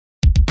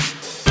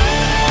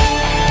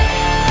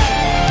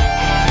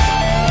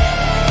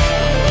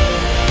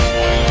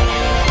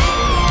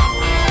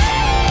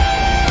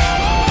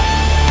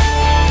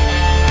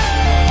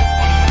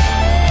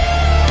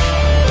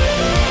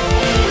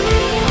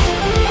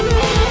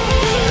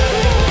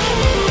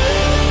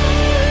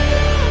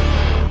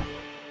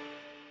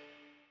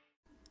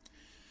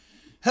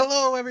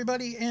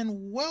everybody,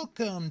 and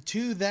welcome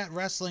to That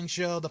Wrestling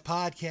Show, the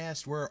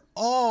podcast where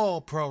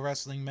all pro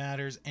wrestling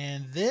matters.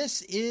 And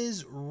this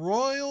is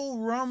Royal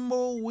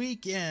Rumble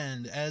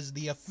weekend as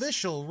the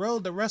official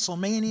road to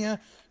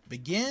WrestleMania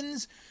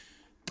begins.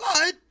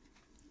 But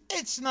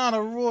it's not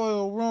a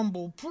Royal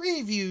Rumble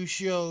preview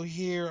show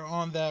here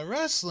on That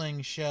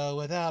Wrestling Show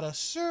without a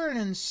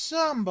certain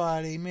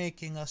somebody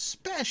making a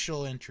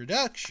special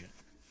introduction.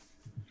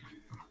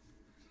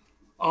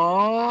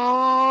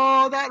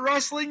 Oh, That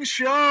Wrestling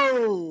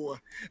Show!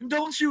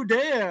 Don't you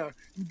dare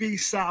be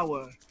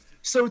sour.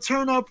 So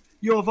turn up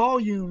your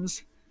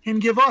volumes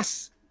and give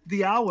us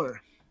the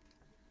hour.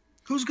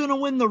 Who's gonna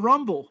win the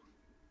Rumble?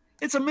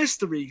 It's a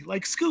mystery,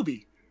 like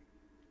Scooby.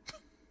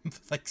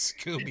 Like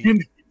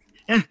Scooby.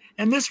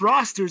 And this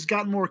roster's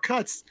got more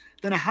cuts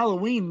than a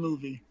Halloween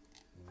movie.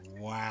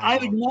 Wow. I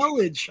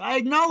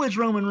acknowledge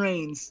Roman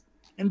Reigns.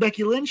 And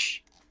Becky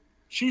Lynch,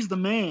 she's the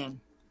man.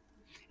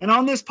 And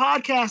on this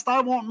podcast,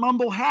 I won't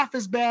mumble half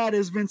as bad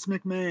as Vince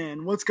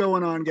McMahon. What's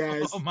going on,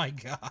 guys? Oh, my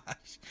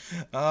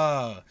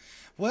gosh.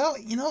 Well,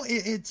 you know,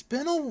 it's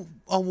been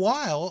a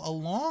while, a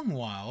long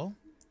while,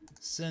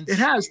 since... It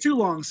has too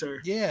long,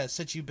 sir. Yeah,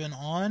 since you've been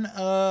on.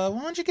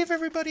 Why don't you give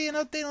everybody an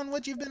update on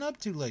what you've been up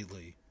to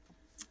lately?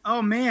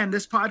 Oh, man,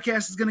 this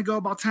podcast is going to go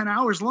about 10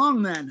 hours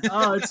long then.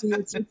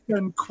 It's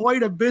been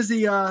quite a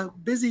busy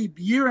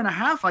year and a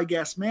half, I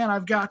guess, man.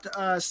 I've got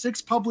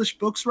 6 published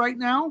books right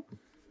now.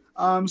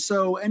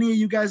 So any of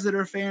you guys that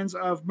are fans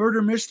of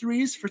murder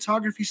mysteries,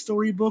 photography,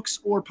 storybooks,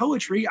 or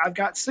poetry, I've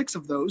got 6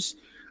 of those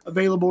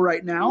available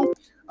right now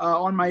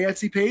on my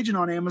Etsy page and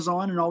on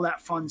Amazon and all that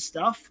fun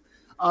stuff.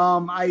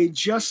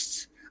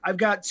 I've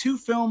got 2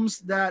 films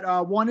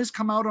that one has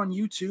come out on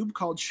YouTube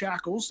called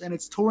Shackles, and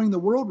it's touring the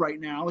world right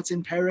now. It's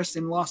in Paris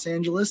and Los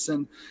Angeles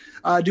and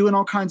doing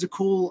all kinds of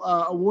cool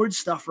award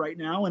stuff right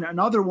now. And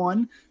another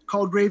one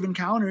called Grave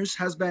Encounters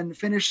has been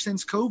finished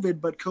since COVID,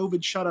 but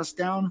COVID shut us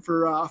down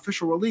for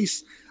official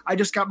release. I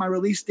just got my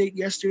release date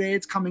yesterday.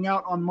 It's coming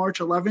out on March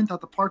 11th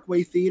at the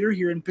Parkway Theater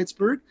here in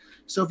Pittsburgh.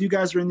 So if you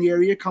guys are in the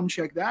area, come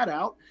check that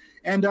out.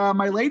 And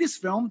my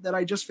latest film that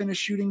I just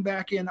finished shooting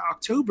back in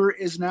October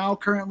is now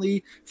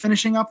currently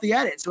finishing up the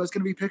edit. So it's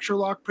going to be picture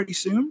locked pretty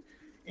soon.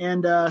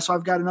 And so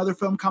I've got another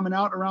film coming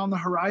out around the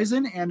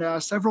horizon,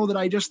 and several that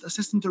I just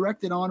assistant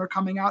directed on are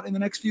coming out in the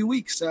next few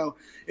weeks. So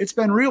it's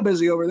been real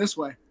busy over this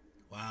way.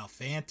 Wow,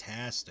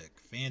 fantastic.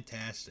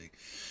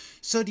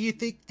 So do you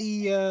think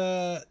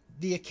the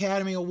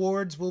Academy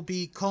Awards will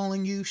be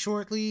calling you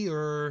shortly,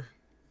 or...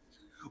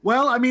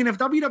 Well, I mean, if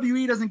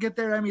WWE doesn't get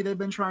their Emmy they've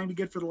been trying to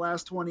get for the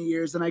last 20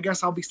 years, then I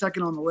guess I'll be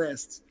second on the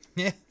list.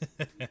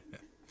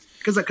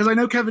 Because I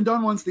know Kevin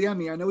Dunn wants the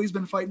Emmy. I know he's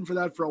been fighting for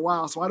that for a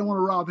while, so I don't want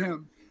to rob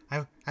him.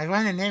 I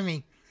want an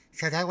Emmy,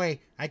 so that way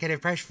I can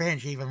impress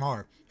fans even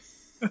more.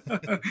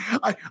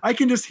 I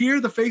can just hear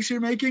the face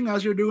you're making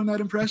as you're doing that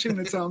impression, and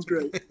it sounds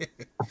great.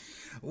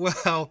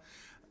 Well,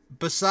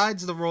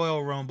 besides the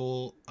Royal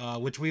Rumble,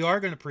 which we are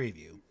going to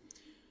preview,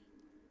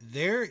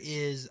 there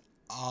is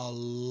a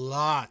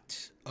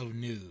lot of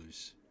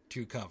news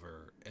to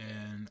cover,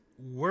 and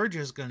we're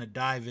just going to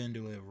dive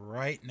into it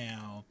right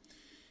now.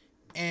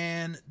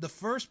 And the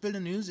first bit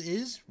of news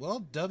is,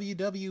 well,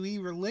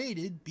 WWE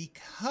related,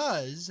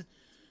 because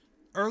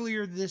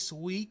earlier this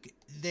week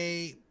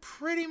they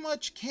pretty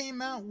much came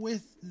out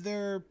with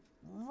their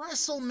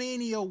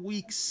WrestleMania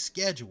week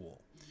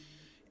schedule,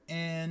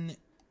 and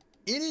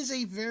it is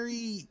a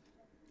very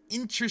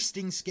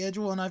interesting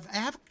schedule, and I've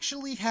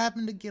actually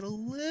happened to get a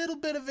little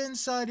bit of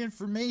inside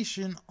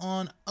information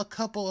on a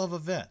couple of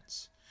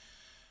events.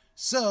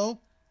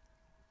 So,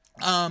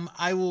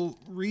 I will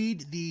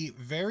read the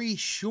very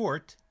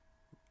short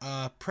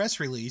press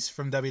release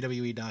from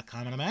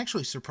WWE.com, and I'm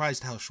actually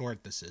surprised how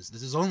short this is.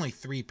 This is only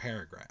 3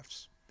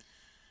 paragraphs.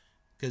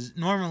 Because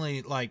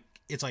normally,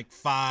 it's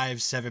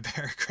 5-7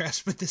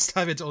 paragraphs, but this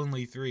time it's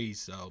only 3,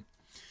 so.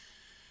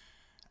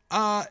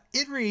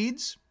 It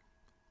reads,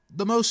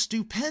 the most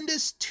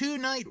stupendous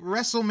 2-night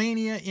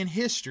WrestleMania in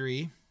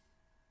history.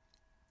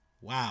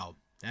 Wow,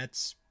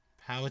 that's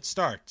how it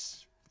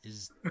starts.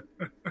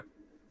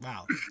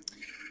 Wow.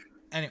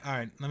 Anyway, all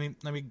right, let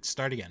me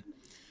start again.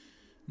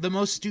 The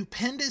most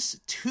stupendous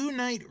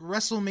 2-night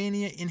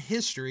WrestleMania in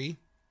history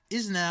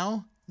is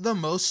now the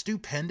most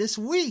stupendous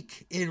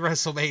week in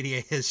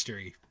WrestleMania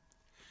history.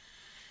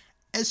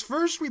 As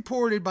first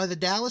reported by the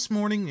Dallas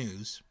Morning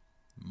News,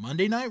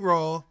 Monday Night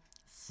Raw,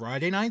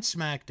 Friday Night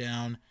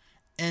SmackDown,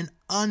 an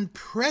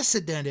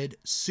unprecedented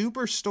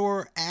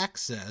Superstore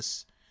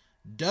access,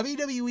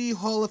 WWE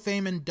Hall of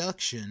Fame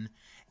induction,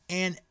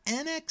 and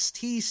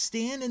NXT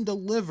Stand and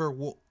Deliver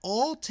will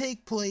all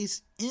take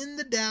place in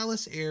the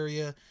Dallas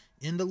area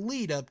in the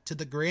lead up to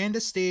the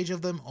grandest stage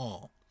of them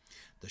all.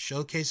 The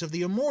Showcase of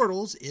the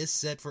Immortals is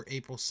set for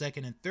April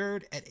 2nd and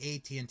 3rd at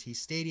AT&T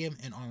Stadium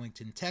in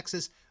Arlington,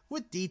 Texas,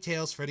 with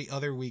details for the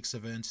other week's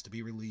events to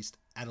be released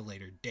at a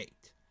later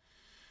date.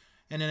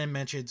 And then it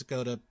mentions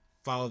go to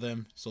follow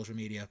them, social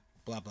media,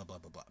 blah, blah, blah,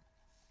 blah, blah.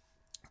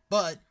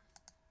 But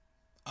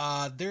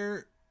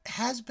there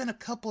has been a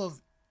couple of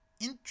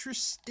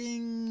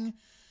interesting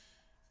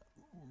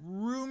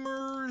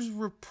rumors,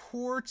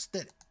 reports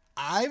that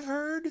I've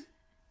heard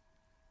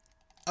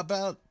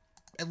about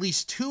at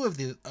least two of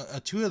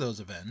those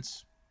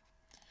events.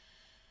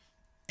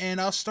 And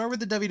I'll start with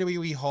the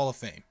WWE Hall of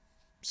Fame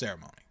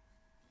ceremony.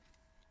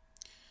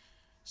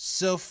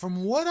 So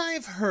from what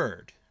I've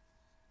heard,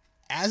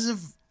 as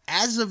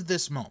of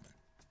this moment,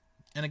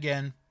 and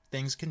again,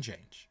 things can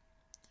change,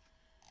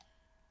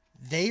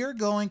 they are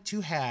going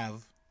to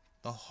have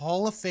the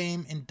Hall of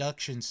Fame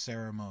induction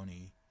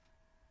ceremony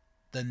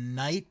the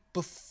night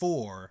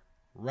before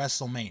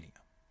WrestleMania.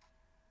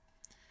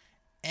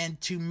 And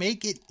to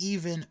make it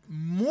even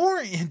more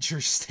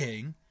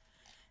interesting,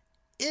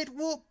 it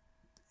will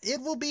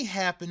be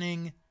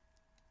happening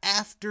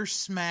after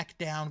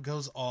SmackDown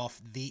goes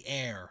off the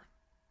air.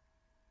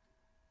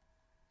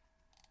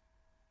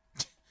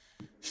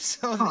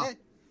 So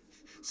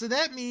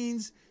that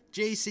means,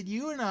 Jason,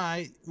 you and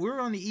I, we're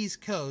on the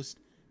East Coast.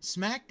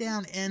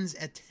 SmackDown ends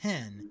at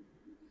 10.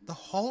 The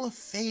Hall of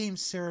Fame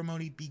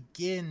ceremony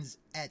begins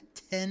at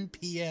 10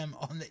 p.m.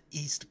 on the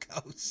East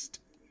Coast.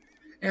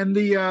 And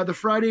the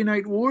Friday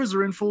Night Wars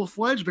are in full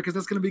fledged because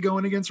that's going to be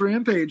going against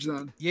Rampage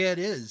then. Yeah, it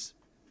is.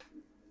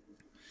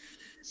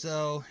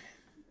 So,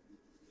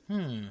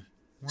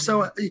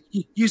 So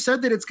you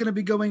said that it's going to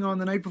be going on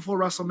the night before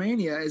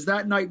WrestleMania. Is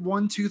that night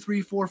 1, 2,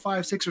 3, 4,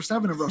 5, 6, or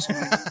 7 of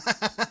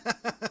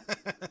WrestleMania?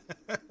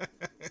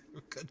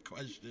 Good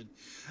question.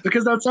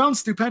 Because that sounds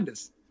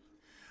stupendous.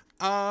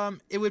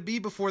 It would be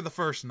before the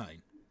first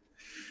night.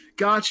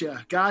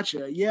 Gotcha.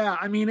 Yeah,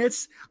 I mean,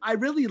 I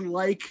really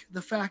like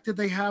the fact that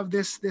they have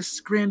this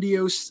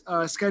grandiose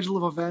schedule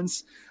of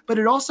events, but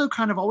it also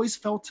kind of always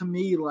felt to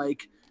me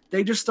like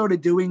they just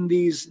started doing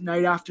these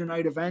night after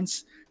night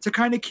events to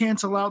kind of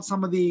cancel out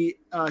some of the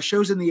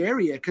shows in the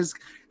area, because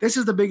this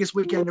is the biggest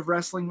weekend of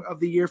wrestling of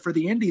the year for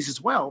the indies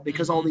as well,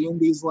 because all the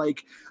indies,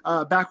 like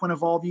back when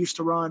Evolve used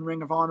to run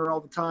Ring of Honor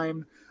all the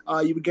time,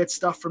 you would get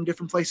stuff from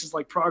different places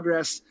like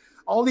Progress.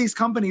 All these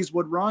companies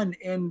would run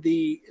in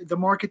the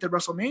market that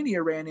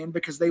WrestleMania ran in,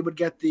 because they would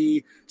get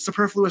the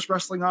superfluous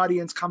wrestling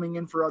audience coming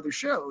in for other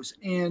shows.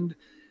 And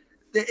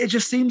it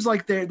just seems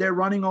like they're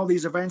running all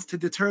these events to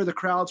deter the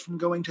crowds from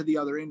going to the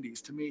other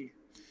indies, to me.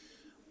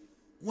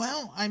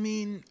 Well, I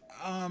mean,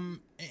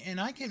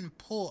 and I can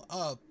pull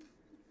up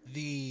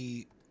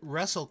the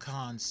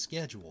WrestleCon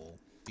schedule,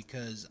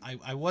 because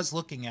I was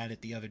looking at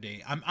it the other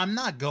day. I'm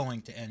not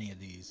going to any of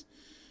these,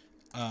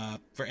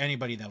 for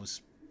anybody that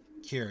was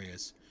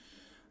curious.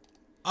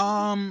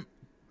 What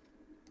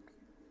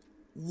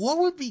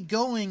would be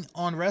going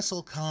on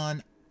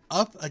WrestleCon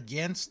up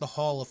against the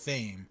Hall of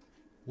Fame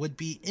would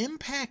be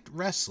Impact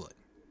Wrestling.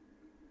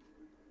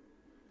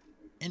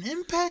 And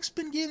Impact's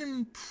been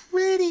getting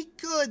pretty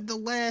good the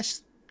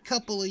last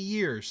couple of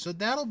years, so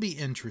that'll be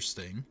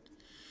interesting.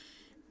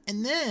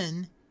 And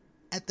then,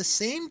 at the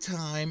same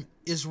time,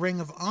 is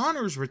Ring of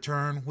Honor's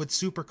return with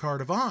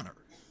Supercard of Honor.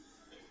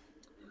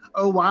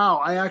 Oh, wow.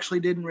 I actually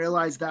didn't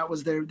realize that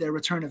was their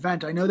return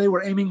event. I know they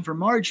were aiming for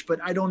March, but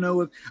I don't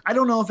know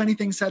if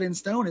anything's set in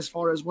stone as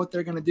far as what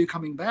they're going to do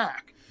coming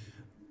back.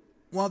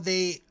 Well,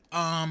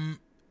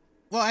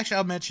 actually,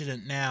 I'll mention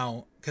it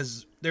now,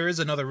 because there is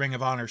another Ring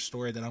of Honor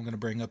story that I'm going to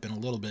bring up in a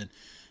little bit.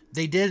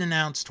 They did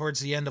announce towards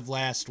the end of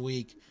last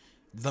week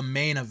the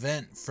main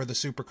event for the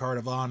Supercard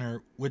of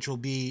Honor, which will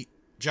be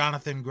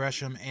Jonathan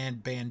Gresham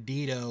and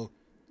Bandito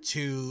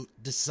to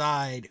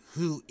decide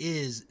who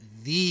is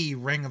the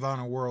Ring of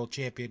Honor World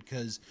Champion,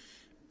 because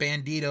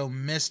Bandito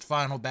missed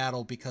Final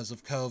Battle because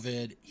of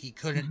COVID. He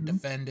couldn't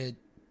defend it,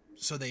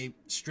 so they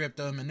stripped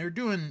him, and they're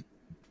doing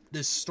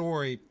this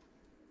story,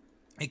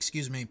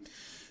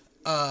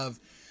 of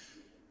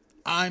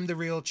I'm the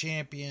real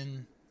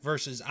champion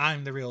versus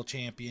I'm the real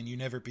champion. You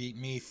never beat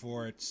me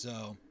for it,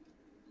 so...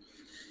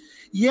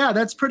 Yeah,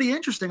 that's pretty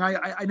interesting.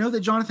 I know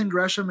that Jonathan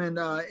Gresham and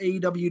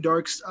AEW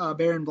Dark's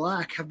Baron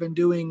Black have been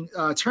doing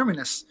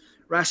Terminus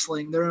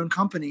Wrestling, their own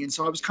company, and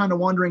so I was kind of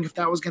wondering if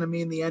that was going to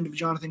mean the end of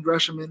Jonathan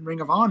Gresham in Ring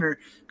of Honor,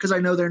 because I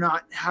know they're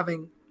not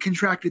having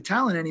contracted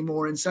talent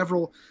anymore, and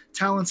several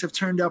talents have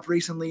turned up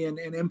recently in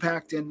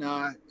Impact and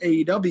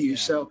AEW. Yeah.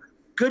 So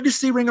good to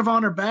see Ring of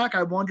Honor back.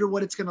 I wonder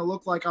what it's going to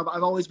look like. I've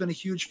always been a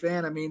huge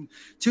fan. I mean,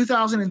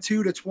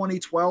 2002 to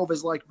 2012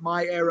 is like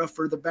my era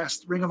for the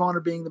best, Ring of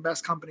Honor being the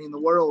best company in the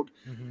world.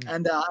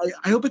 And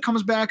I hope it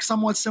comes back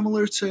somewhat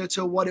similar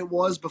to what it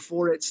was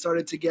before it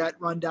started to get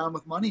run down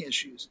with money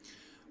issues.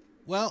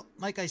 Well,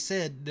 like I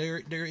said,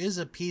 there is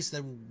a piece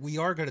that we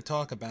are going to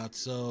talk about,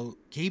 so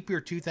keep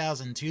your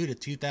 2002 to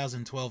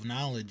 2012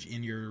 knowledge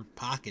in your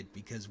pocket,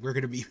 because you're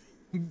going to be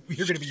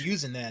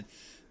using that.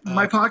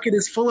 My pocket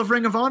is full of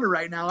Ring of Honor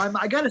right now.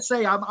 I got to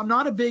say, I'm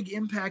not a big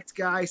Impact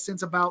guy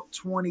since about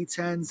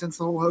 2010, since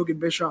the whole Hogan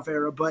Bischoff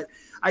era, but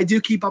I do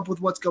keep up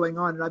with what's going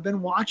on. And I've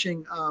been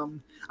watching,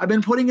 I've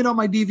been putting it on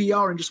my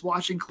DVR and just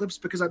watching clips,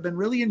 because I've been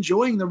really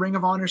enjoying the Ring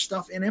of Honor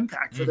stuff in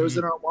Impact. For those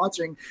that aren't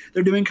watching,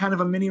 they're doing kind of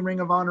a mini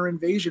Ring of Honor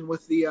invasion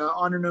with the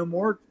Honor No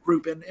More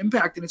group in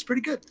Impact, and it's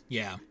pretty good.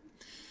 Yeah.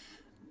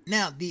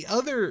 Now, the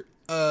other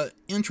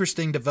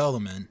interesting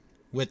development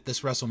with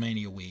this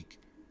WrestleMania week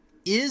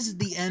is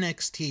the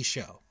NXT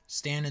show.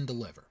 Stand and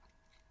Deliver.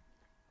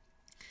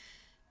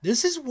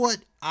 This is what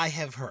I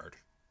have heard.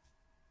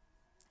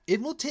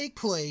 It will take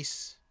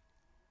place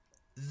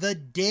the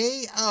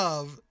day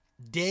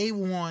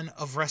one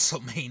of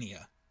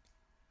WrestleMania.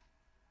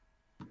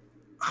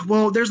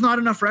 Well, there's not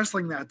enough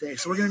wrestling that day,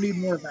 so we're going to need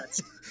more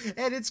events.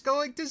 And it's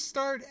going to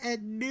start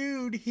at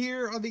noon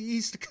here on the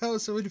East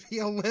Coast, so it would be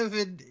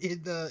 11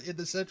 in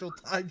the Central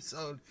Time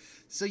Zone.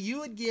 So you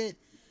would get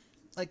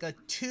like a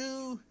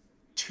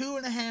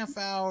 2.5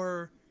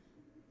 hour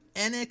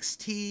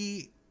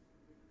NXT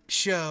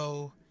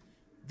show.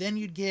 Then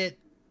you'd get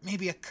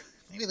maybe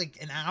like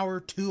an hour,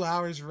 2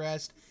 hours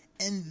rest,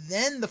 and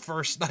then the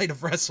first night of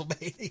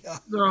WrestleMania.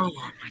 Oh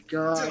my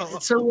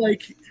god! So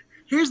like,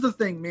 here's the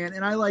thing, man,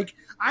 and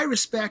I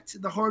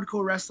respect the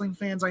hardcore wrestling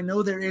fans. I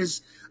know there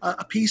is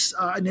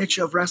a niche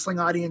of wrestling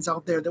audience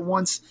out there that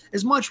wants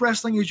as much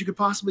wrestling as you could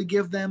possibly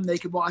give them. They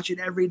could watch it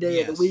every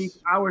day of the week,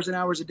 hours and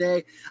hours a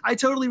day. I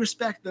totally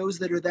respect those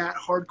that are that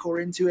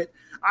hardcore into it.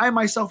 I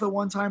myself at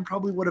one time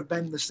probably would have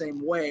been the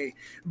same way,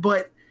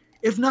 but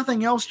if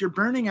nothing else, you're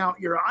burning out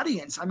your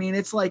audience. I mean,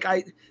 it's like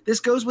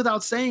this goes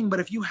without saying, but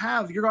if you're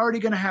already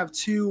going to have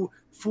 2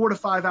 4 to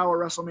 5 hour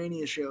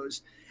WrestleMania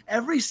shows.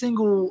 Every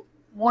single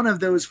one of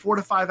those 4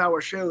 to 5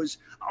 hour shows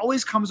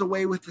always comes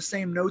away with the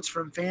same notes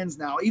from fans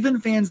now, even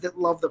fans that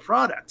love the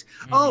product.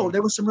 Mm-hmm. Oh,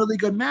 there were some really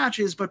good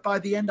matches, but by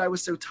the end I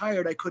was so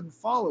tired I couldn't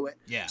follow it.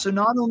 Yeah. So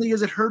not only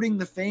is it hurting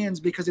the fans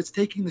because it's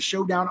taking the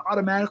show down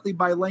automatically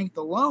by length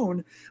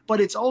alone,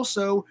 but it's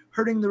also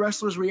hurting the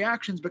wrestlers'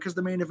 reactions because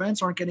the main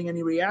events aren't getting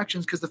any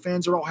reactions because the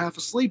fans are all half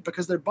asleep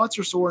because their butts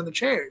are sore in the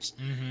chairs.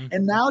 Mm-hmm.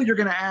 And now you're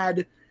going to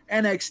add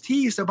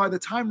NXT, so by the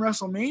time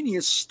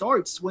WrestleMania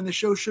starts, when the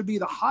show should be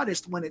the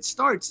hottest when it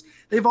starts,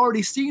 they've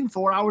already seen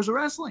 4 hours of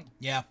wrestling.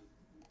 Yeah.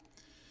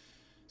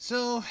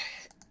 So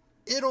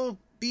it'll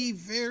be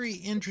very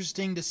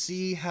interesting to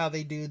see how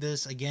they do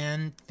this.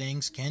 Again,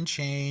 things can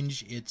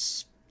change.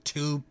 It's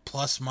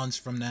 2+ months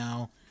from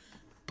now.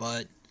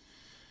 But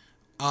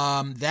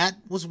that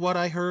was what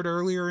I heard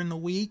earlier in the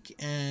week,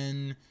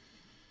 and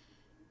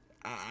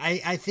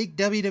I think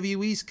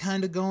WWE's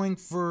kind of going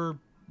for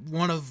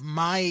one of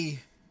my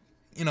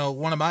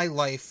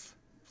life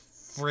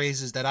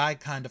phrases that I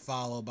kind of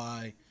follow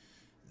by.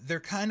 They're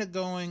kind of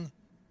going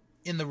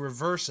in the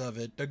reverse of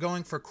it. They're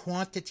going for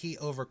quantity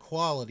over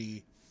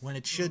quality when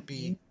it should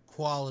be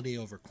quality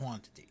over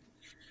quantity.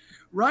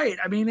 Right.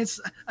 I mean, it's,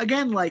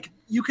 again, like,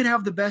 you could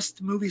have the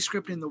best movie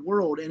script in the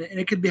world, and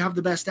it could have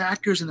the best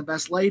actors and the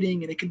best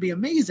lighting, and it could be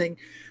amazing.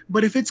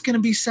 But if it's going to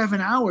be 7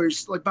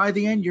 hours, like, by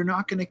the end, you're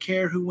not going to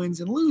care who wins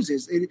and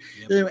loses.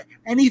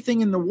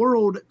 Anything in the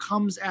world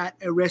comes at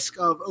a risk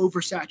of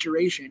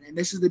oversaturation, and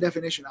this is the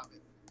definition of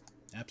it.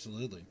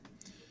 Absolutely.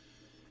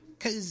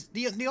 Because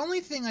the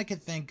only thing I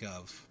could think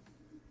of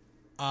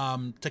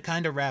to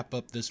kind of wrap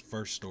up this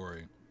first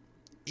story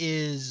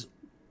is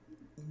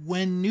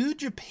when New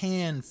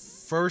Japan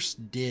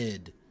first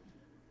did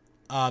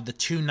the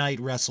 2-night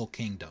Wrestle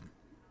Kingdom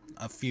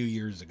a few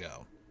years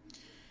ago,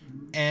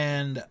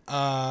 and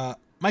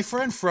my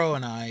friend Fro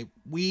and I,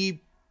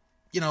 we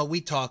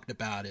talked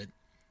about it,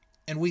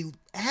 and we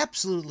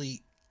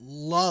absolutely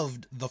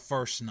loved the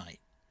first night.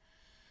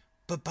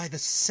 But by the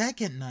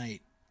second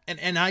night,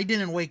 and I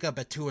didn't wake up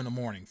at 2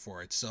 a.m.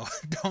 for it, so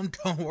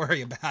don't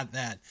worry about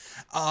that.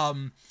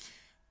 I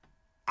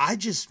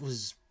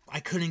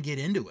couldn't get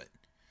into it.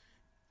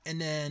 And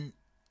then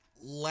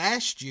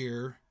last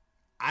year,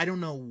 I don't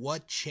know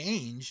what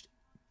changed,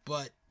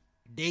 but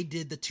they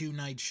did the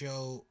 2-night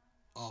show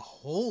a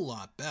whole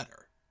lot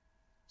better.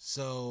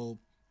 So,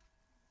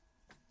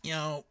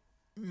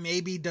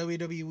 maybe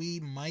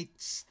WWE might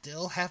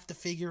still have to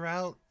figure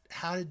out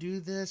how to do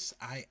this.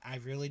 I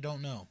really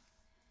don't know.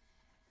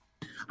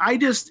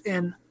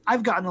 And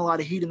I've gotten a lot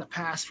of heat in the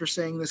past for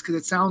saying this because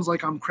it sounds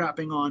like I'm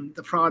crapping on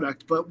the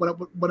product, but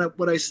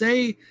what I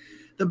say,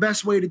 the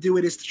best way to do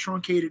it is to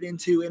truncate it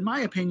into, in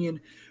my opinion,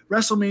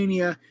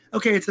 WrestleMania.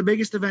 Okay, it's the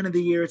biggest event of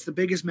the year. It's the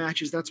biggest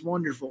matches. That's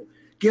wonderful.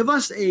 Give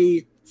us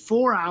a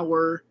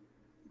 4-hour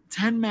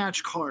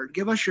 10-match card.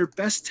 Give us your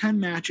best 10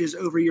 matches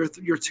over your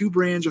 2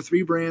 brands or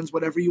 3 brands,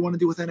 whatever you want to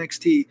do with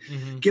NXT.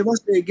 Mm-hmm. Give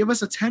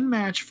us a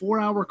 10-match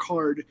 4-hour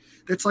card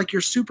that's like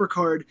your super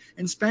card,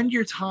 and spend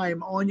your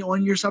time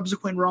on your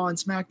subsequent Raw and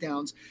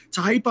SmackDowns to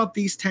hype up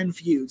these 10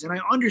 feuds. And I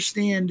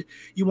understand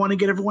you want to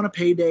get everyone a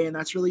payday, and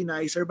that's really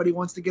nice. Everybody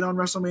wants to get on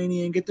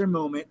WrestleMania and get their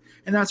moment,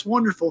 and that's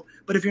wonderful.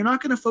 But if you're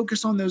not going to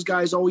focus on those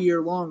guys all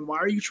year long, why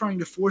are you trying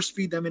to force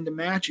feed them into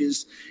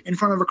matches in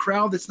front of a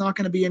crowd that's not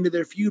going to be into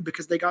their feud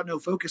because they got no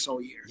focus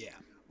all year? Yeah.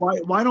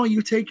 Why don't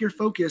you take your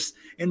focus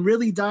and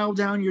really dial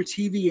down your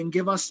TV and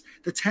give us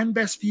the 10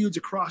 best feuds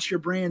across your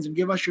brands and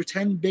give us your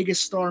 10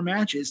 biggest star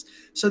matches,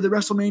 so the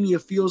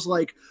WrestleMania feels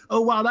like, oh,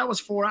 wow, that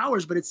was 4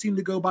 hours, but it seemed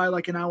to go by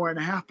like an hour and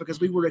a half because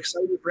we were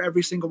excited for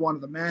every single one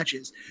of the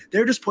matches.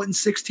 They're just putting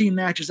 16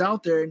 matches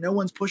out there, and no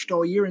one's pushed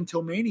all year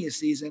until Mania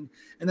season,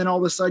 and then all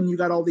of a sudden you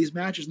got all these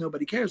matches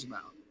nobody cares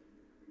about.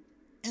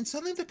 And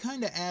something to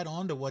kind of add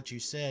on to what you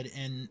said,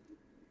 and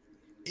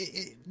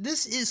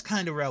this is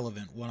kind of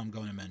relevant, what I'm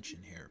going to mention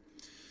here.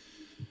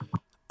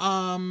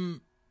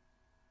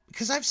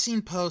 Because I've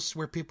seen posts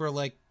where people are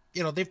like,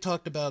 they've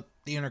talked about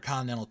the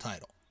Intercontinental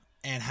title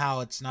and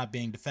how it's not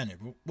being defended.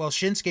 Well,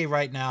 Shinsuke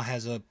right now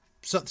has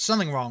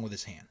something wrong with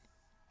his hand.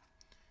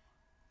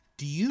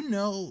 Do you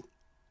know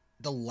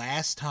the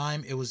last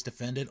time it was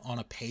defended on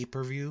a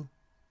pay-per-view?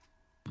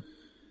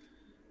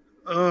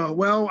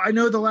 Well, I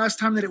know the last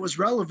time that it was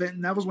relevant,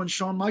 and that was when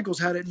Shawn Michaels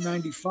had it in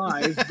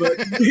 '95. But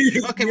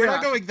okay, we're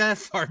not going that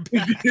far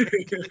back.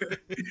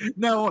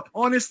 No,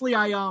 honestly,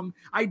 I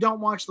don't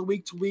watch the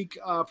week-to-week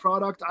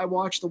product. I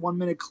watch the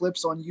 1-minute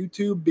clips on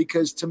YouTube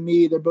because to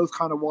me they're both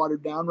kind of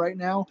watered down right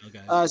now.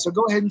 Okay. So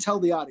go ahead and tell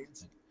the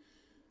audience.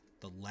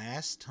 The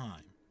last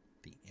time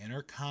the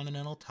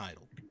Intercontinental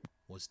title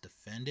was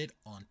defended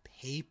on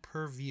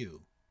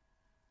pay-per-view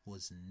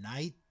was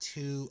night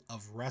 2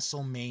 of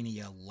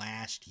WrestleMania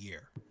last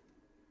year.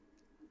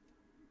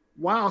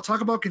 Wow,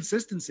 talk about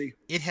consistency.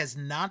 It has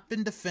not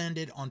been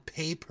defended on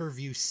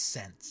pay-per-view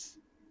since.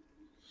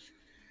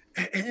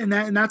 And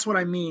that's what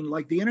I mean.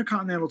 Like the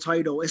Intercontinental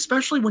title,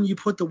 especially when you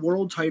put the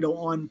world title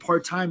on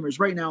part-timers.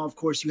 Right now, of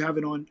course, you have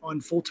it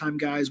on full-time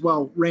guys.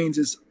 Well, Reigns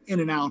is in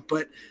and out,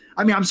 but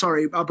I'm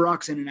sorry,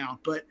 Brock's in and out.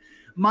 But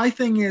my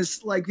thing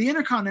is, like, the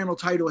Intercontinental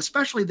title,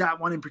 especially that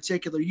one in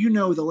particular,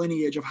 the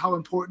lineage of how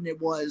important it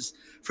was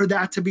for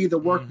that to be the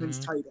workman's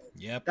title.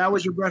 Yep. That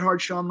was your Bret Hart,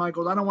 Shawn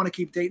Michaels. I don't want to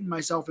keep dating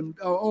myself and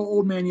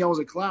old man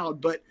yells at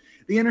cloud, but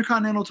the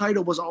Intercontinental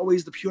title was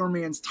always the pure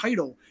man's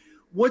title.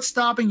 What's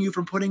stopping you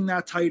from putting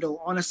that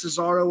title on a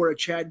Cesaro or a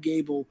Chad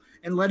Gable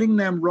and letting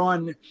them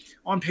run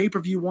on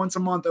pay-per-view once a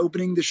month,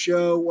 opening the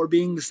show or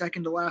being the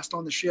second to last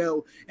on the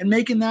show, and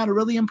making that a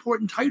really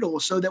important title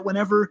so that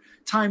whenever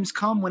times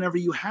come, whenever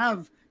you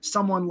have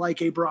someone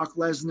like a Brock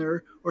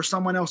Lesnar or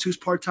someone else who's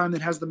part-time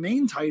that has the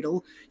main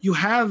title, you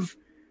have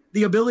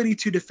the ability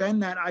to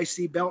defend that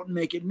IC belt and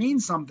make it mean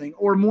something.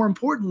 Or more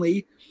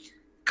importantly,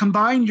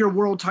 combine your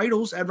world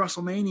titles at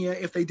WrestleMania.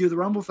 If they do the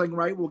Rumble thing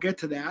right, we'll get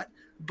to that.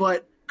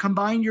 But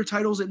combine your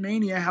titles at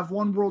Mania, have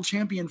one world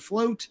champion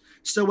float,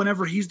 so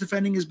whenever he's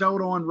defending his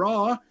belt on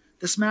Raw,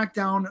 the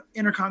SmackDown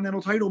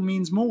Intercontinental title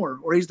means more.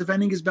 Or he's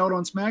defending his belt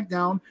on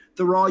SmackDown,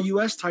 the Raw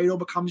US title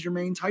becomes your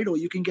main title.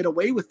 You can get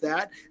away with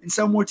that and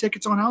sell more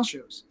tickets on house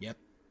shows. Yep,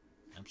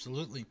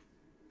 absolutely.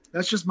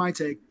 That's just my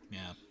take.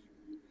 Yeah.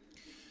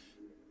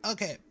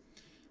 Okay,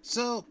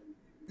 so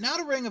now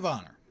to Ring of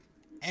Honor.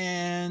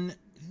 And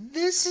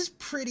this is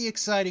pretty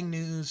exciting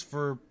news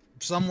for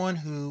someone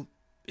who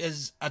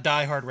is a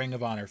diehard Ring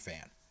of Honor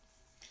fan.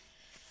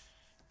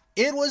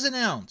 It was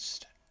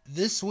announced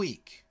this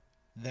week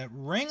that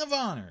Ring of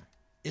Honor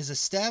is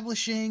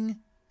establishing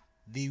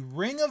the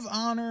Ring of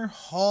Honor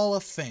Hall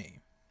of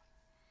Fame.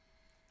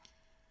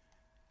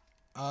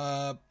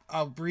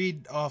 I'll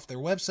read off their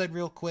website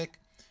real quick.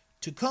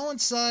 To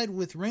coincide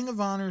with Ring of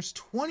Honor's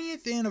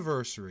 20th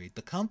anniversary,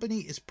 the company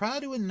is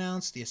proud to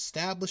announce the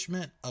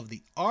establishment of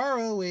the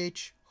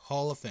ROH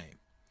Hall of Fame.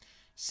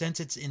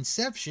 Since its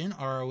inception,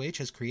 ROH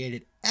has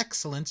created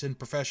excellence in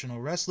professional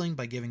wrestling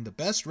by giving the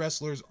best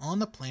wrestlers on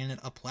the planet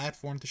a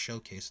platform to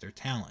showcase their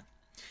talent.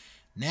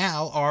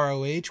 Now,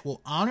 ROH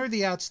will honor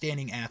the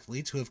outstanding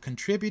athletes who have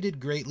contributed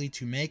greatly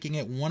to making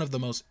it one of the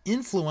most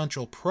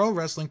influential pro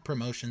wrestling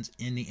promotions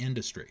in the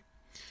industry.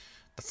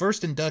 The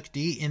first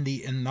inductee in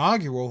the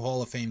inaugural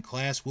Hall of Fame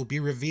class will be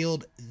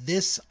revealed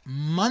this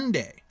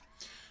Monday.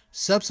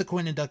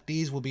 Subsequent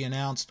inductees will be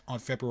announced on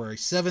February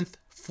 7th,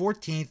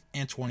 14th,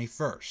 and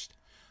 21st.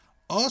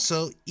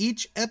 Also,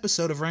 each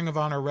episode of Ring of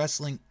Honor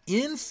Wrestling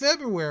in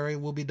February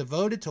will be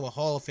devoted to a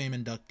Hall of Fame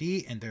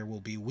inductee, and there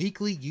will be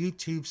weekly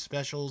YouTube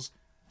specials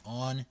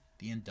on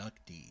the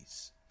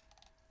inductees.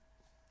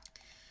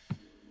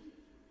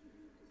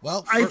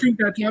 Well, I think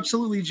that's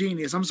absolutely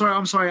genius. I'm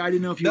sorry. I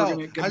didn't know if you were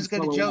going to. I was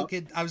going to joke.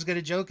 I was going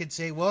to joke and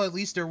say, well, at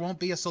least there won't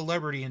be a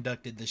celebrity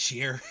inducted this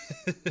year.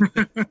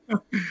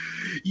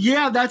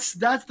 Yeah, that's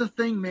the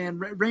thing, man.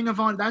 Ring of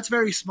Honor. That's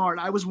very smart.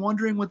 I was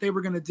wondering what they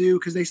were going to do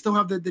because they still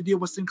have the deal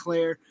with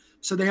Sinclair,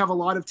 so they have a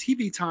lot of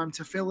TV time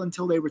to fill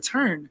until they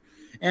return.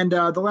 And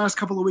the last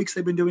couple of weeks,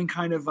 they've been doing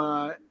kind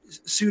of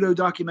pseudo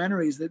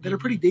documentaries that are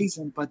pretty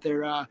decent, but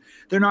they're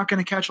not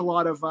going to catch a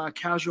lot of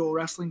casual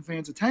wrestling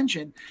fans'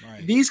 attention.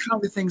 Right. These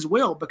kind of things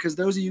will, because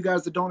those of you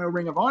guys that don't know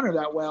Ring of Honor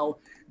that well,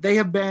 they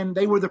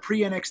were the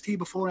pre-NXT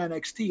before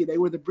NXT. They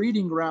were the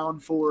breeding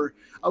ground for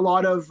a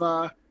lot of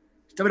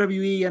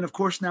WWE and, of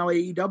course, now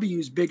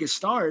AEW's biggest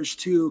stars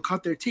to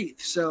cut their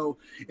teeth. So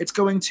it's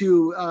going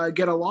to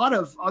get a lot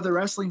of other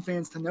wrestling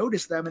fans to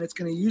notice them, and it's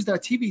going to use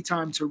that TV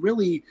time to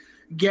really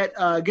get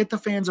the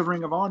fans of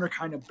Ring of Honor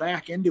kind of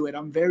back into it.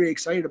 I'm very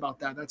excited about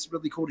that. That's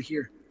really cool to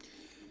hear.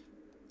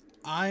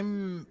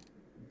 I'm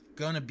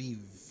going to be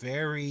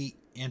very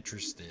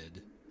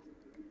interested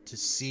to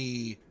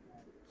see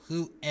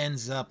who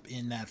ends up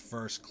in that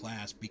first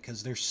class,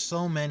 because there's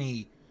so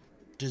many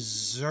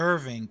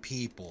deserving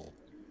people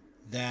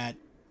that,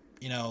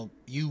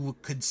 you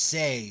could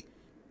say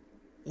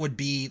would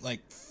be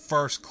like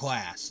first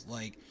class.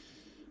 Like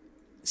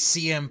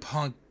CM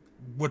Punk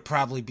would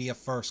probably be a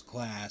first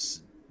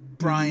class.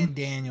 Bryan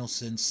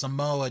Danielson,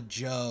 Samoa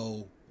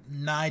Joe,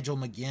 Nigel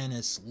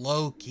McGuinness,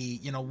 Loki,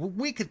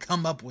 we could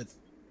come up with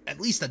at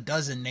least a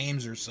dozen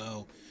names or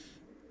so,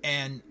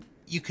 and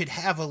you could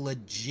have a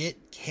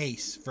legit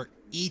case for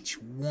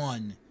each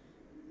one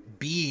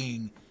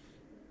being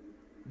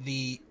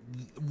the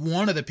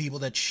one of the people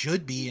that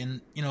should be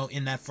in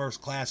that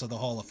first class of the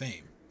Hall of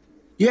Fame.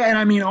 Yeah, and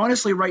I mean,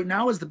 honestly, right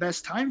now is the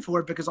best time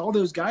for it because all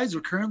those guys are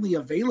currently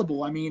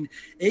available. I mean,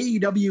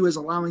 AEW is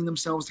allowing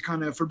themselves to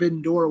kind of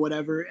forbidden door or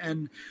whatever,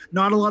 and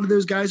not a lot of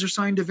those guys are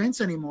signed to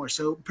Vince anymore.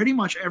 So pretty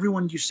much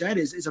everyone you said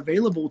is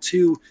available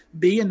to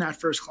be in that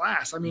first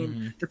class. I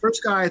mean, The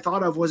first guy I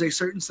thought of was a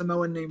certain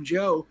Samoan named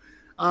Joe.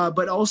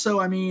 But also,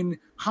 I mean,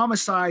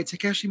 Homicide,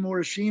 Takeshi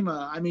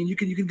Morishima. I mean, you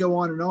could go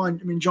on and on.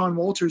 I mean, John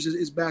Walters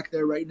is back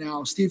there right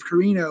now. Steve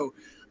Corino.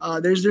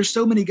 There's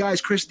so many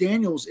guys. Chris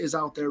Daniels is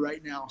out there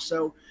right now.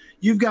 So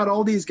you've got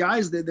all these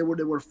guys that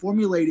were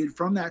formulated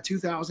from that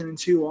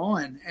 2002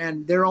 on,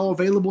 and they're all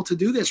available to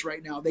do this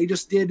right now. They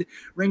just did.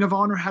 Ring of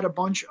Honor had a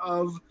bunch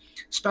of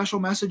special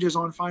messages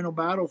on Final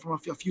Battle from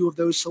a few of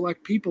those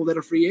select people that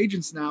are free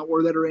agents now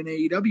or that are in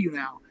AEW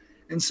now.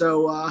 And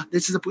so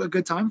this is a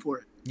good time for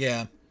it.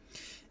 Yeah.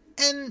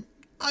 And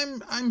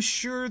I'm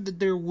sure that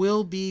there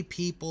will be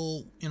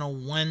people,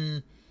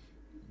 when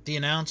the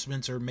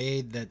announcements are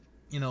made that,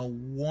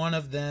 one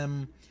of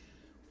them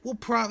will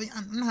probably,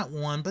 not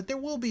one, but there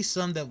will be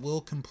some that will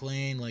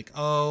complain like,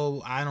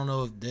 oh, I don't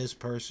know if this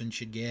person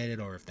should get it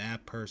or if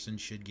that person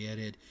should get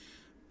it.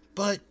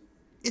 But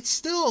it's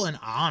still an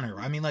honor.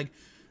 I mean, like,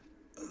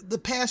 the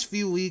past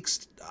few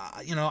weeks,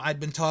 I've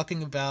been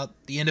talking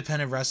about the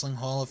Independent Wrestling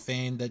Hall of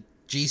Fame that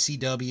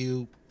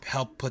GCW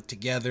helped put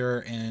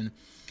together, and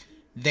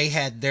they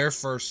had their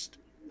first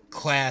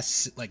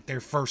class, like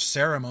their first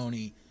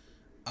ceremony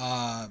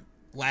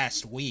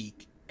last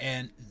week,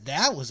 and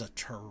that was a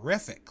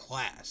terrific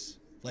class.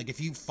 Like,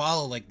 if you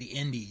follow like the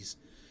indies,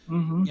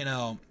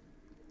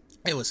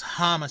 it was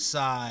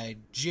Homicide,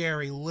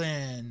 Jerry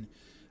Lynn,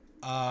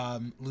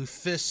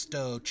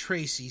 Lufisto,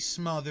 Tracy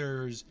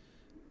Smothers,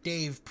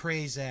 Dave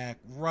Prazak,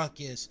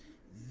 Ruckus.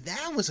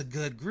 That was a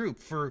good group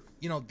for,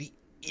 the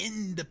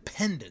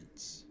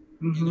independents,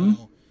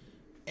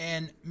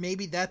 and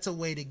maybe that's a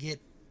way to get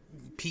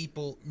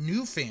people,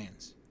 new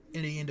fans,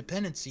 in the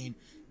independent scene.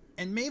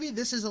 And maybe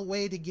this is a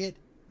way to get,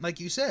 like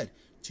you said,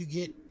 to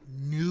get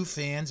new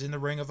fans in the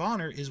Ring of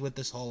Honor is with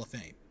this Hall of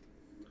Fame.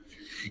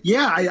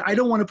 Yeah, I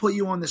don't want to put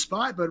you on the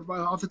spot, but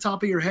off the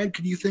top of your head,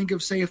 could you think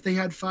of, say, if they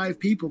had 5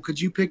 people, could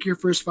you pick your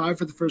first 5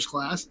 for the first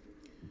class?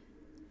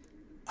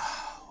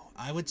 Oh,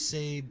 I would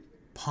say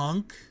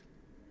Punk,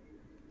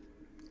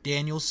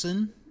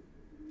 Danielson,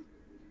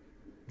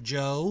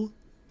 Joe.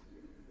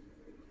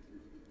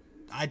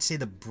 I'd say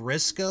the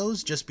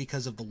Briscoes, just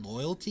because of the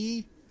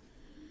loyalty.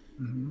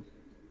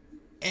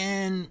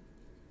 And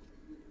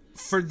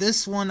for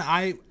this one,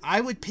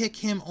 I would pick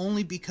him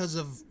only because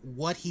of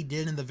what he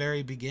did in the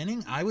very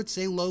beginning. I would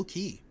say Low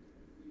Ki.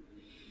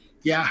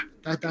 Yeah,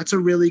 that's a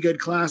really good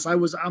class.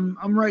 I'm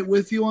right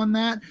with you on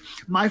that.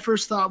 My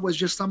first thought was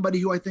just somebody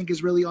who I think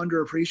is really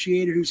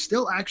underappreciated, who's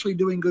still actually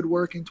doing good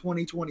work in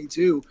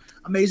 2022.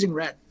 Amazing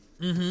Red.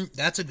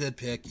 That's a good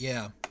pick.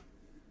 Yeah.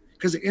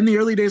 Because in the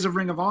early days of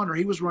Ring of Honor,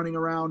 he was running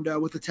around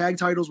with the tag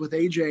titles with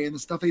AJ, and the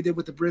stuff they did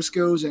with the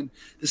Briscoes and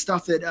the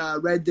stuff that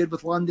Red did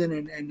with London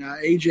and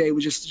AJ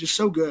was just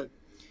so good.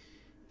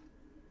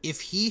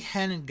 If he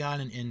hadn't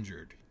gotten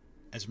injured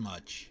as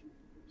much,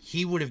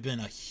 he would have been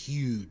a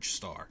huge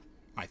star,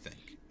 I think.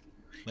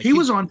 Like he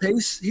was on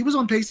pace. He was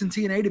on pace in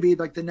TNA to be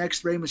like the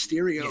next Rey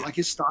Mysterio. Yeah. Like,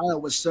 his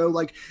style was so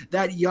like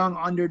that young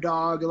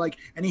underdog. Like,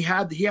 and he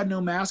had no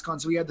mask on,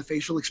 so he had the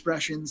facial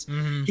expressions.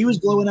 He was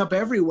blowing up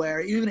everywhere.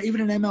 Even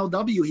in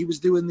MLW, he was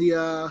doing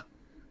the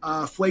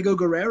Fuego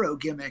Guerrero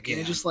gimmick, and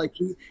it just like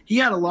he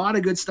had a lot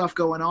of good stuff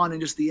going on,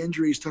 and just the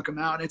injuries took him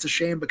out. And it's a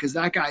shame because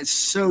that guy is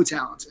so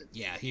talented.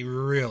 Yeah, he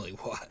really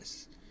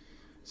was.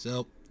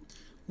 So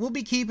we'll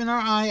be keeping our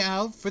eye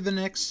out for the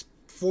next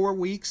 4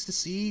 weeks to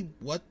see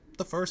what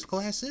the first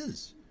class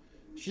is.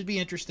 Should be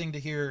interesting to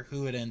hear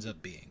who it ends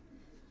up being.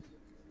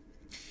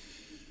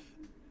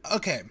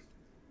 Okay.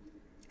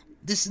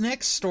 This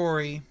next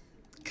story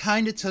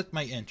kind of took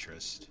my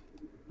interest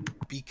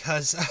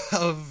because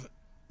of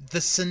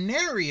the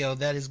scenario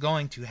that is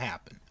going to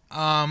happen.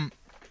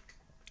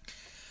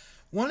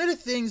 One of the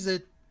things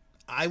that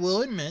I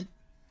will admit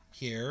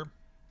here,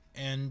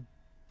 and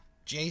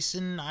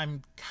Jason,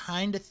 I'm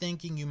kind of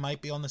thinking you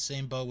might be on the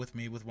same boat with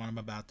me with what I'm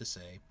about to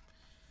say.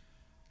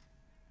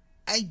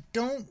 I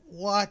don't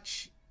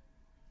watch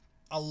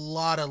a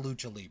lot of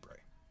Lucha Libre.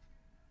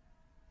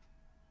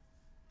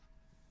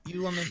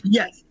 You want to?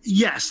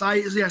 Yes.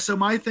 So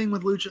my thing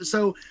with Lucha,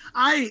 so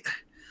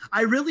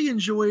I really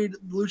enjoyed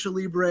Lucha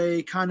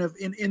Libre kind of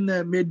in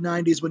the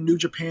mid-90s when New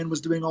Japan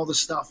was doing all the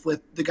stuff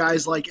with the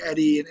guys like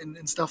Eddie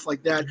and stuff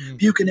like that.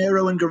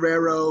 Bucanero and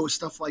Guerrero,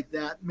 stuff like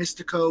that.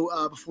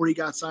 Mystico before he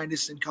got signed to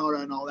Sin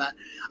Cara and all that.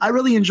 I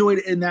really enjoyed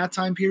it in that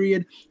time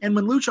period. And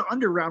when Lucha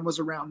Underground was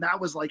around, that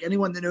was like,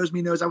 anyone that knows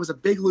me knows I was a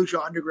big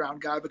Lucha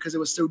Underground guy because it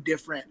was so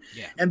different.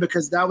 Yeah. And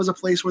because that was a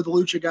place where the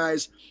Lucha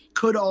guys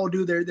could all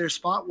do their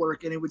spot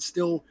work and it would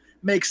still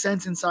makes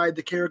sense inside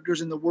the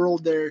characters in the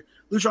world there.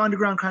 Lucha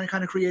Underground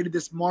kind of created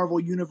this Marvel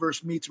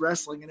universe meets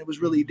wrestling, and it was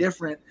really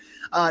different.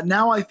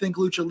 Now I think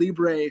Lucha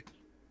Libre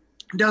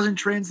doesn't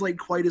translate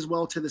quite as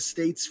well to the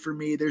States for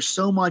me. There's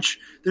so many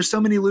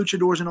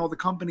luchadors in all the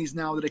companies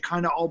now that it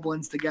kind of all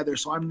blends together.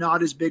 So I'm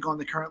not as big on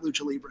the current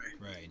Lucha Libre.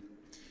 Right.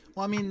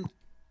 Well,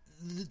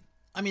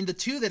 I mean, the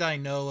two that I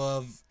know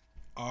of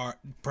are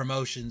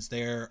promotions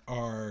there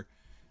are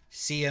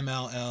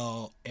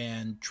CMLL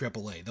and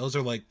AAA. Those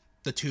are like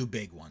the two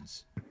big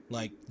ones.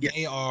 Like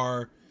they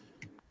are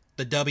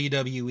the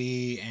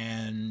WWE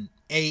and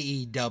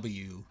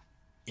AEW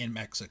in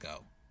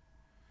Mexico,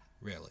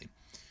 really.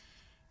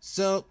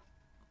 So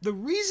the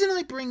reason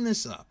I bring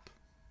this up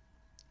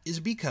is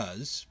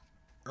because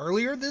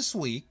earlier this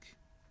week,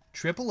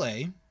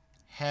 AAA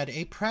had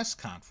a press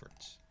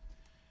conference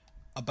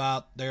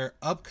about their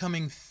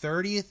upcoming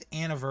 30th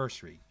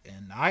anniversary.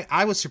 And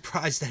I was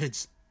surprised that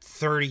it's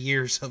 30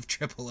 years of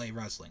AAA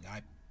wrestling.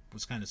 I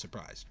was kind of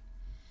surprised.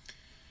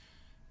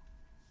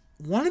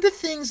 One of the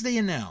things they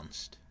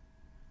announced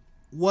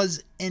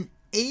was an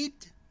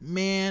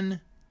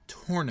 8-man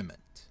tournament.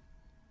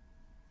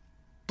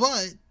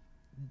 But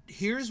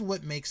here's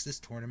what makes this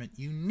tournament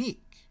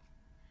unique.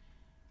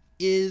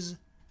 Is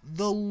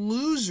the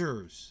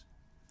losers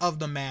of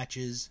the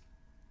matches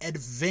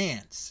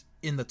advance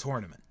in the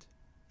tournament.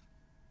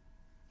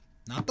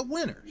 Not the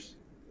winners.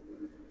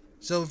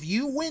 So if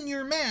you win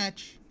your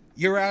match,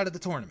 you're out of the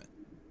tournament.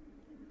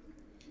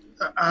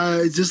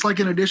 Is this like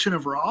an edition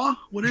of Raw?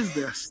 What is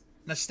this?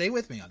 Now stay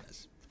with me on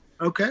this.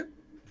 Okay.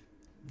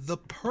 The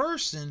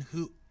person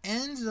who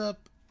ends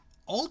up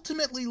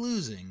ultimately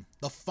losing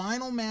the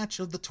final match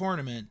of the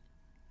tournament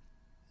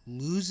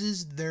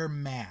loses their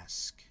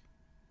mask.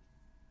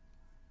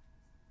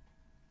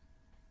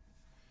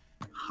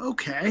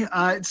 Okay,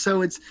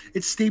 so it's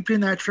steeped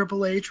in that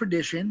AAA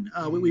tradition.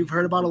 We've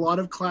heard about a lot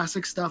of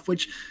classic stuff,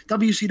 which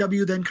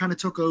WCW then kind of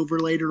took over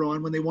later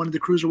on when they wanted the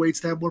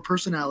cruiserweights to have more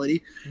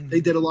personality. Mm-hmm.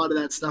 They did a lot of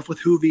that stuff with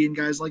Hoovy and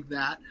guys like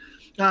that.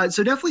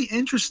 So definitely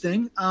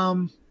interesting.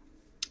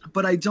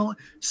 But I don't.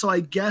 So I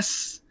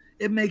guess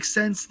it makes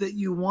sense that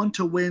you want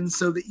to win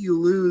so that you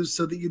lose,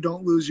 so that you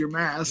don't lose your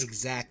mask.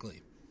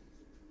 Exactly.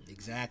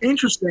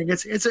 Interesting.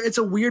 It's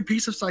a weird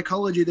piece of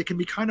psychology that can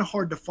be kind of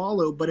hard to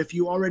follow, but if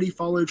you already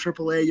follow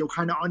AAA, you'll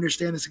kind of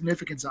understand the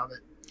significance of it.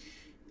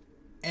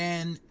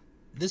 And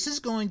this is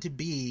going to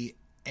be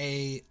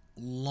a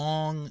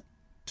long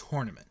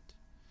tournament.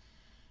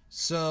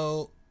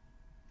 So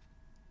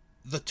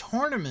the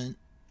tournament,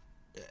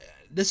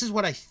 this is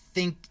what I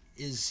think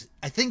this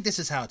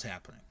is how it's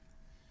happening.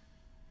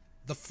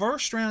 The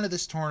first round of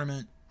this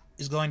tournament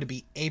is going to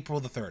be April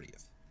the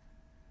 30th.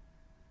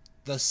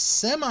 The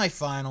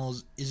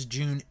semifinals is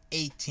June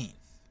 18th.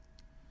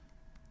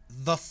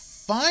 The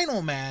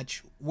final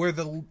match where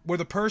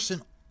the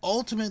person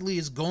ultimately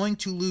is going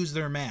to lose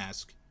their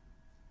mask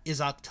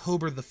is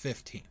October the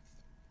 15th.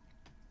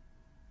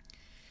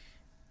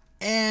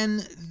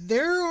 And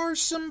there are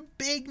some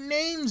big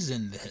names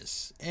in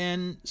this.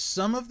 And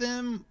some of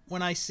them,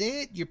 when I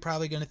say it, you're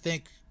probably going to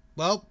think,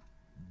 well,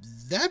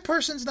 that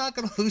person's not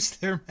going to lose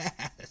their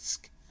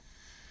mask.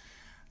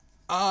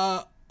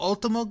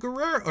 Ultimo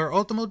Guerrero or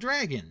Ultimo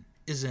Dragon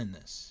is in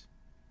this.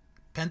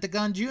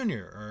 Pentagon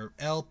Jr. or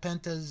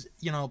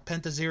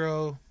Penta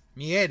Zero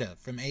Mieda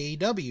from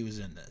AEW is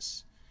in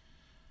this.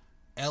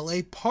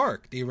 L.A.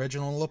 Park, the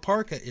original La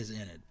Parka, is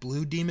in it.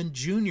 Blue Demon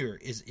Jr.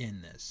 is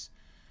in this.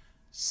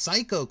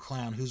 Psycho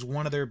Clown, who's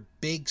one of their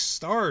big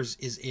stars,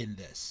 is in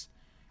this.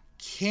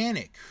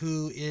 Kanik,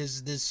 who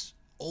is this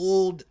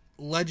old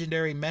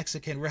legendary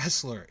Mexican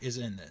wrestler, is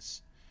in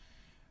this.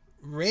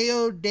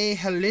 Rayo de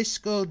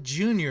Jalisco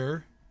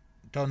Jr.,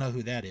 don't know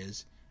who that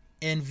is,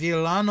 and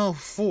Villano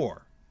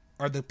 4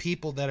 are the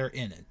people that are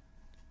in it.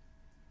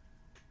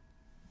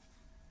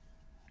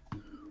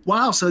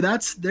 Wow, so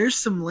there's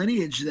some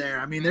lineage there.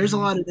 I mean, there's a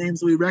lot of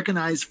names we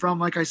recognize from,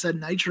 like I said,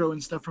 Nitro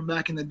and stuff from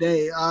back in the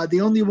day. The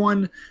only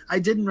one I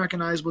didn't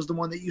recognize was the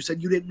one that you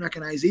said you didn't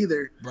recognize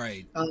either.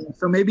 Right.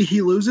 So maybe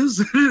he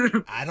loses?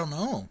 I don't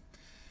know.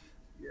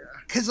 Yeah.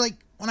 Because, like,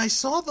 when I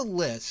saw the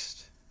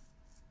list,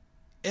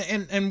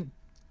 and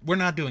we're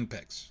not doing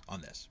picks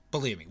on this.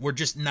 Believe me, we're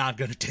just not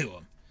going to do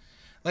them.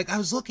 Like, I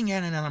was looking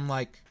at it and I'm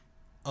like,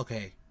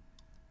 okay,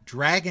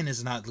 Dragon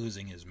is not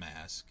losing his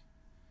mask.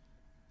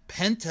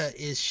 Penta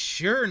is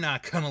sure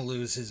not going to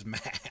lose his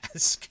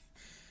mask.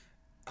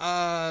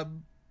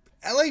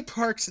 L.A.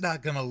 Park's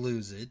not going to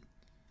lose it.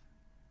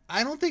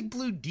 I don't think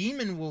Blue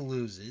Demon will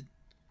lose it.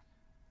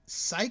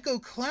 Psycho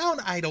Clown,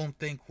 I don't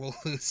think will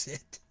lose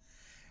it.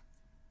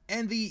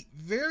 And the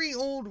very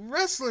old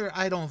wrestler,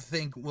 I don't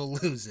think will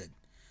lose it.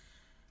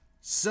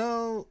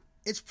 So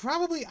it's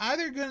probably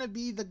either going to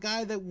be the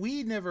guy that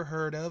we never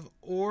heard of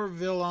or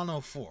Villano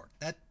 4.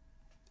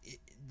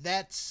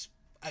 That's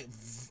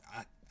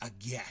a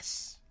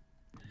guess.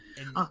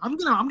 I'm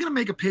gonna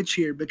make a pitch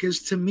here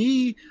because to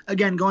me,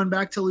 again, going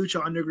back to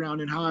Lucha Underground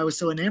and how I was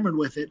so enamored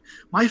with it,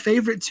 my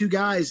favorite two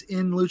guys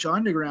in Lucha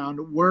Underground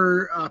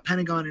were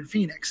Pentagon and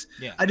Phoenix.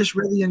 Yeah. I just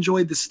really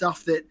enjoyed the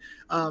stuff that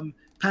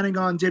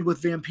Pentagon did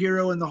with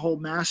Vampiro and the whole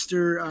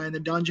Master and the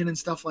dungeon and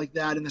stuff like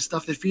that, and the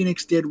stuff that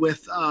Phoenix did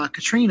with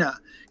Katrina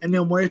and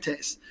Mil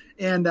Muertes.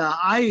 And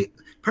I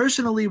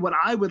personally, what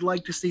I would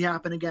like to see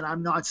happen again,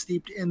 I'm not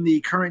steeped in the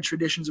current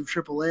traditions of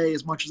AAA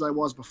as much as I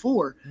was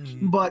before,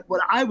 but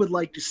what I would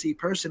like to see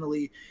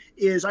personally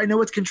is, I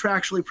know it's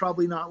contractually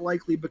probably not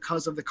likely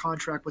because of the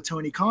contract with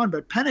Tony Khan,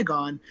 but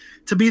Pentagon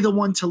to be the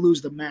one to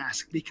lose the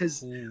mask,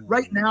 because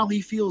right now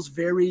he feels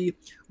very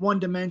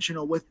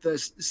one-dimensional with the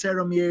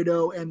Cero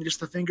Miedo and just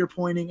the finger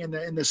pointing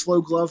and the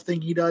slow glove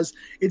thing he does.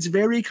 It's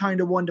very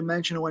kind of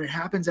one-dimensional, and it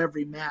happens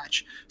every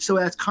match. So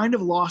that's kind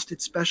of lost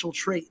its special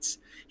traits.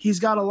 He's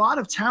got a lot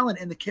of talent,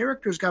 and the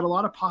character's got a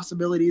lot of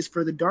possibilities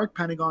for the Dark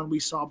Pentagon we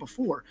saw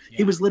before. Yeah.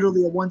 He was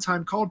literally a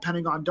one-time called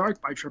Pentagon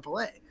Dark by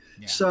AAA.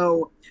 Yeah.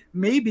 So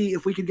maybe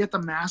if we could get the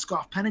mask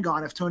off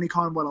Pentagon, if Tony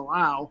Khan would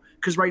allow,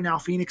 because right now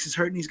Phoenix is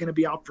hurt and he's going to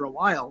be out for a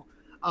while.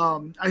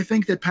 I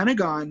think that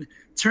Pentagon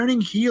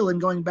turning heel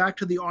and going back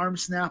to the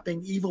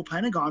arm-snapping evil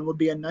Pentagon would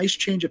be a nice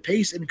change of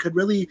pace and could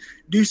really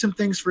do some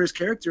things for his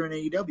character in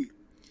AEW.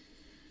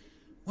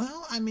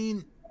 Well, I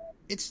mean,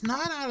 it's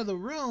not out of the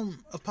realm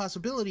of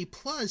possibility.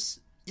 Plus,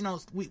 you know,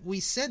 we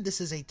said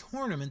this is a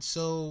tournament,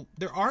 so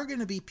there are going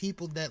to be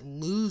people that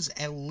lose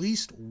at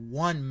least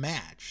one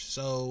match.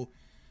 So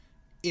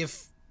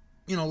if,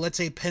 you know, let's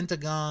say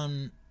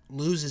Pentagon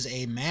loses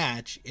a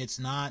match, it's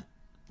not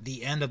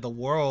the end of the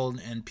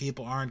world, and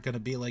people aren't going to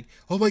be like,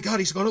 oh my God,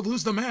 he's going to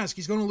lose the mask.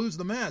 He's going to lose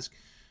the mask.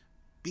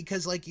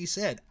 Because like you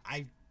said,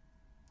 I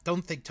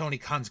don't think Tony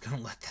Khan's going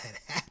to let that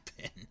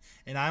happen.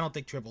 And I don't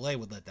think AAA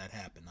would let that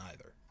happen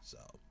either. So,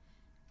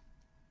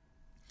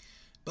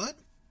 but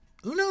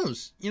who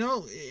knows? You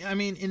know, I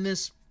mean, in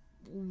this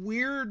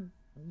weird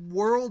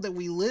world that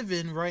we live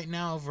in right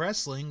now of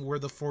wrestling, where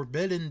the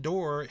forbidden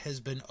door has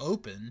been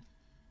open,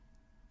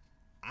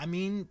 I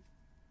mean,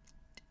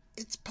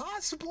 it's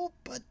possible,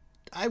 but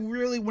I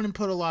really wouldn't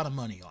put a lot of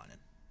money on it.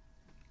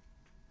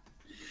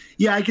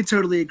 Yeah, I can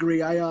totally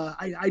agree.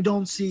 I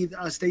don't see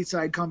a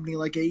stateside company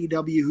like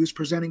AEW who's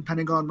presenting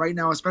Pentagon right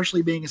now,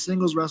 especially being a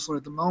singles wrestler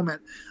at the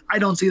moment. I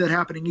don't see that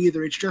happening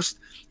either. It's just,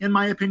 in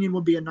my opinion,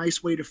 would be a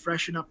nice way to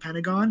freshen up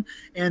Pentagon,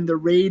 and the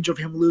rage of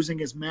him losing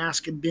his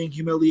mask and being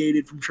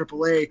humiliated from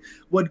AAA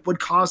would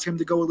cause him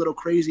to go a little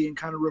crazy and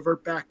kind of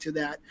revert back to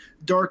that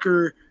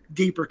darker,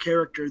 deeper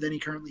character than he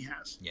currently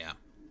has. Yeah,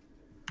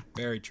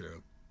 very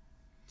true.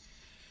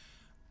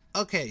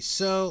 Okay,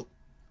 so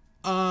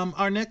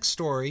our next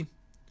story,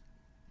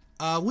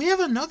 we have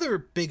another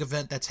big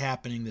event that's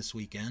happening this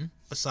weekend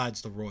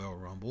besides the Royal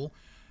Rumble,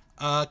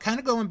 kind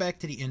of going back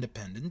to the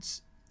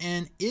independents,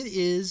 and it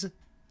is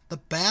the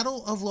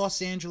Battle of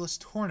Los Angeles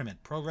tournament.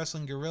 Pro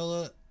Wrestling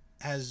Guerrilla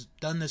has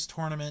done this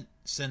tournament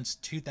since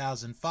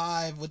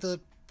 2005, with a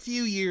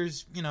few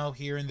years, you know,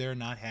 here and there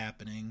not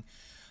happening.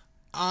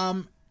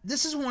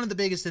 This is one of the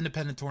biggest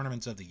independent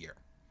tournaments of the year,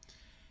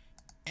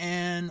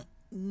 and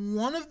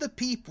one of the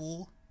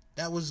people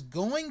that was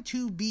going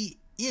to be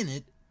in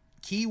it,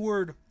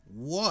 keyword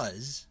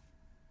was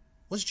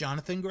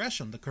Jonathan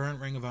Gresham, the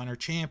current Ring of Honor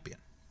champion.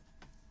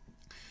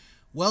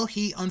 Well,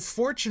 he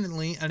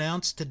unfortunately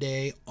announced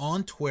today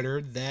on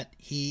Twitter that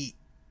he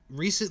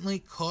recently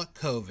caught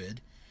COVID,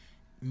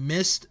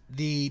 missed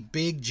the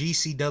big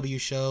GCW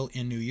show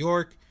in New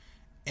York,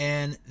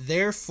 and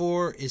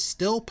therefore is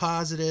still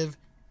positive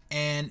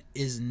and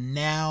is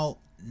now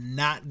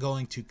not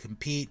going to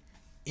compete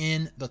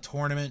in the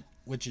tournament,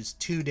 which is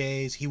 2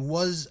 days.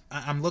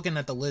 I'm looking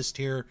at the list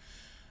here,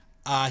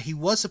 he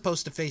was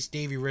supposed to face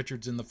Davey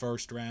Richards in the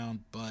first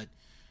round, but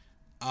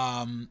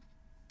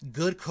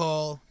good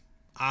call.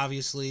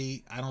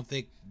 Obviously, I don't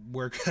think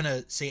we're going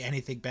to say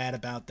anything bad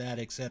about that,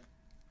 except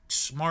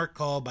smart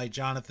call by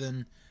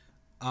Jonathan.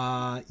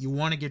 You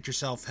want to get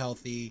yourself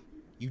healthy.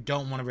 You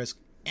don't want to risk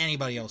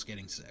anybody else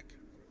getting sick.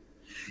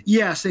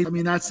 Yes, I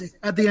mean, that's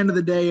at the end of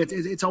the day,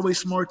 it's always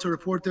smart to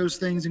report those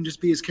things and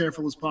just be as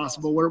careful as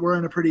possible. We're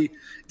in a pretty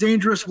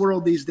dangerous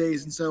world these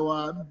days, and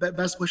so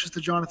best wishes to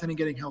Jonathan in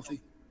getting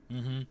healthy.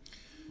 Mm-hmm.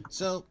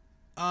 So,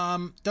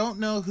 don't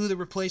know who the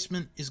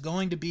replacement is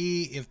going to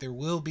be, if there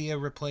will be a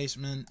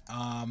replacement.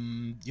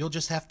 You'll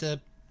just have to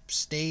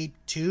stay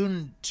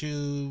tuned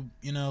to,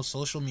 you know,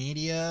 social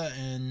media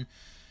and,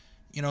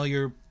 you know,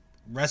 your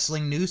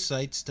wrestling news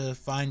sites to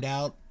find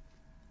out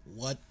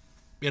what,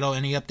 you know,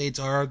 any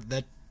updates are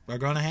that are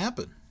going to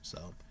happen.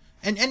 So,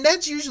 and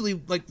that's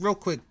usually, like, real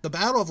quick, the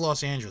Battle of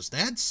Los Angeles,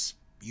 that's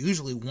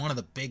usually one of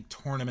the big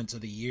tournaments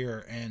of the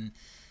year, and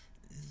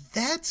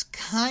that's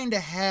kind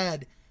of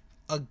had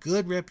a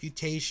good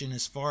reputation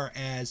as far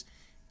as,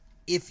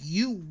 if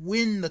you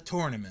win the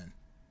tournament,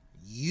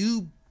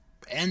 you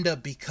end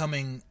up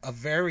becoming a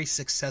very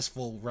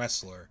successful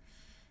wrestler.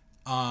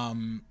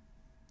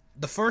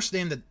 The first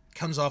name that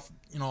comes off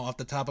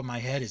the top of my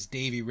head is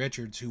Davey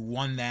Richards, who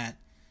won that,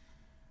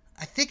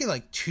 I think, in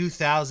like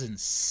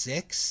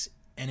 2006,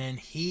 and then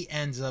he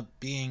ends up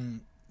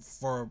being,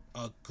 for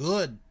a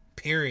good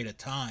period of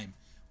time,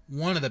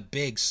 one of the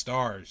big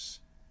stars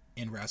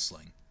in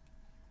wrestling.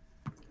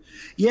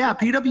 Yeah,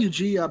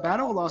 PWG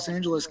Battle of Los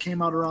Angeles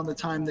came out around the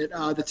time that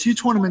the two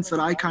tournaments that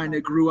I kind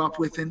of grew up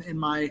with in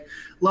my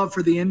love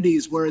for the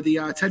Indies were the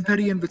Ted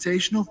Petty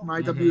Invitational from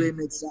IWA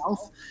Mid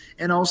South,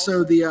 and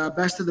also the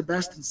Best of the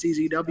Best in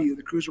CZW,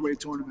 the Cruiserweight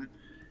tournament.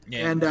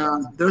 Yeah. And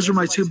those are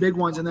my two big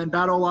ones. And then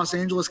Battle of Los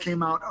Angeles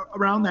came out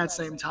around that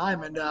same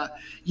time. And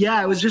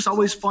yeah, it was just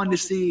always fun to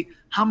see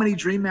how many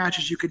dream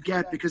matches you could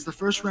get, because the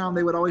first round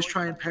they would always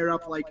try and pair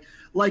up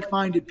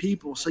like-minded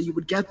people. So you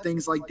would get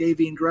things like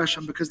Davey and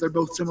Gresham because they're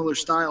both similar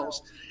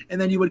styles. And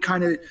then you would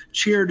kind of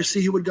cheer to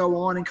see who would go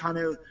on and kind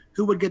of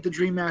who would get the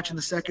dream match in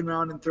the second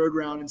round and third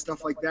round and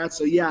stuff like that.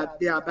 So yeah,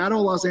 Battle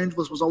of Los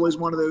Angeles was always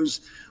one of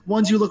those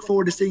ones you look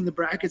forward to seeing the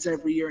brackets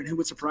every year and who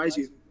would surprise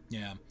you.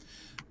 Yeah.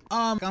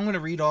 I'm going to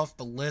read off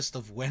the list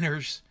of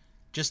winners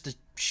just to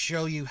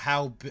show you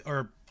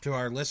or to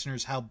our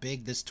listeners how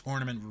big this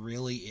tournament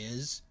really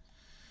is.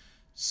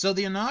 So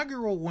the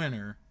inaugural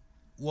winner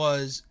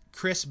was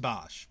Chris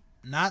Bosch,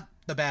 not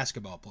the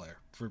basketball player,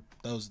 for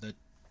those that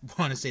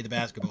want to say the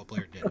basketball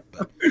player did it.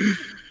 But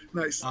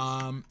nice.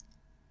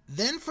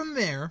 Then from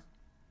there,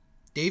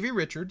 Davey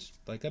Richards,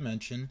 like I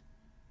mentioned,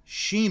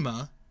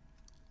 Shima,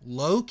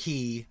 Low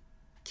Key,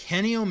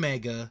 Kenny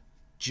Omega,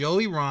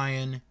 Joey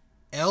Ryan,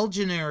 El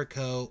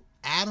Generico,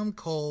 Adam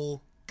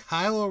Cole,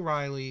 Kyle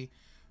O'Reilly,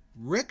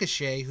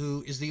 Ricochet,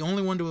 who is the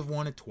only one to have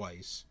won it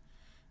twice,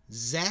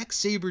 Zack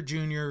Sabre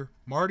Jr.,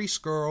 Marty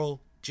Scurll,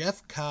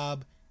 Jeff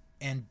Cobb,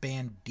 and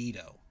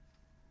Bandito.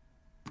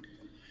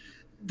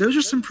 Those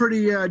are some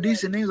pretty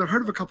decent names. I've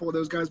heard of a couple of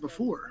those guys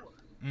before.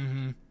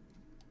 Mm-hmm.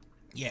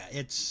 Yeah,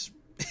 it's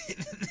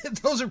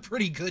those are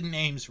pretty good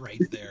names right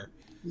there.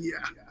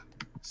 Yeah.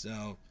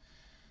 So,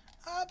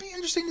 it'll be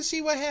interesting to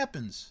see what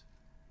happens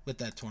with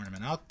that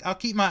tournament. I'll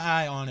keep my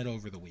eye on it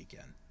over the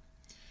weekend.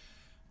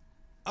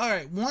 All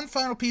right, one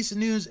final piece of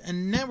news,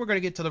 and then we're going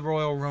to get to the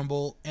Royal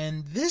Rumble.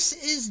 And this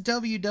is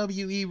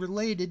WWE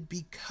related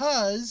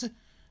because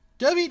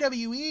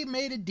WWE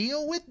made a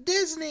deal with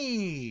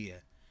Disney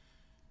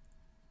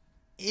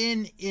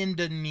in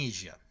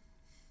Indonesia.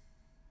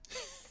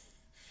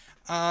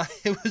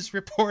 It was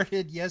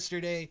reported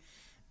yesterday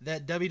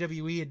that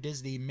WWE and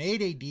Disney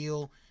made a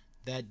deal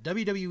that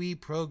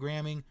WWE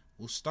programming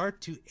will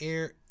start to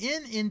air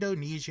in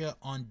Indonesia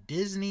on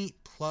Disney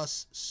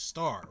Plus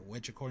Star,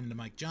 which, according to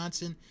Mike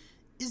Johnson,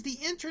 is the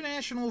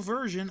international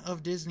version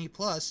of Disney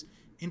Plus,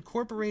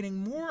 incorporating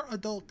more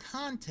adult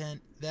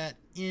content that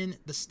in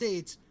the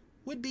States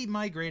would be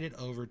migrated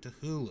over to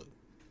Hulu.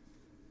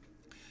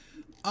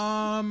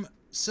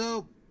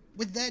 So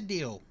with that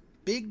deal,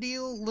 big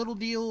deal, little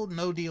deal,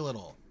 no deal at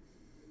all?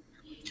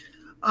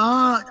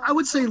 I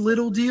would say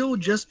little deal,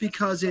 just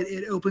because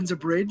it opens a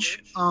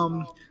bridge.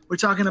 We're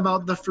talking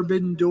about the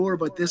forbidden door,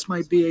 but this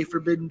might be a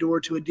forbidden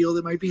door to a deal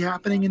that might be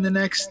happening in the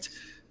next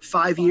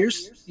 5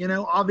 years. You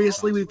know,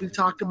 obviously we've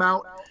talked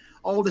about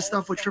all the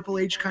stuff with Triple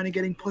H kind of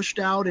getting pushed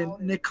out and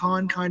Nick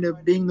Khan kind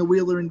of being the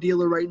wheeler and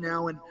dealer right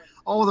now, and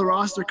all the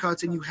roster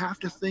cuts. And you have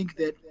to think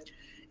that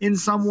in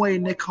some way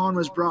Nick Khan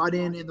was brought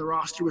in and the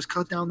roster was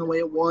cut down the way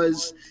it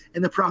was,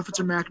 and the profits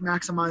are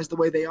maximized the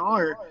way they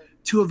are,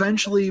 to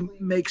eventually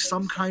make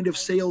some kind of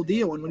sale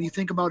deal. And when you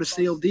think about a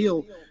sale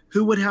deal,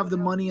 who would have the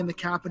money and the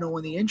capital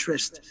and the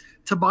interest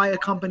to buy a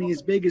company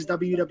as big as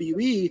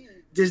WWE?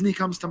 Disney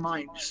comes to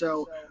mind.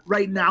 So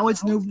right now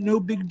it's no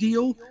big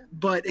deal,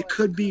 but it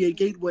could be a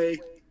gateway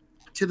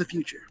to the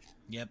future.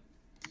 Yep.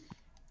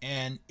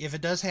 And if it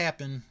does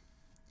happen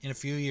in a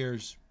few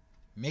years,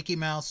 Mickey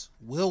Mouse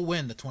will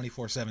win the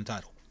 24/7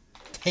 title.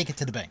 Take it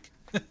to the bank.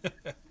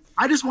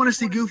 I just want to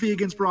see Goofy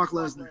against Brock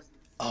Lesnar.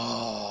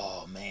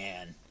 Oh,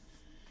 man.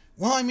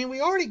 Well, I mean, we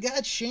already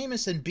got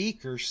Sheamus and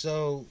Beaker,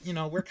 so, you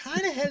know, we're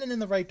kind of heading in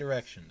the right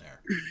direction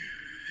there.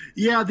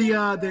 Yeah,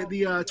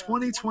 the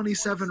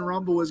 2027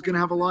 Rumble is going to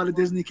have a lot of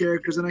Disney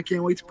characters, and I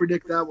can't wait to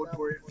predict that one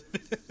for you.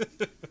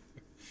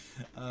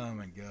 Oh,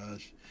 my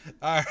gosh.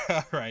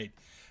 All right.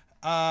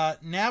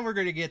 Now we're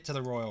going to get to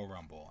the Royal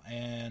Rumble.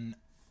 And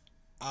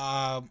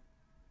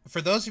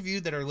for those of you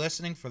that are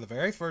listening for the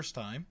very first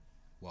time,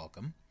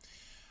 welcome.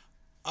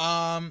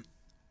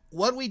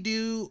 What we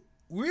do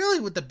really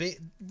with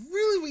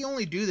we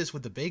only do this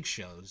with the big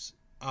shows.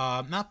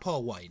 Not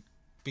Paul White,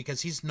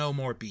 because he's no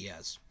more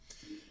BS.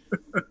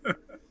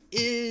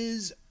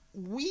 Is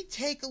we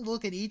take a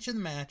look at each of the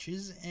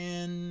matches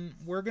and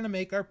we're going to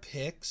make our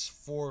picks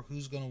for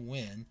who's going to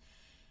win.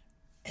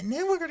 And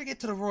then we're going to get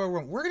to the Royal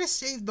Rumble. We're going to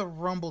save the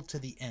Rumble to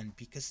the end,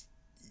 because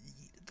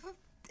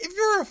if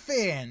you're a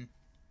fan,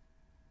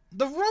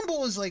 the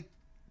Rumble is like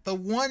the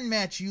one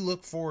match you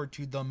look forward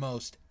to the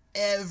most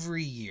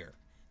every year.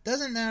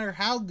 Doesn't matter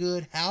how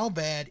good, how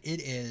bad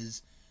it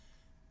is,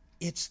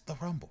 it's the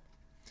Rumble.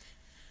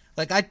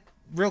 Like,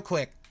 real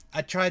quick,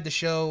 I tried to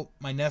show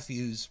my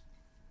nephews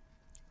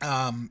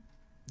the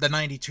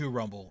 92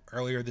 Rumble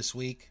earlier this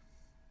week.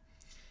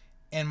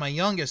 And my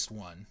youngest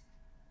one,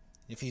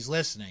 if he's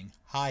listening,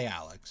 hi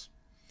Alex.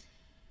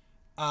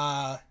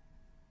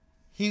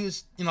 He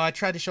was, I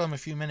tried to show him a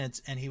few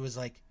minutes and he was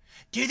like,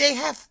 do they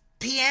have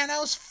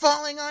pianos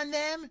falling on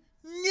them?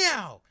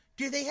 No.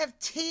 Do they have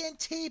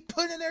TNT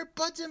put in their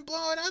butts and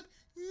blowing up?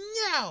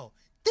 No!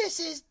 This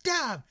is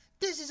dumb!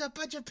 This is a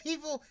bunch of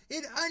people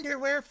in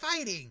underwear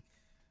fighting!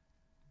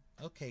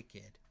 Okay,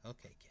 kid.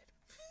 Okay,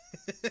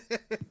 kid.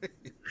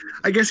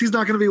 I guess he's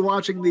not going to be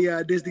watching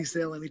the Disney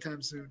sale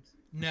anytime soon.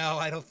 No,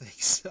 I don't think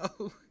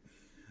so.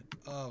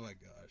 Oh my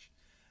gosh.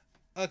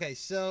 Okay,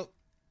 so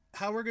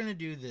how we're going to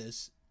do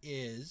this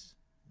is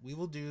we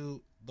will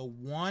do the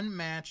one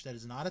match that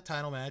is not a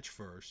title match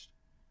first,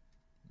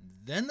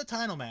 then the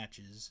title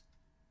matches,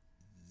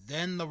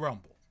 then the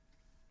Rumble.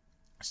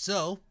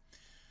 So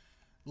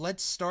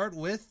let's start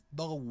with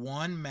the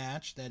one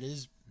match that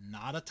is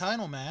not a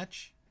title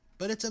match,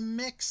 but it's a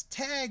mixed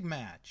tag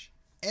match.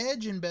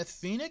 Edge and Beth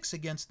Phoenix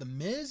against The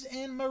Miz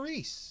and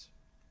Maurice.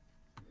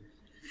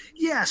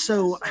 Yeah,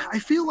 so I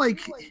feel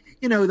like,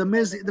 the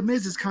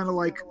Miz is kind of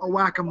like a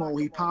whack-a-mole.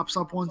 He pops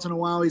up once in a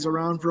while, he's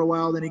around for a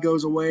while, then he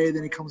goes away,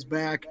 then he comes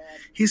back.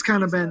 He's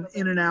kind of been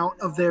in and out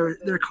of their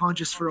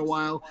conscious for a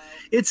while.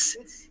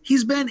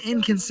 He's been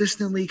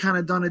inconsistently kind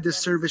of done a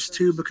disservice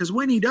too, because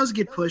when he does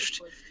get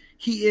pushed,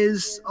 he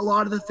is a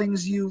lot of the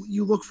things you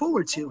look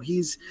forward to.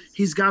 He's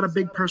got a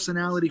big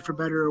personality, for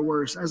better or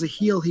worse. As a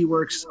heel, he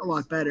works a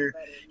lot better.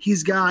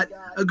 He's got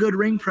a good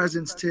ring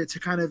presence to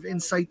kind of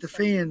incite the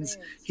fans.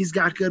 He's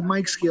got good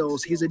mic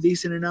skills. He's a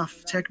decent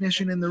enough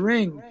technician in the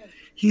ring.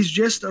 He's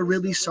just a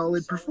really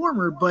solid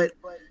performer, but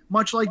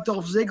much like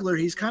Dolph Ziggler,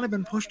 he's kind of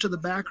been pushed to the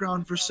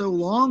background for so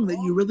long that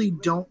you really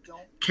don't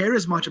care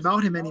as much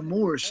about him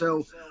anymore.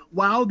 So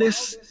while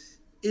this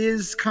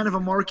is kind of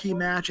a marquee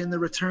match in the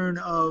return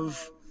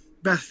of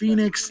Beth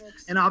Phoenix,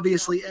 and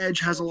obviously Edge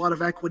has a lot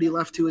of equity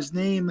left to his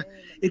name,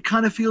 it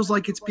kind of feels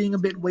like it's being a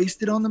bit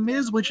wasted on The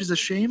Miz, which is a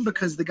shame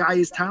because the guy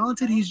is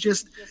talented. He's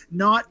just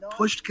not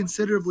pushed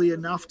considerably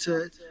enough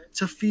to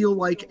feel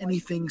like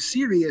anything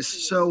serious.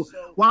 So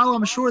while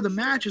I'm sure the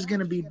match is going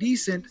to be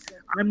decent,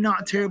 I'm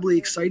not terribly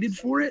excited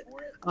for it.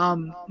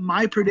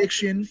 My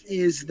prediction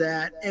is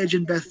that Edge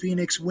and Beth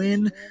Phoenix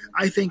win.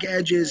 I think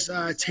Edge is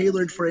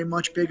tailored for a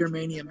much bigger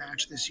Mania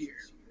match this year.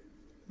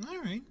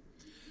 All right.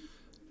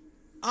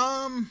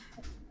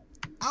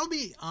 I'll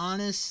be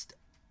honest,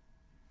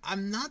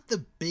 I'm not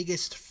the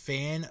biggest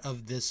fan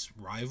of this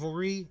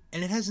rivalry,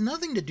 and it has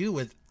nothing to do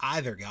with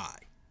either guy.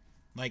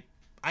 Like,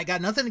 I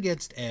got nothing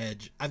against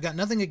Edge. I've got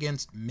nothing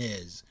against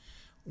Miz.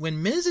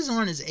 When Miz is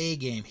on his A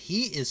game,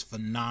 he is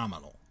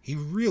phenomenal. He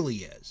really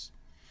is.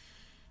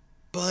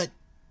 But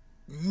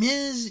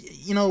Miz,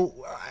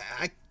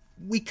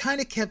 we kind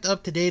of kept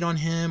up to date on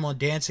him on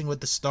Dancing with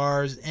the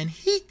Stars, and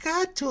he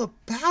got to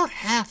about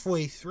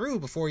halfway through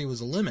before he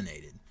was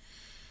eliminated.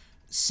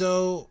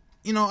 So,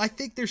 I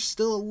think there's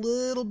still a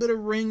little bit of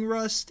ring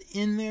rust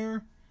in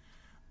there.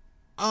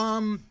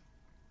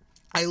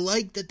 I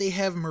like that they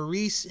have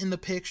Maurice in the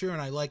picture, and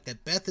I like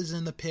that Beth is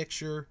in the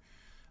picture.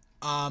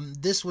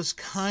 This was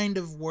kind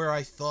of where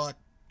I thought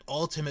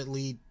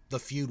ultimately the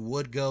feud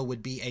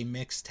would be a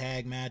mixed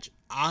tag match.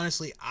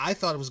 Honestly, I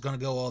thought it was going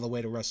to go all the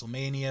way to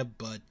WrestleMania,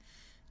 but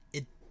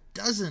it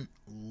doesn't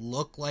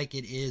look like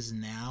it is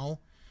now,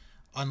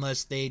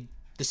 unless they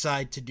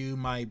decide to do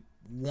my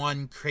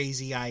one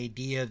crazy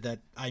idea that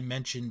I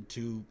mentioned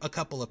to a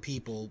couple of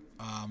people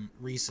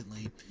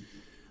recently,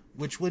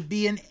 which would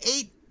be an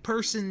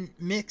 8-person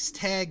mixed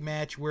tag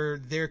match where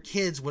their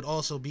kids would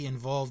also be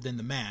involved in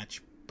the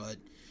match. But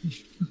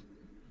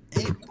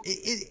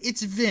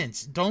it's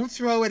Vince. Don't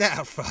throw it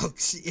out,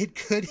 folks. It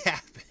could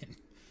happen.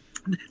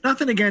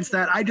 Nothing against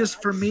that.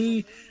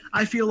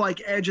 I feel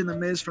like Edge and The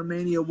Miz for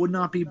Mania would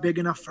not be big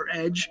enough for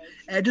Edge.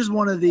 Edge is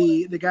one of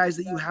the guys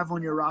that you have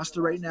on your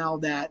roster right now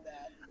that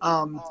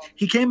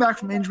he came back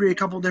from injury a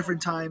couple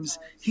different times.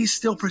 He's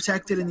still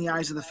protected in the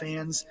eyes of the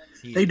fans.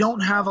 They don't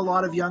have a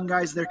lot of young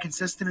guys they're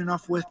consistent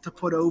enough with to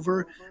put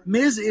over.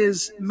 Miz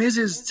is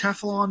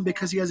Teflon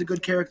because he has a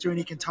good character and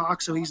he can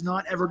talk, so he's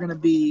not ever going to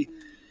be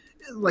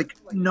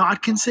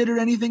not considered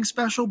anything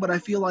special, but I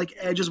feel like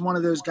Edge is one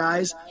of those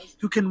guys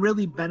who can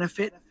really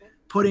benefit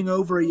putting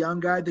over a young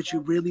guy that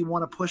you really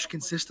want to push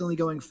consistently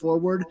going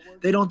forward.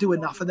 They don't do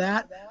enough of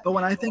that. But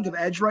when I think of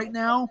Edge right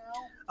now,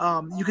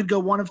 you could go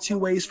one of two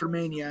ways for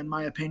Mania, in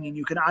my opinion.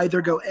 You could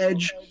either go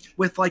Edge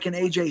with like an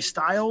AJ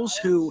Styles,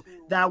 who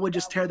that would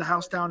just tear the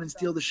house down and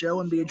steal the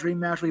show and be a dream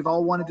match we've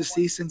all wanted to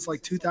see since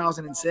like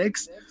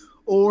 2006.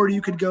 Or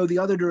you could go the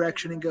other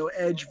direction and go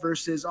Edge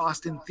versus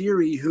Austin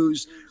Theory,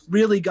 who's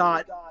really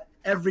got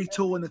every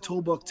tool in the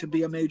toolbook to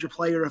be a major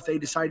player if they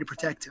decide to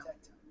protect him.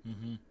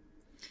 Mm-hmm.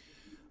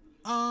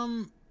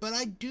 But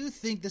I do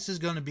think this is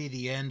going to be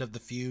the end of the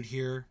feud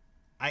here.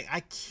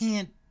 I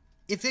can't.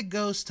 If it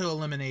goes to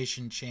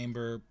Elimination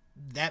Chamber,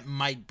 that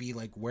might be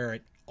like where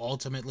it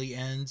ultimately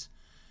ends.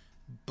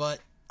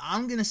 But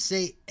I'm going to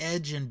say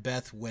Edge and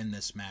Beth win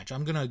this match.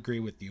 I'm going to agree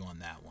with you on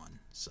that one.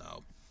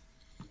 So.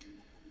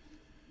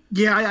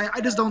 Yeah,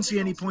 I just don't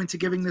see any point to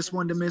giving this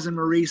one to Miz and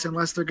Maurice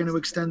unless they're going to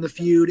extend the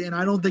feud, and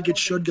I don't think it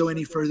should go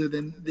any further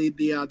than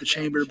the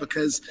Chamber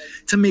because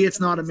to me it's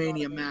not a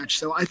Mania match.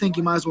 So I think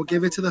you might as well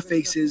give it to the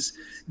faces,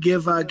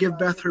 give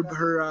Beth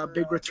her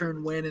big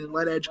return win, and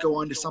let Edge go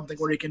on to something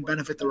where he can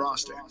benefit the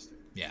roster.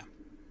 Yeah.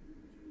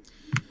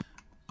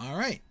 All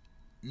right.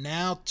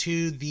 Now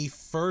to the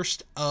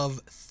first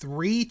of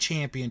 3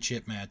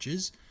 championship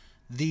matches.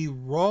 The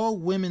Raw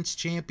Women's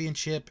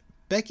Championship,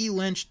 Becky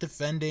Lynch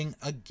defending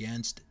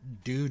against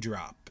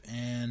Doudrop.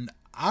 And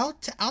I'll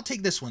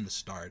take this one to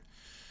start.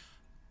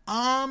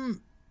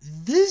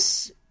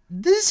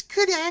 This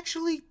could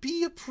actually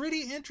be a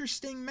pretty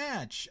interesting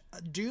match.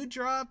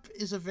 Doudrop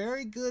is a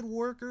very good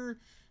worker.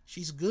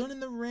 She's good in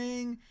the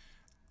ring.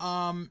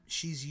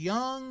 She's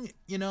young,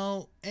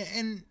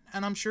 and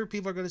I'm sure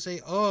people are going to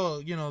say,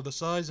 oh, the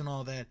size and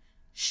all that.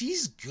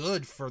 She's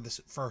good for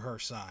her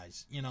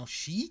size.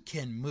 She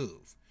can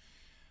move.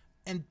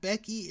 And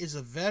Becky is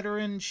a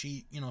veteran.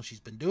 She's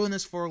been doing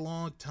this for a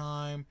long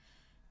time.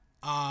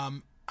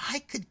 I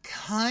could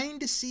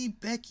kind of see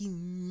Becky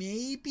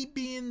maybe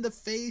being the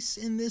face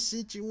in this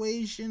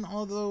situation,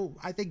 although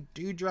I think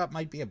Doudrop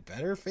might be a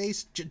better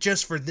face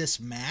just for this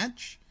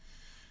match.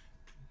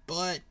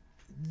 But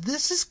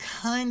this is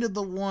kind of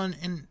the one,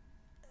 and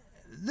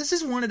this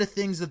is one of the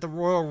things that the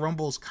Royal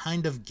Rumble is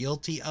kind of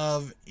guilty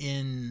of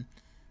in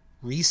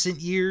recent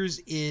years,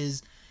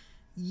 is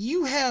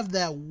you have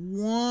that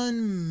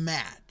one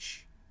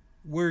match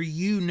where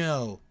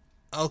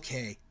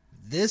okay,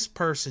 this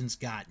person's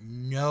got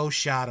no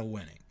shot of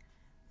winning.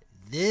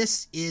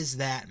 This is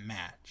that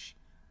match.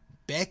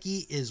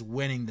 Becky is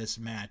winning this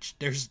match.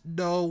 There's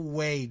no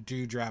way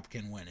Doudrop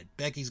can win it.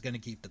 Becky's going to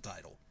keep the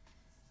title.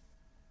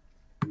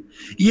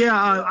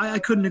 Yeah, I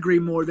couldn't agree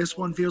more. This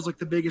one feels like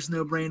the biggest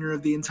no-brainer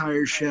of the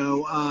entire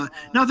show.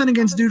 Nothing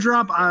against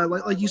Doudrop.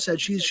 Like you said,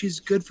 she's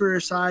good for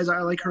her size. I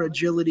like her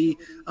agility.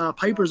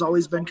 Piper's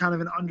always been kind of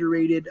an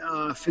underrated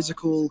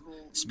physical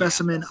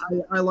specimen.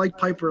 I like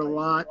Piper a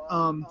lot.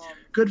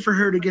 Good for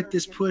her to get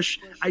this push.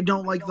 I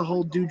don't like the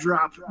whole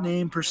Doudrop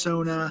name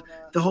persona,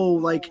 the whole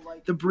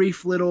the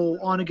brief little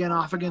on-again,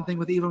 off-again thing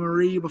with Eva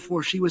Marie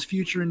before she was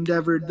future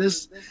endeavored.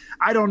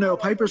 I don't know.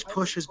 Piper's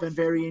push has been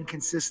very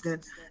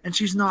inconsistent, and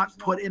she's not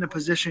put in a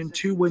position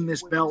to win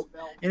this belt.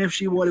 And if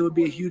she would, it would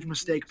be a huge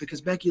mistake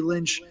because Becky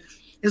Lynch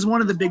is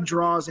one of the big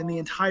draws in the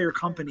entire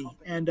company,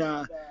 and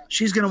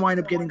she's going to wind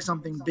up getting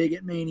something big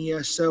at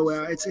Mania, so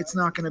it's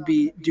not going to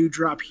be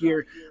Doudrop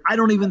here. I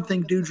don't even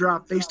think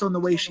Doudrop, based on the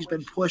way she's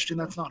been pushed, and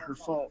that's not her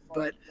fault,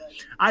 but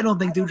I don't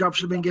think Doudrop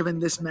should have been given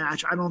this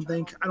match. I don't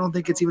think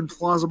it's even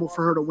plausible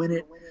for her to win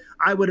it.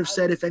 I would have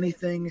said, if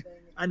anything,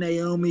 a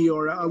Naomi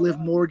or a Liv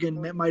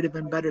Morgan might have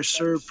been better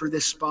served for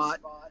this spot.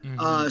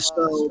 Mm-hmm.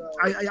 So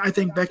I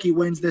think Becky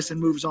wins this and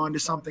moves on to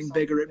something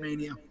bigger at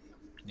Mania.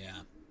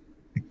 Yeah.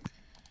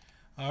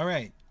 All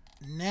right.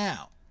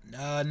 Now,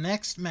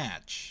 next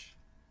match.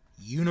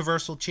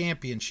 Universal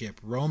Championship.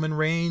 Roman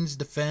Reigns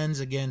defends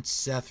against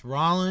Seth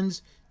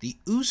Rollins. The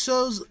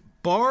Usos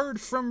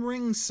barred from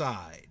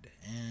ringside.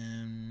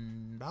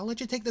 And I'll let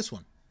you take this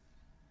one.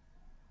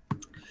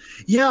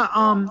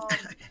 Yeah,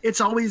 it's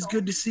always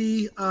good to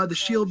see the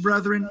Shield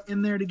brethren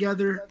in there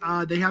together.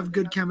 They have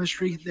good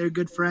chemistry. They're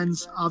good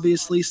friends.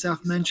 Obviously,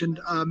 Seth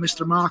mentioned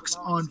Mr. Mox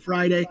on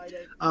Friday,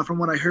 from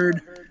what I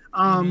heard.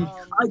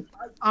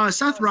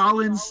 Seth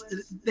Rollins,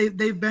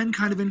 they've been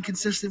kind of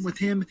inconsistent with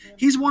him.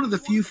 He's one of the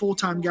few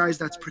full-time guys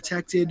that's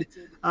protected,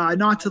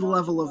 not to the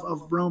level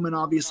of Roman,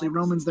 obviously.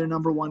 Roman's their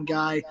number one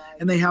guy,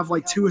 and they have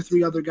 2 or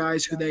 3 other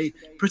guys who they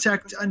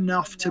protect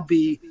enough to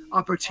be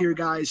upper-tier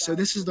guys. So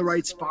this is the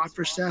right spot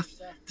for Seth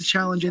to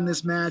challenge in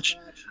this match.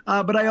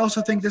 But I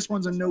also think this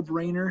one's a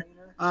no-brainer.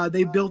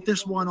 They built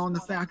this one on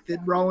the fact that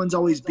Rollins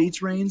always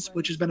beats Reigns,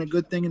 which has been a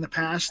good thing in the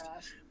past.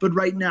 But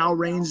right now,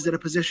 Reigns is at a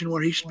position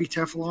where he should be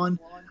Teflon.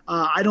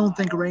 I don't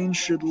think Reigns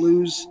should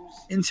lose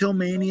until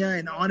Mania,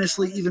 and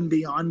honestly, even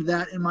beyond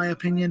that, in my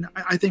opinion.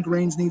 I think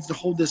Reigns needs to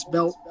hold this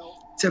belt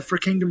for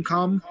Kingdom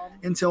Come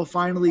until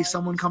finally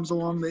someone comes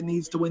along that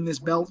needs to win this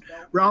belt.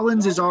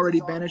 Rollins has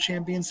already been a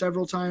champion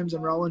several times,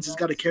 and Rollins has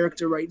got a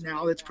character right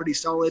now that's pretty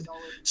solid.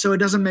 So it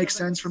doesn't make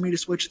sense for me to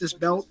switch this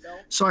belt.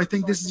 So I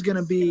think this is going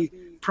to be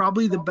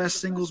probably the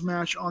best singles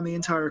match on the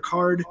entire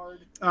card.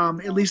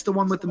 At least the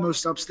one with the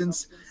most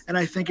substance, and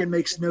I think it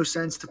makes no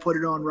sense to put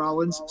it on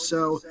Rollins.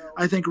 So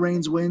I think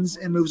Reigns wins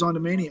and moves on to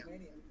Mania.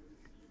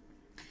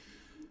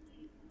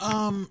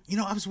 I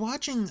was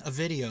watching a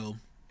video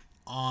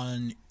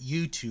on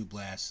YouTube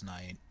last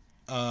night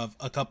of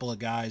a couple of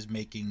guys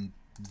making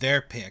their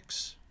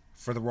picks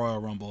for the Royal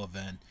Rumble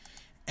event,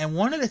 and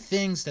one of the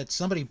things that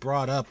somebody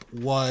brought up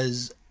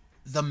was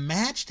the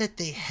match that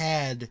they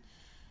had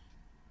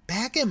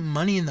back at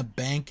Money in the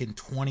Bank in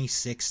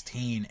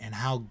 2016 and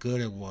how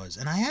good it was.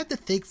 And I had to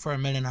think for a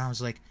minute, and I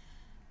was like,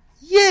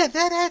 yeah,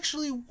 that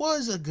actually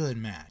was a good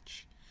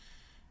match.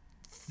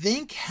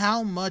 Think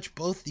how much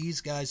both these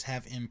guys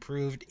have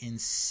improved in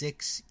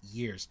 6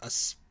 years,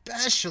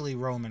 especially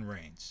Roman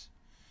Reigns.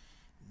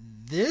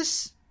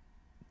 This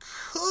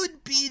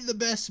could be the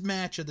best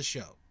match of the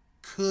show.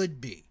 Could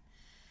be.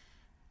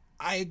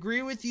 I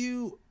agree with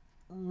you.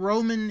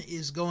 Roman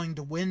is going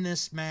to win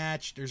this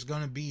match. There's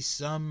going to be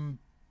some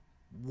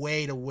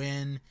way to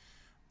win.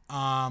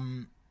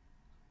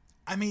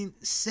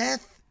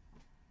 Seth,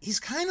 he's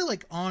kind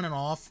of on and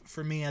off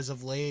for me as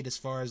of late, as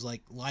far as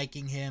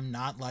liking him,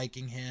 not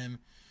liking him.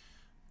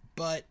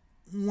 But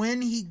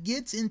when he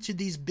gets into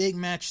these big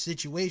match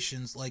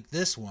situations like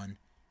this one,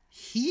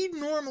 he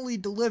normally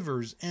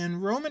delivers,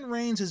 and Roman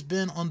Reigns has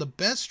been on the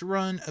best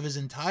run of his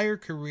entire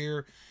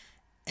career,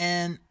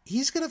 and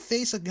he's going to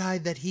face a guy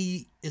that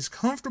he is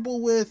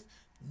comfortable with,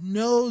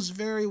 knows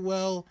very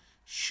well,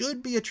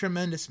 should be a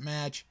tremendous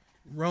match.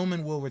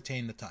 Roman will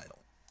retain the title.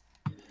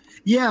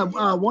 Yeah,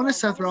 one of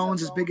Seth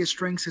Rollins' biggest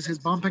strengths is his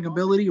bumping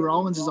ability.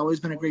 Rollins has always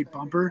been a great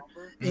bumper.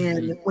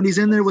 And when he's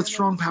in there with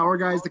strong power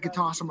guys that can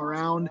toss him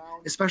around,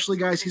 especially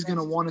guys he's going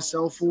to want to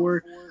sell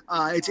for,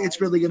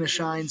 it's really going to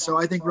shine. So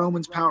I think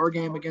Roman's power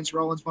game against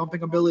Rollins'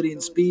 bumping ability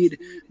and speed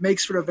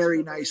makes for a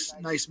very nice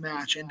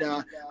match. And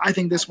I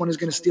think this one is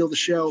going to steal the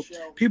show.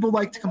 People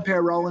like to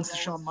compare Rollins to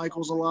Shawn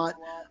Michaels a lot.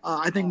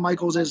 I think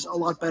Michaels is a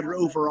lot better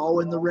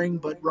overall in the ring,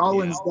 but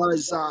Rollins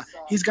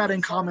he's got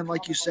in common,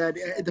 like you said,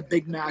 the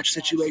big match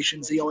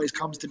situations he always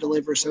comes to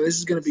deliver. So this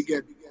is going to be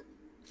good.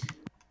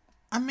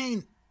 I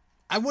mean,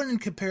 I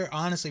wouldn't compare,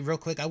 honestly, real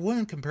quick, I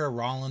wouldn't compare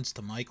Rollins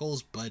to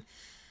Michaels, but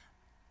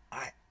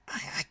I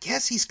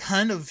guess he's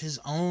kind of his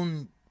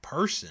own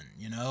person,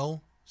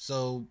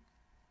 So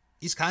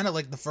he's kind of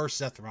like the first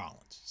Seth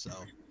Rollins, so...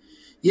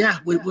 Yeah,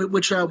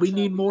 which we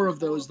need more of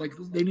those. Like,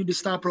 they need to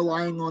stop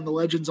relying on the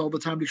legends all the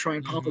time to try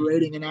and pop a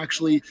rating and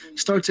actually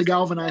start to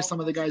galvanize some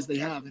of the guys they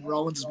have. And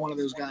Rollins is one of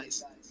those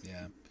guys.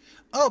 Yeah.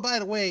 Oh, by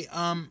the way,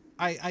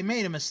 I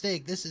made a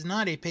mistake. This is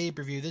not a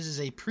pay-per-view. This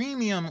is a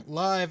premium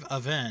live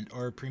event,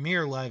 or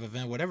premier live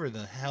event, whatever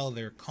the hell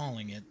they're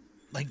calling it,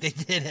 like they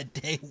did at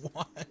day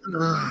one.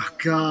 Oh,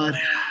 God.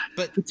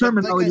 But the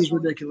terminology is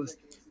ridiculous.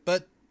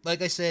 But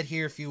like I said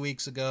here a few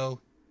weeks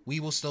ago, we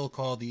will still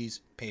call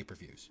these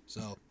pay-per-views.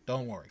 So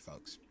don't worry,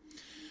 folks.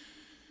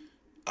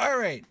 All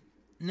right.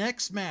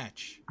 Next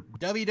match.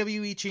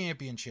 WWE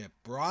Championship.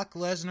 Brock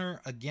Lesnar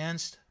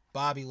against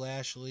Bobby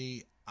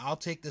Lashley. I'll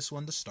take this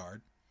one to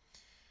start.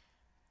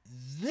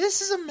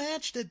 This is a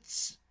match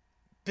that's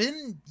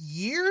been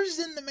years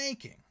in the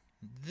making.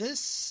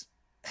 This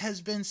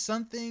has been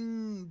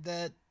something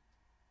that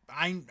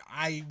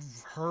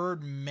I've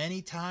heard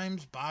many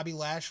times Bobby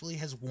Lashley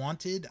has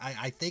wanted.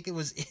 I think it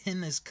was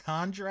in his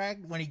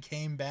contract when he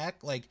came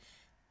back. Like,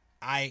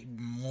 I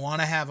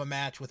want to have a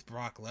match with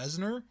Brock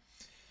Lesnar.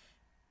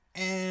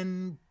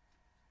 And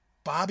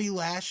Bobby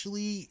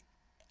Lashley,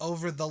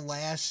 over the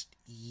last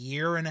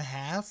year and a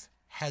half,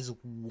 has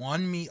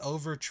won me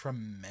over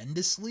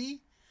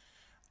tremendously.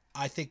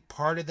 I think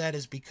part of that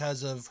is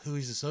because of who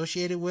he's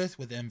associated with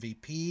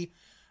MVP.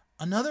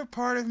 Another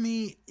part of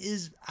me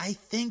is I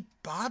think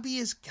Bobby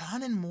has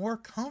gotten more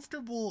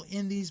comfortable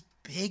in these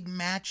big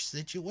match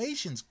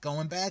situations,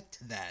 going back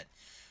to that,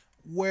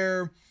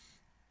 where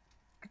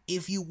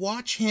if you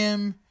watch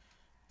him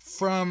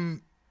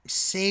from,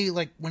 say,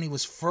 like when he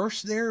was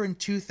first there in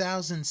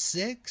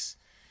 2006,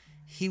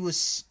 he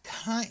was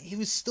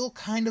still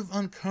kind of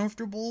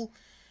uncomfortable,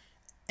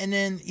 and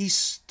then he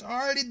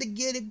started to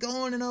get it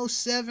going in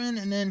 07,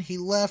 and then he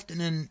left, and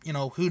then,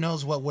 who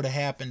knows what would have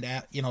happened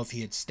if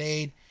he had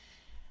stayed.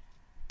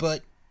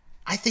 But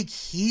I think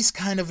he's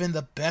kind of in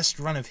the best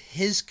run of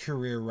his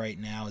career right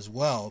now as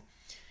well.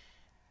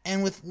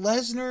 And with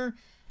Lesnar,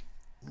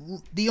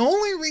 the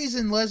only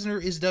reason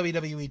Lesnar is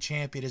WWE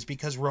champion is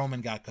because Roman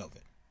got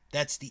COVID.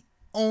 That's the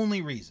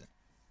only reason.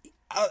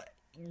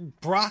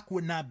 Brock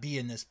would not be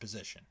in this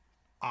position,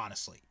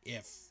 honestly,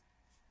 if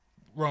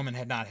Roman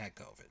had not had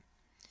COVID.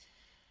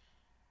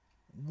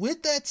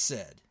 With that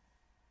said,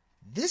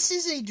 this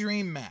is a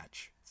dream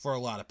match for a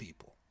lot of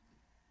people.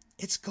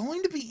 It's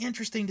going to be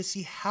interesting to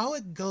see how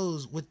it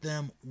goes with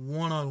them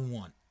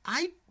one-on-one.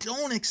 I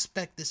don't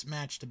expect this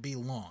match to be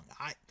long.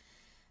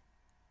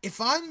 If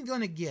I'm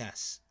going to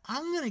guess,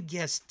 I'm going to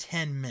guess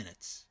 10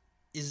 minutes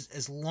is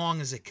as long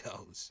as it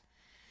goes.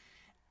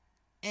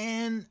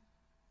 And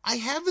I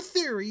have a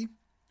theory,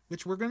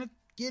 which we're going to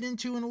get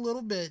into in a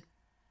little bit.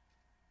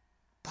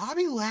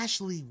 Bobby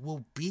Lashley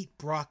will beat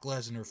Brock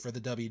Lesnar for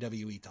the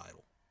WWE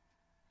title.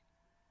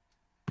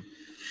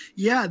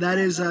 Yeah, that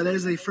is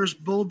a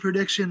first bold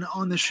prediction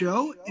on the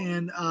show,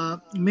 and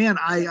man,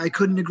 I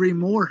couldn't agree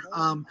more.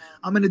 I'm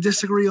going to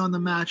disagree on the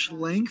match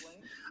length.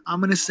 I'm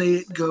going to say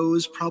it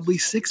goes probably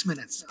 6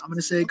 minutes. I'm going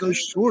to say it goes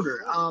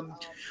shorter.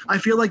 I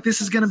feel like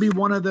this is going to be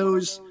one of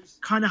those,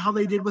 kind of how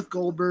they did with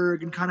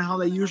Goldberg and kind of how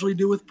they usually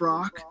do with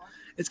Brock.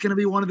 It's going to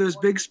be one of those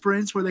big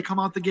sprints where they come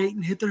out the gate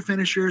and hit their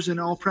finishers and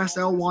all press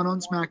L1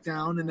 on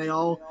SmackDown, and they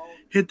all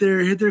hit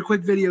their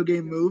quick video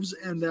game moves,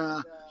 and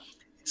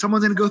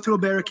someone's going to go through a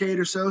barricade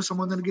or so.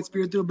 Someone's going to get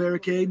speared through a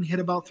barricade and hit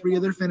about 3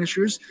 of their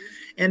finishers.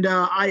 And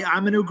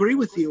I'm going to agree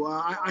with you.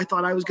 I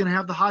thought I was going to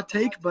have the hot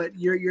take, but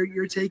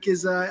your take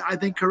is, I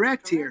think,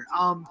 correct here.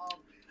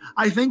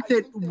 I think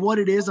that what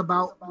it is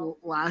about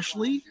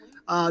Lashley,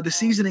 the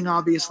seasoning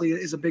obviously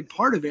is a big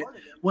part of it.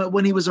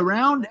 When he was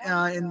around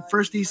in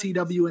first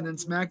ECW and then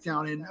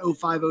SmackDown in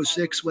 05,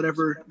 06,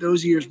 whatever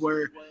those years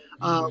were,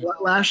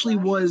 Lashley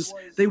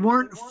they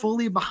weren't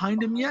fully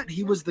behind him yet.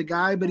 He was the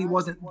guy, but he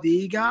wasn't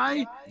the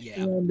guy.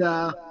 Yeah. And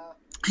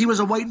he was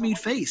a white meat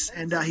face,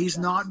 and he's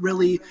not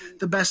really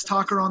the best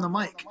talker on the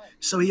mic.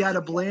 So he had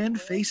a bland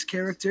face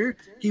character.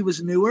 He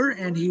was newer,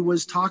 and he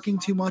was talking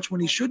too much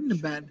when he shouldn't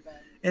have been.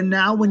 And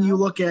now when you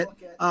look at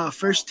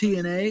first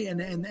TNA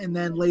and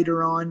then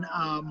later on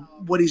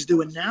what he's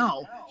doing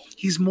now,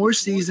 he's more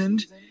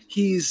seasoned.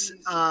 He's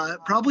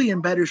probably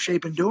in better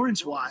shape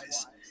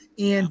endurance-wise.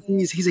 And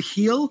he's a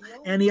heel,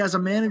 and he has a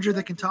manager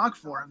that can talk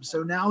for him.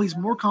 So now he's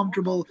more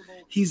comfortable.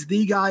 He's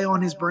the guy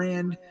on his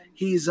brand.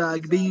 He's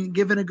being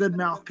given a good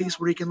mouthpiece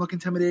where he can look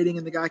intimidating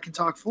and the guy can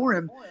talk for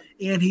him.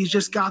 And he's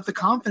just got the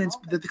confidence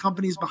that the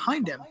company's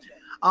behind him.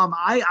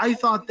 I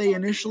thought they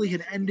initially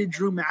had ended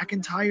Drew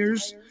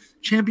McIntyre's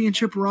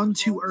championship run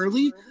too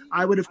early.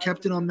 I would have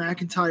kept it on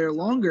McIntyre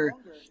longer.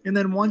 And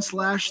then once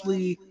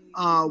Lashley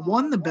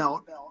won the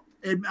belt,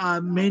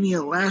 at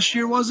Mania last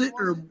year, was it,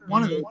 or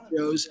one of those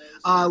shows?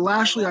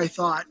 Lashley, I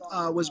thought,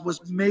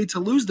 was made to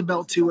lose the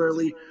belt too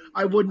early.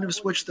 I wouldn't have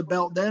switched the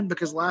belt then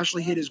because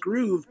Lashley hit his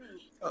groove.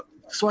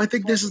 So I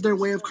think this is their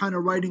way of kind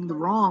of righting the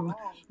wrong.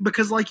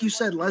 Because, like you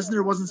said,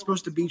 Lesnar wasn't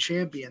supposed to be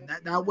champion.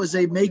 That was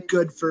a make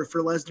good for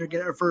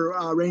Lesnar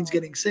for Reigns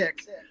getting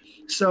sick.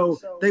 So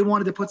they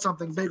wanted to put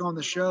something big on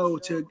the show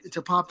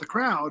to pop the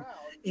crowd,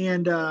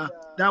 and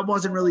that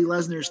wasn't really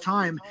Lesnar's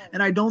time.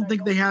 And I don't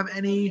think they have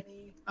any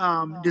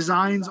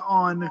designs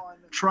on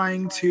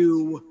trying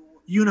to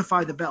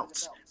unify the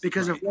belts,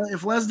 because if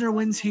Lesnar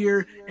wins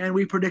here and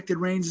we predicted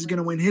Reigns is going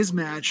to win his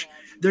match,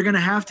 they're going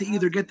to have to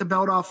either get the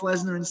belt off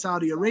Lesnar in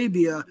Saudi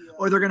Arabia,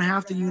 or they're going to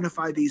have to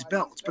unify these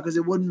belts, because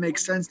it wouldn't make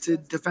sense to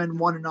defend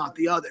one and not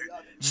the other.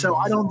 So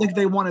I don't think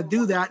they want to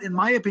do that. In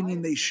my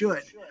opinion, they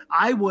should.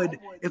 I would,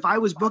 if I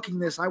was booking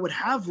this, I would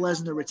have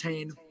Lesnar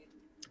retain,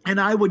 and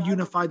I would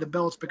unify the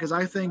belts, because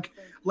I think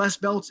less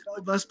belts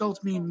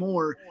mean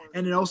more,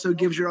 and it also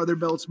gives your other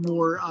belts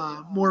more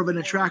of an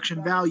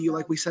attraction value,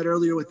 like we said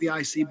earlier with the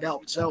IC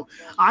belt. So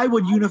I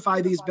would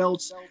unify these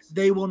belts.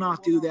 They will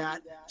not do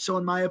that. So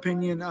in my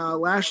opinion,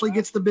 Lashley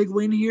gets the big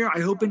win here. I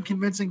hope in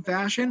convincing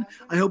fashion.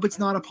 I hope it's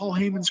not a Paul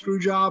Heyman screw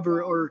job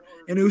or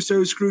an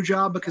Uso screw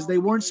job, because they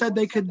weren't said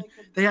they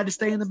had to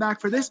stay in the back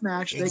for this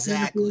match. They can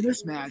interfere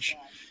this match.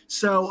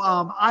 So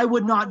I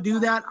would not do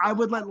that. I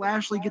would let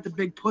Lashley get the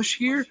big push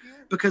here,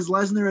 because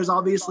Lesnar is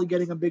obviously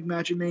getting a big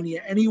match in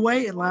Mania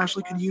anyway, and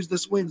Lashley could use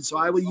this win. So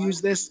I would use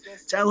this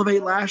to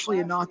elevate Lashley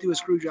and not do a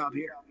screw job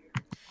here.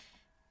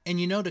 And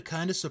to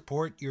kind of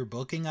support your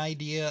booking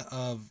idea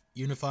of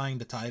unifying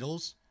the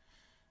titles,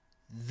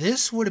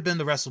 this would have been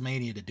the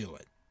WrestleMania to do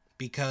it,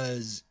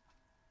 because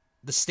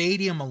the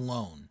stadium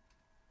alone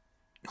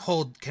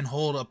can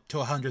hold up to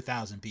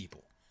 100,000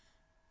 people.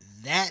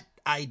 That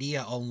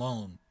idea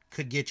alone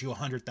could get you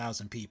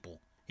 100,000 people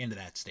into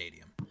that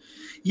stadium.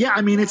 Yeah,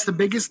 I mean, it's the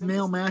biggest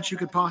male match you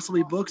could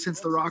possibly book, since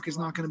The Rock is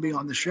not going to be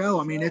on the show.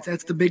 I mean,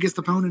 that's the biggest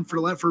opponent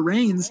for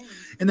Reigns.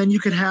 And then you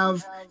could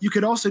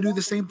also do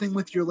the same thing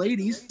with your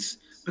ladies,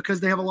 because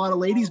they have a lot of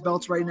ladies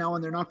belts right now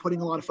and they're not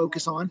putting a lot of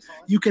focus on.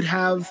 You could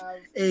have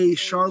a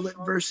Charlotte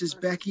versus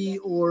Becky,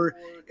 or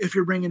if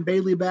you're bringing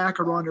Bayley back,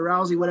 or Ronda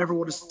Rousey, whatever,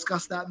 we'll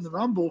discuss that in the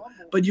Rumble.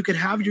 But you could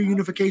have your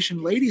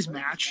unification ladies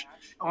match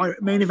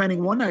main eventing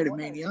one night of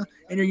Mania,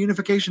 and your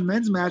unification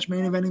men's match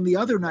main eventing the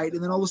other night,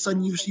 and then all of a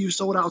sudden you've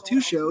sold out two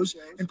shows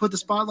and put the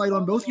spotlight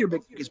on both your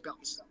biggest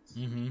belts.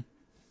 Mm-hmm.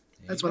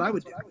 That's what I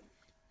would do.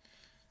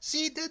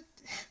 See,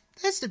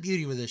 that's the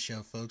beauty with this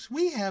show, folks.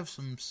 We have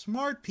some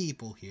smart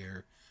people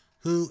here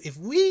who, if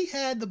we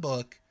had the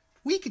book,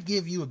 we could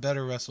give you a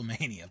better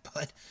WrestleMania.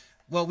 But,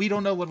 well, we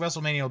don't know what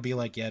WrestleMania will be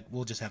like yet.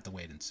 We'll just have to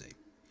wait and see.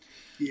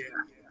 Yeah.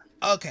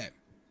 Okay.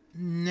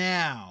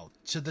 Now,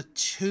 to the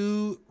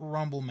two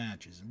Rumble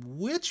matches.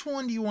 Which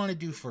one do you want to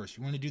do first?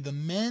 You want to do the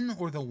men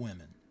or the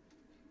women?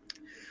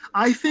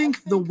 I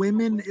think the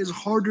women is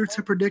harder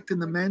to predict than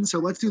the men, so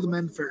let's do the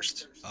men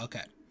first.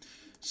 Okay.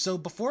 So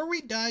before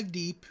we dive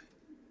deep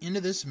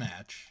into this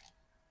match,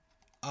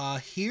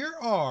 here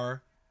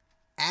are,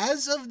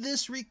 as of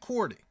this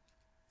recording,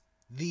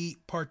 the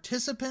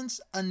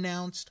participants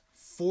announced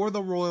for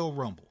the Royal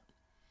Rumble.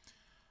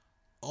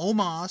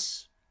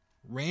 Omos,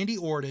 Randy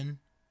Orton,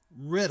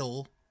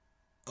 Riddle,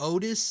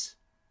 Otis,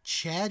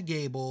 Chad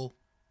Gable,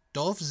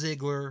 Dolph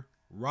Ziggler,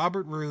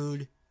 Robert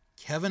Roode,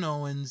 Kevin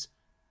Owens,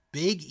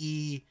 Big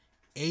E,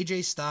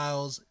 AJ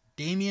Styles,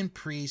 Damian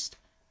Priest,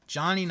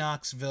 Johnny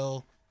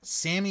Knoxville,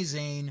 Sami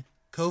Zayn,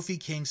 Kofi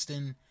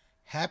Kingston,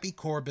 Happy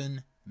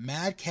Corbin,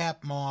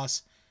 Madcap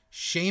Moss,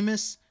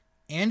 Sheamus,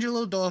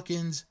 Angelo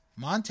Dawkins,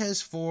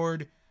 Montez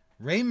Ford,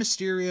 Rey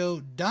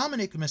Mysterio,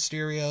 Dominic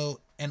Mysterio,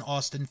 and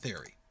Austin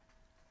Theory.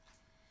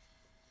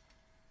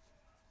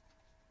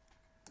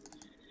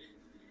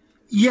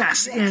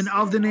 Yes, and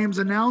of the names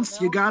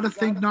announced, you got to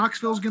think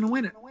Knoxville's going to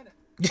win it.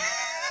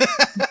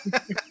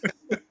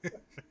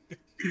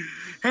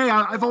 Hey,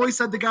 I've always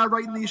said the guy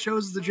writing these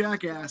shows is a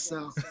jackass,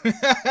 so.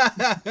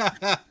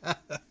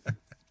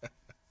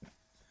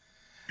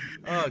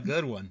 Oh,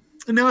 good one.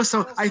 No,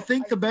 so I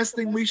think the best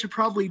thing we should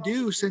probably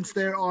do, since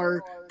there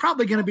are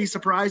probably going to be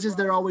surprises,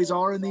 there always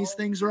are in these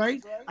things,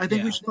 right? I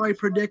think we should probably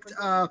predict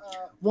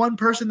one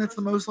person that's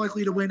the most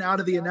likely to win out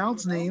of the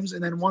announced names,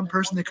 and then one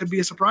person that could be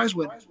a surprise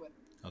winner.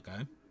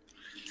 Okay.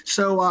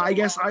 So I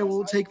guess I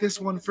will take this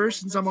one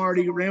first since I'm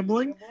already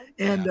rambling.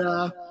 And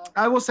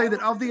I will say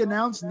that of the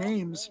announced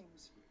names,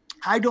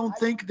 I don't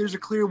think there's a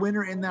clear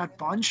winner in that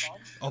bunch.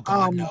 Oh,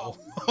 God, no.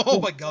 Oh,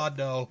 my God,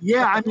 no.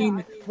 Yeah, I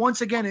mean,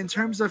 once again, in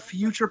terms of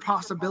future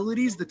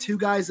possibilities, the two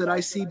guys that I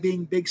see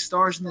being big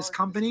stars in this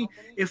company,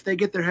 if they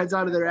get their heads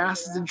out of their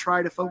asses and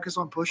try to focus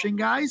on pushing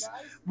guys,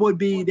 would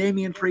be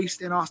Damian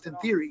Priest and Austin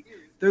Theory.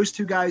 Those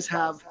two guys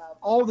have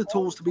all the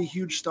tools to be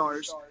huge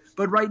stars.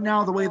 But right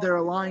now, the way they're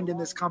aligned in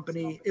this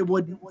company, it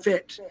wouldn't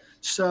fit.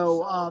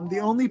 So the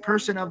only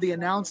person of the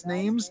announced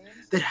names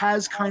that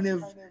has kind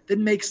of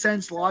didn't make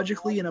sense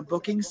logically in a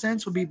booking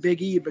sense would be Big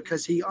E,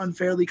 because he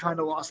unfairly kind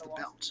of lost the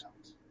belt.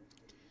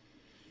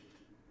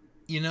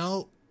 You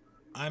know,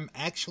 I'm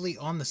actually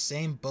on the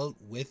same boat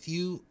with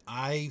you.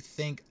 I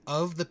think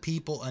of the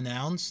people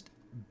announced,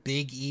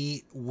 Big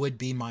E would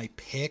be my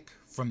pick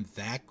from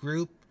that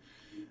group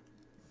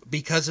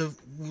because of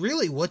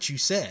really what you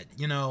said.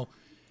 You know,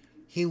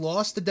 he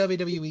lost the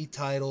WWE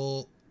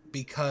title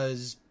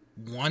because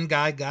one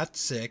guy got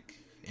sick,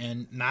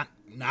 and not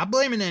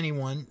blaming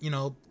anyone. You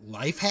know,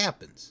 life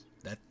happens.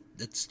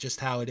 That's just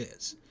how it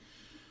is.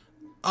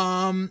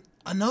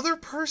 Another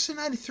person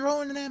I'd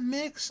throw into that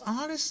mix,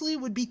 honestly,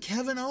 would be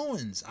Kevin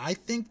Owens. I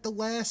think the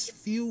last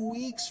few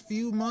weeks,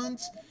 few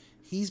months,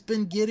 he's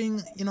been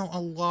getting, you know, a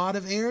lot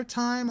of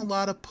airtime, a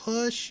lot of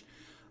push.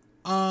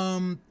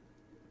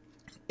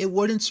 It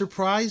wouldn't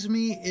surprise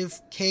me if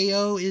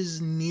KO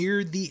is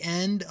near the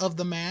end of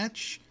the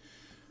match.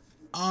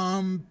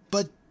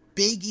 But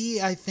Big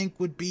E, I think,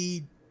 would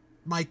be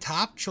my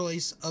top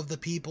choice of the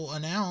people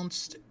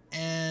announced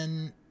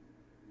and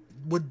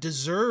would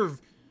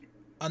deserve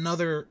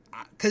another,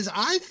 because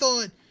I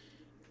thought,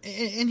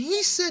 and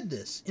he said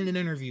this in an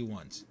interview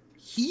once,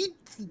 he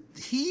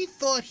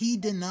thought he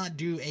did not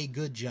do a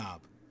good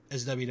job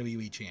as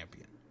WWE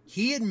champion.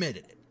 He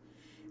admitted it.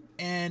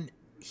 And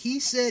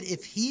he said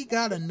if he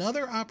got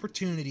another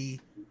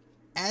opportunity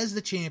as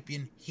the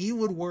champion, he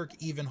would work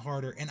even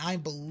harder. And I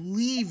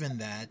believe in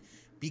that,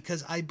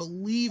 because I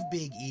believe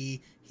Big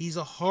E, he's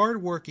a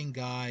hard-working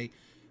guy.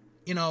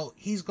 You know,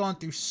 he's gone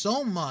through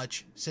so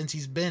much since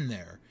he's been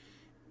there.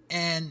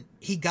 And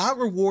he got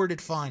rewarded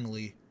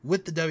finally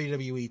with the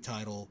WWE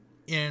title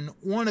in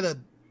one of the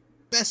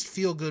best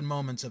feel-good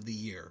moments of the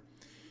year.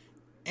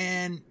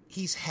 And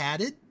he's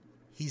had it.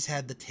 He's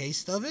had the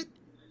taste of it.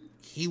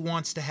 He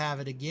wants to have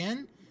it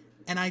again.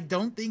 And I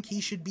don't think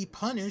he should be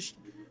punished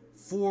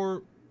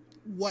for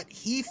what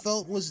he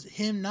felt was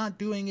him not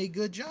doing a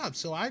good job.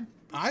 So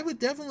I would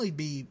definitely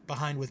be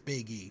behind with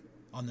Big E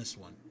on this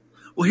one.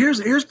 Well,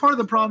 here's part of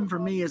the problem for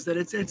me is that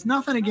it's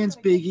nothing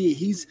against Big E.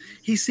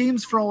 He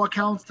seems, for all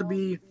accounts, to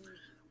be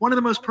one of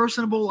the most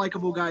personable,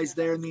 likable guys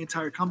there in the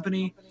entire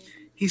company.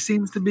 He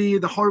seems to be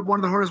one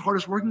of the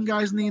hardest working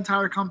guys in the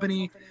entire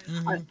company.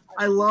 Mm-hmm.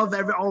 I love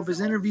all of his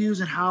interviews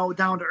and how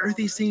down to earth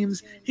he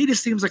seems. He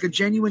just seems like a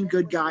genuine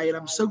good guy, and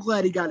I'm so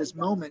glad he got his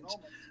moment.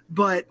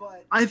 But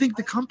I think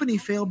the company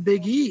failed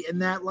Big E in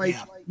that,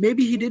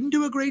 maybe he didn't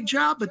do a great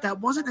job, but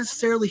that wasn't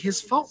necessarily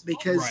his fault,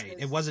 because right,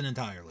 it wasn't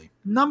entirely.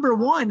 Number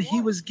one,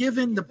 he was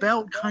given the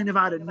belt kind of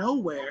out of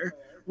nowhere,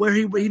 where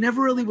he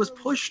never really was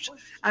pushed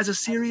as a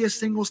serious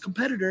singles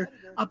competitor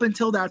up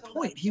until that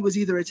point. He was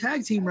either a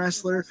tag team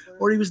wrestler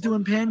or he was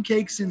doing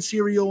pancakes and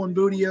cereal and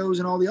bootios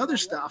and all the other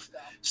stuff.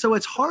 So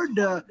it's hard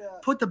to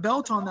put the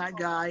belt on that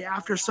guy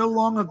after so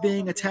long of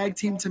being a tag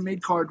team to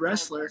mid-card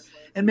wrestler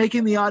and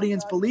making the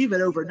audience believe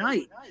it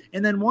overnight.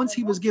 And then once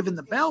he was given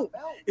the belt,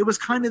 it was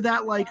kind of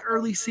that like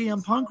early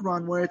CM Punk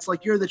run where it's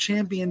like you're the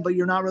champion, but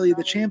you're not really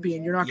the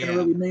champion. You're not going to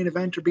really main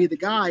event or be the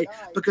guy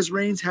because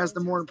Reigns has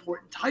the more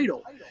important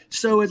title.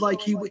 So it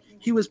like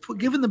he was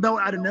given the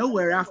belt out of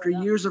nowhere after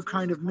years of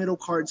kind of middle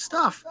card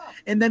stuff.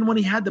 And then when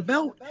he had the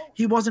belt,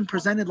 he wasn't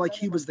presented like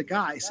he was the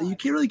guy. So you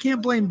really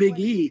can't blame Big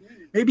E.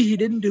 Maybe he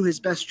didn't do his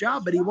best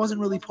job, but he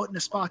wasn't really put in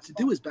a spot to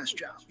do his best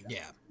job.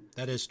 Yeah,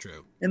 that is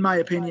true. In my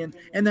opinion.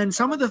 And then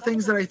some of the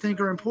things that I think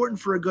are important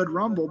for a good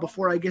Rumble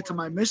before I get to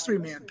my mystery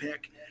man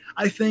pick,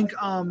 I think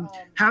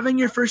having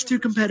your first two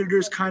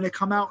competitors kind of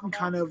come out and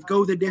kind of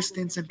go the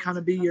distance and kind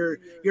of be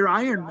your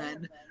Iron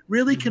Men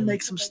really can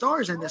make some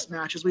stars in this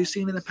match, as we've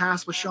seen in the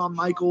past with Shawn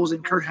Michaels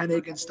and Kurt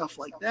Hennig and stuff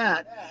like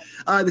that.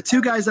 The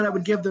two guys that I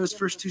would give those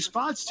first two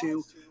spots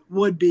to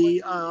would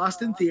be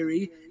Austin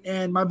Theory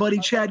and my buddy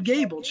Chad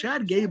Gable.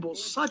 Chad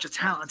Gable's such a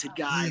talented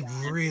guy.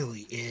 He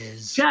really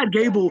is. Chad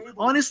Gable,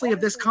 honestly, if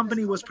this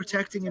company was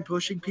protecting and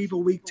pushing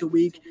people week to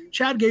week,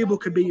 Chad Gable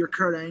could be your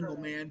Kurt Angle,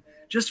 man.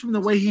 Just from the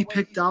way he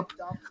picked up,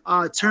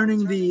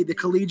 turning the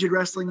collegiate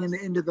wrestling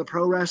into the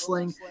pro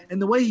wrestling, and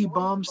the way he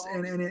bumps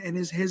and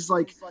his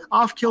like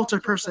off-kilter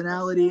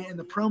personality and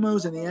the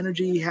promos and the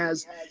energy he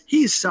has,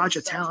 he's such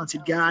a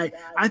talented guy.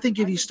 I think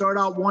if you start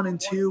out 1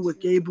 and 2 with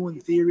Gable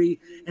and Theory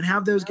and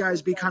have those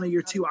guys be kind of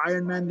your two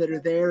Iron Men that are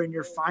there in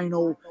your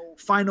final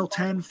final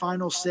 10,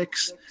 final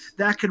 6,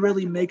 that could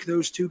really make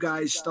those two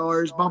guys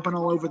stars, bumping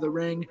all over the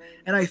ring.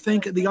 And I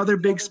think the other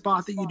big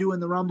spot that you do in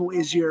the Rumble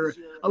is your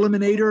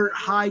eliminator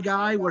high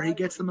guy, where he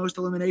gets the most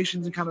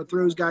eliminations and kind of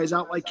throws guys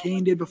out like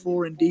Kane did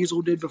before and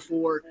Diesel did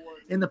before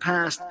in the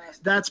past.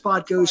 That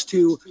spot goes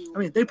to, I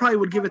mean, they probably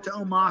would give it to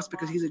Omos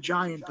because he's a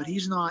giant, but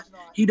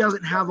he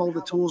doesn't have all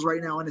the tools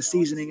right now in his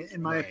seasoning,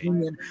 in my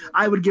opinion.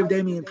 I would give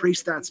Damian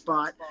Priest that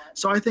spot.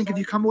 So I think if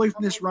you come away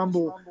from this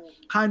Rumble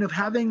kind of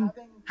having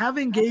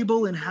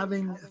Gable and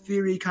having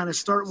Theory kind of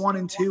start 1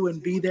 and 2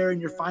 and be there in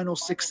your final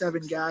 6,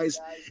 7 guys,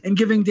 and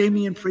giving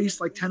Damian Priest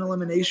like 10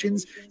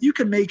 eliminations, you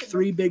can make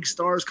 3 big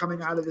stars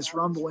coming out of this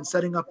Rumble and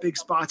setting up big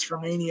spots for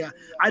Mania.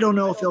 I don't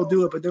know if they'll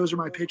do it, but those are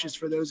my pitches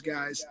for those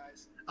guys.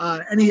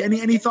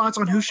 Any thoughts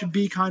on who should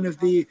be kind of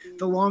the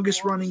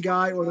longest running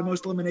guy or the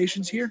most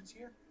eliminations here?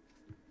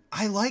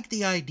 I like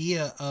the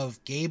idea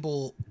of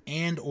Gable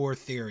and or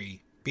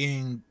Theory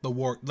being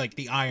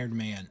the Iron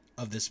Man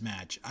of this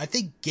match. I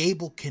think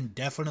Gable can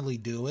definitely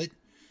do it.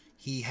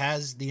 He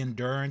has the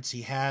endurance.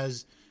 He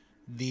has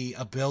the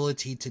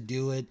ability to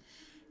do it.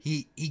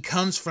 He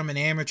comes from an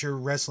amateur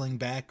wrestling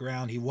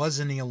background. He was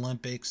in the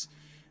Olympics.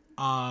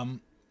 And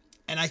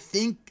I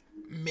think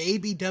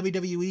maybe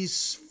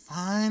WWE's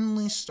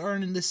finally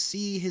starting to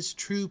see his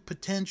true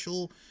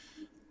potential.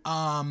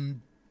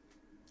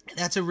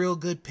 That's a real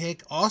good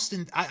pick.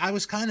 Austin, I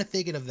was kind of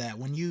thinking of that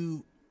when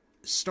you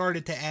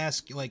started to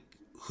ask, like,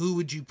 who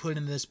would you put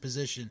in this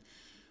position?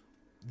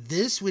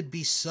 This would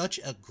be such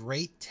a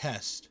great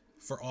test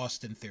for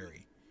Austin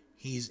Theory.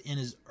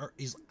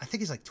 I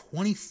think he's like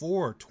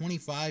 24,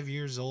 25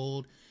 years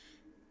old.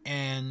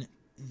 And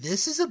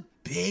this is a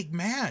big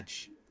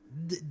match.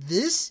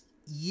 This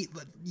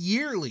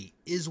yearly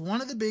is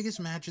one of the biggest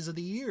matches of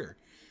the year.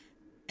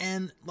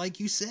 And like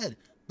you said,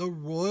 the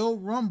Royal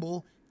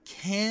Rumble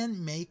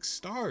can make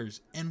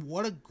stars. And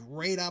what a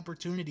great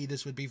opportunity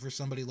this would be for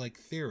somebody like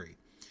Theory.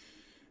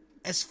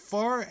 As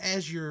far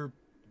as your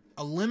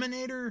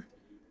eliminator,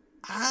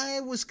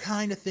 I was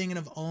kind of thinking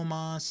of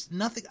Omos.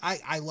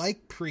 I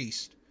like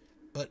Priest,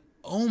 but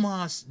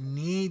Omos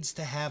needs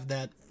to have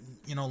that,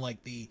 like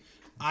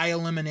I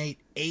eliminate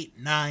 8,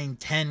 9,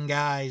 10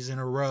 guys in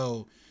a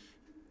row,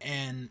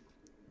 and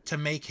to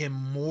make him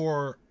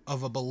more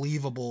of a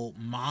believable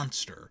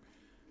monster.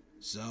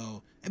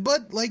 So,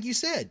 but like you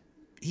said,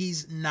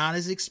 he's not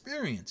as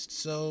experienced,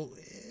 so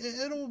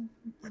it'll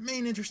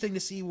remain interesting to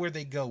see where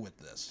they go with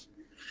this.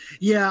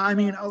 Yeah, I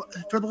mean,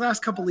 for the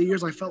last couple of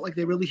years, I felt like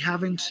they really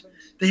haven't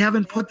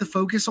put the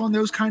focus on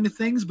those kind of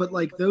things, but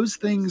like those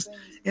things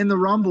in the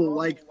Rumble,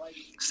 like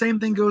same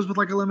thing goes with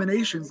like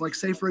eliminations. Like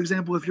say, for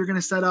example, if you're going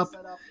to set up,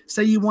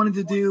 say you wanted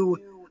to do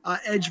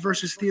Edge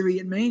versus Theory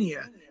at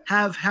Mania,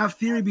 have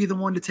Theory be the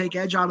one to take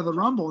Edge out of the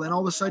Rumble, then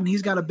all of a sudden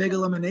he's got a big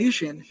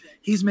elimination.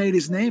 He's made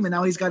his name, and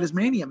now he's got his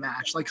Mania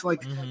match. Like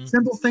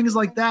simple things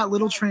like that,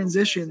 little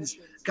transitions,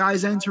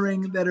 guys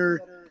entering that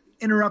are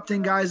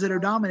interrupting guys that are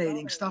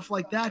dominating, stuff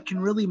like that can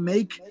really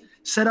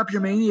set up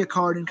your Mania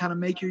card and kind of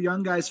make your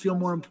young guys feel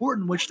more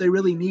important, which they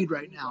really need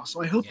right now.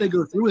 So I hope they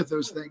go through with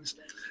those things.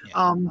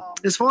 Yeah.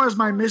 As far as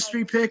my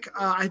mystery pick,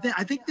 I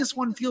think this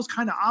one feels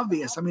kind of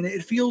obvious. I mean,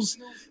 it feels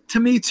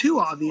to me too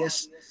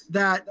obvious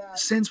that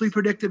since we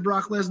predicted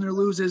Brock Lesnar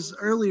loses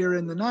earlier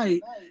in the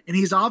night, and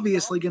he's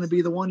obviously going to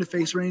be the one to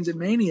face Reigns at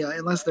Mania,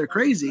 unless they're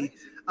crazy,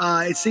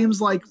 it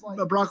seems like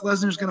Brock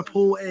Lesnar is going to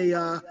pull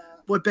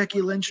what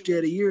Becky Lynch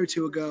did a year or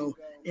two ago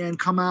and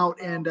come out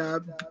and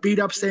beat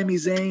up Sami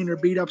Zayn or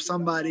beat up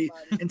somebody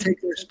and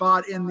take their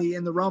spot in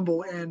the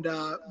Rumble and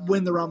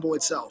win the Rumble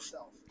itself.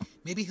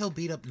 Maybe he'll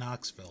beat up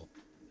Knoxville.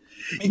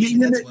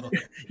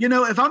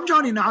 If I'm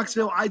Johnny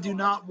Knoxville, I do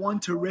not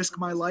want to risk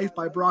my life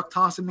by Brock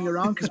tossing me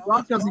around because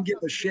Brock doesn't give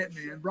a shit,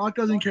 man. Brock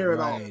doesn't care at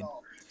all.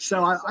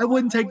 So I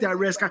wouldn't take that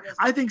risk.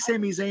 I think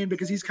Sami Zayn,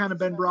 because he's kind of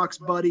been Brock's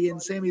buddy, and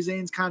Sami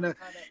Zayn's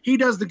he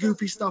does the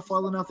goofy stuff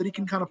well enough that he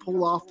can kind of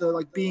pull off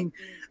the being,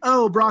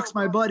 oh, Brock's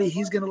my buddy,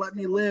 he's going to let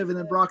me live, and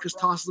then Brock just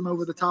tosses him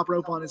over the top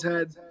rope on his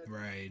head.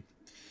 Right.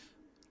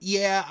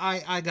 Yeah,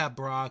 I got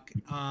Brock.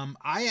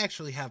 I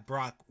actually have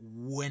Brock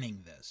winning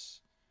this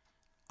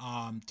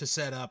to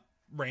set up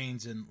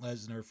Reigns and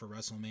Lesnar for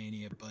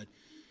WrestleMania, but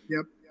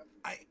yep.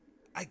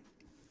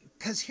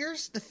 Because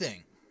here's the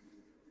thing.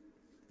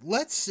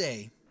 Let's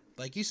say,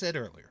 like you said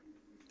earlier,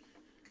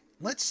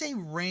 let's say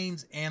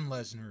Reigns and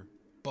Lesnar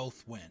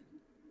both win.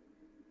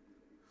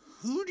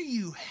 Who do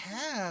you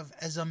have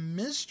as a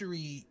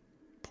mystery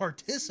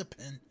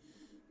participant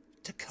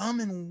to come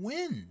and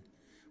win?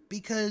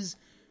 Because,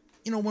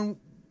 when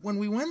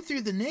we went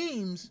through the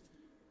names,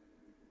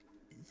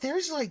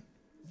 there's like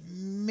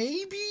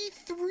maybe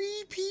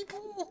 3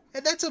 people,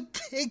 and that's a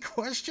big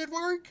question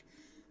mark,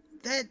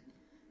 that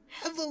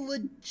have a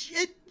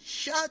legit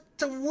shot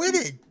to win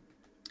it.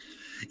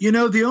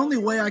 The only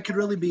way I could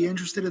really be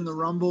interested in the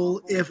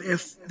Rumble,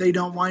 if they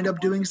don't wind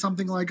up doing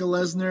something like a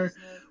Lesnar,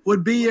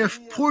 would be if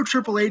poor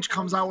Triple H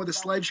comes out with a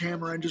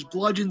sledgehammer and just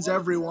bludgeons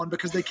everyone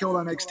because they killed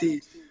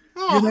NXT.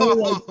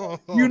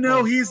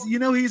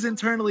 He's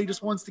internally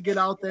just wants to get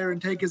out there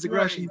and take his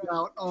aggressions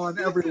out on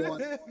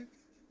everyone.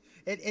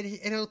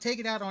 It'll take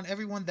it out on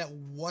everyone that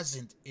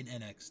wasn't in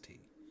NXT.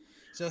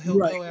 So he'll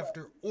Right. go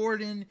after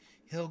Orton,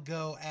 he'll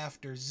go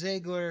after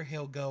Ziggler,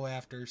 he'll go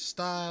after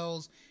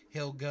Styles,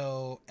 he'll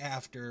go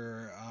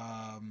after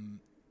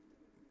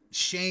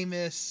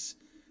Sheamus,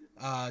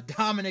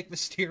 Dominic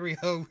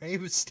Mysterio, Rey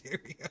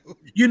Mysterio.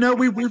 You know,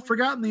 we've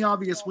forgotten the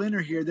obvious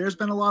winner here. There's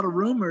been a lot of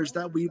rumors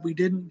that we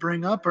didn't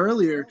bring up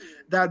earlier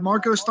that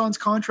Marco Stunt's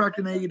contract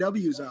in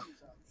AEW is up.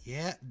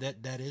 Yeah,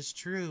 that is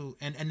true.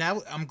 And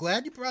now I'm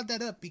glad you brought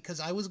that up because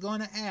I was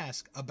going to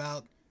ask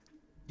about,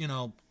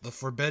 the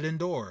Forbidden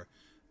Door,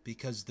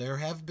 because there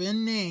have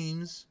been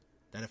names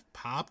that have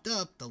popped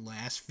up the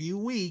last few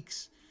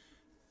weeks.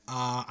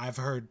 I've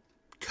heard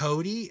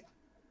Cody,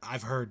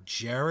 I've heard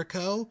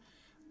Jericho.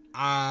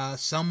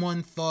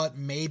 Someone thought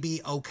maybe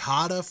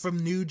Okada from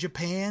New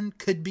Japan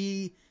could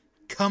be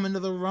coming to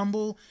the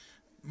Rumble.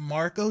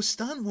 Marco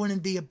Stunt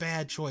wouldn't be a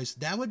bad choice.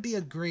 That would be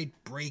a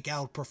great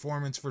breakout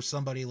performance for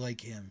somebody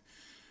like him.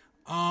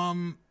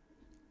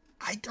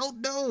 I don't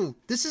know.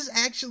 This is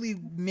actually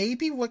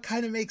maybe what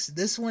kind of makes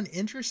this one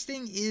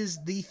interesting is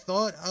the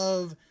thought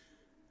of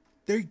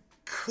there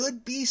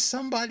could be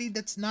somebody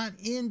that's not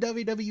in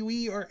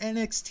WWE or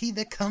NXT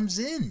that comes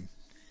in.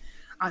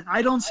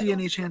 I don't see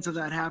any chance of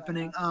that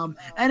happening.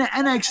 And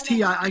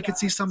NXT, I could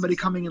see somebody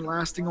coming and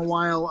lasting a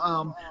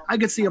while. I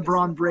could see a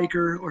Braun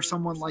Breaker or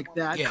someone like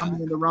that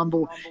coming in the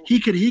Rumble. He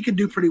could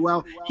do pretty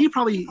well. He'll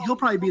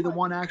probably be the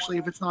one actually,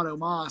 if it's not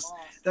Omos,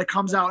 that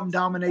comes out and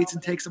dominates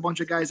and takes a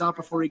bunch of guys out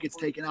before he gets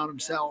taken out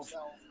himself.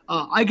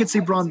 I could see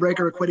Braun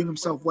Breaker acquitting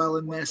himself well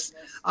in this.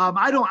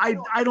 I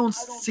don't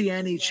see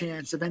any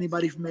chance of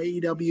anybody from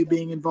AEW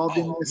being involved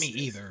in this. Me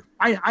either.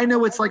 I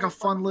know it's like a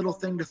fun little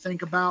thing to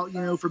think about,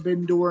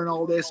 Forbidden Door and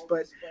all this,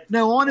 but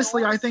no,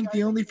 honestly, I think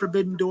the only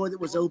Forbidden Door that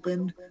was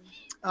opened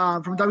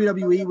from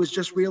WWE was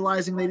just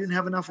realizing they didn't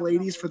have enough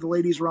ladies for the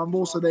Ladies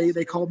Rumble, so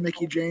they called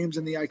Mickie James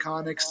and the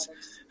Iconics,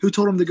 who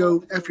told him to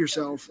go F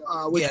yourself.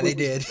 They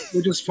did.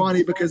 Which is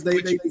funny because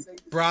they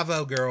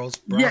bravo, girls.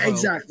 Bravo. Yeah,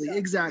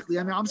 exactly.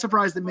 I mean, I'm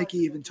surprised that Mickie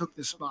even took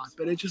this spot,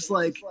 but it's just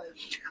like,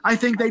 I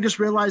think they just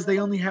realized they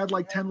only had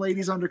like 10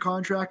 ladies under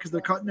contract because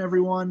they're cutting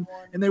everyone,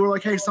 and they were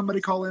like, hey,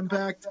 somebody call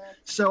Impact.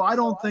 So I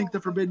don't think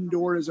the Forbidden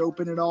Door is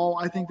open at all.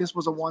 I think this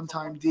was a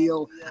one-time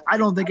deal. I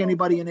don't think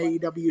anybody in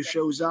AEW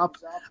shows up.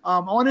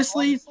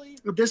 Honestly,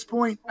 at this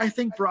point, I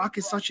think Brock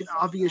is such an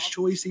obvious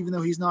choice, even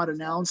though he's not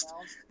announced.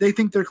 They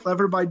think they're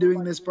clever by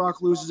doing this.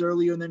 Brock loses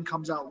earlier and then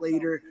comes out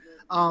later.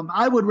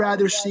 I would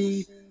rather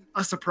see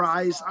a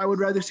surprise. I would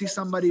rather see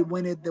somebody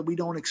win it that we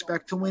don't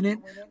expect to win it,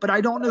 but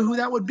I don't know who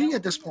that would be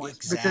at this point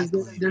because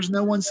there's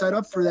no one set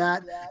up for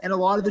that, and a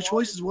lot of the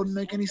choices wouldn't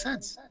make any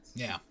sense.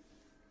 Yeah.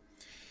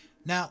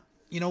 Now,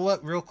 you know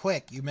what? Real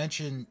quick, you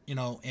mentioned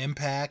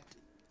Impact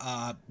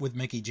with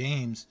Mickie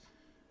James.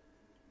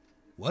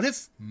 What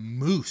if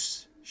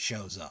Moose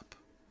shows up?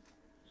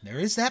 There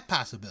is that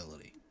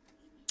possibility.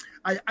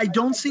 I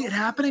don't see it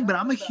happening, but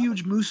I'm a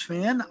huge Moose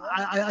fan.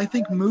 I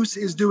think Moose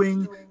is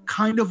doing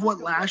kind of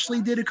what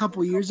Lashley did a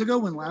couple years ago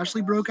when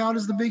Lashley broke out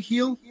as the big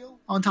heel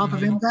on top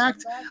of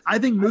Impact. I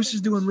think Moose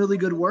is doing really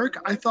good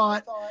work. I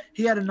thought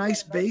he had a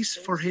nice base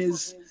for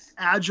his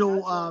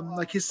agile,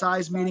 like his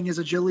size meeting his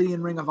agility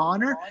in Ring of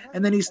Honor,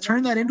 and then he's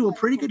turned that into a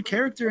pretty good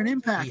character in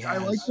Impact. I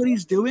like what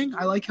he's doing.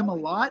 I like him a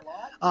lot.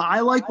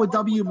 I like what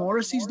W.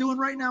 Morrissey's doing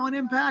right now in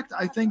Impact.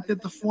 I think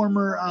that the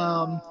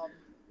former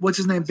what's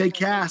his name, Big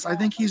Cass, I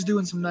think he's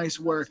doing some nice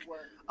work.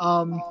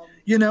 Of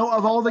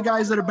all the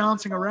guys that are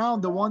bouncing around,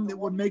 the one that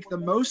would make the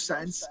most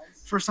sense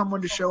for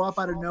someone to show up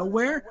out of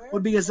nowhere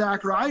would be a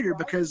Zack Ryder,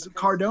 because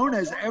Cardona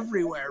is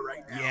everywhere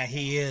right now. Yeah,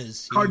 he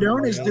is.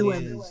 Cardona is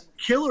doing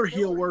killer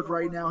heel work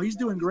right now. He's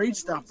doing great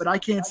stuff, but I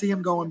can't see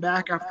him going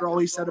back after all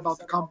he said about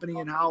the company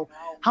and how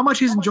much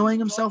he's enjoying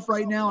himself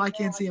right now. I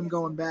can't see him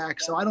going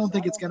back, so I don't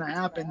think it's going to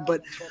happen.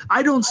 But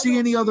I don't see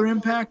any other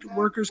Impact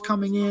workers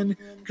coming in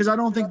because I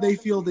don't think they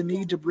feel the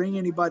need to bring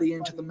anybody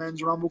into the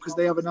Men's Rumble because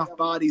they have enough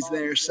bodies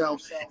there. So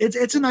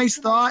it's a nice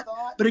thought,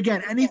 but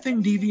again,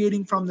 anything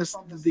deviating from this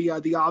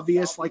the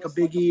obvious, like a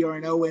Big E or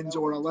an Owens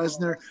or a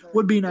Lesnar,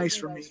 would be nice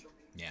for me.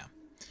 Yeah.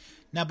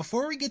 Now,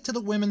 before we get to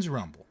the Women's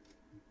Rumble,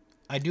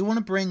 I do want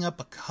to bring up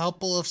a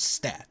couple of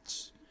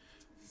stats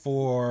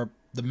for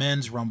the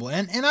Men's Rumble,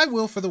 and I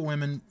will for the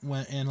women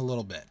in a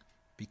little bit,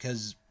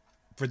 because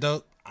for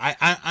those,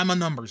 I'm a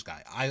numbers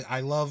guy. I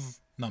love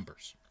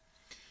numbers.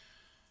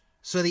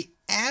 So the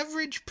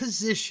average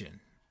position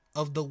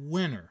of the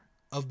winner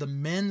of the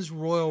Men's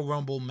Royal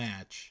Rumble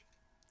match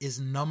is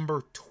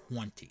number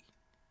 20,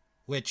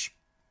 which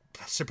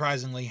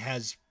surprisingly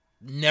has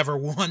never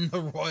won the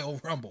Royal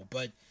Rumble.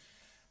 But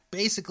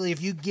basically,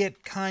 if you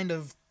get kind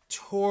of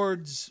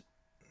towards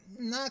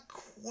not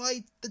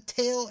quite the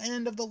tail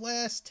end of the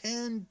last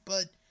 10,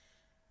 but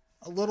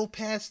a little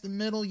past the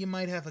middle, you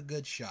might have a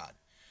good shot.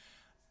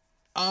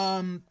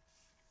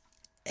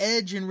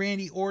 Edge and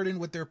Randy Orton,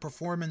 with their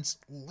performance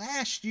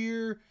last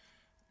year,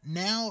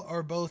 now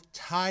are both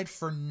tied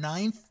for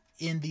 9th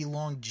in the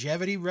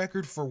longevity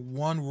record for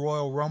one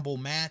Royal Rumble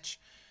match.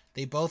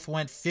 They both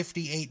went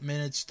 58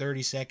 minutes,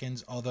 30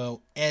 seconds,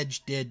 although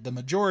Edge did the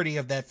majority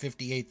of that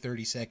 58,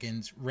 30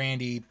 seconds.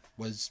 Randy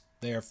was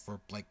there for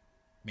like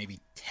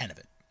maybe 10 of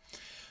it.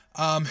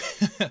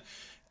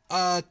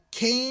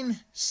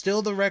 Kane,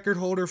 still the record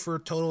holder for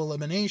total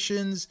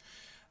eliminations.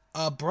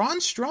 Braun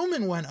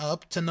Strowman went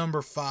up to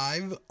number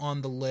 5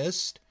 on the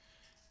list.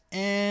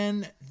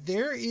 And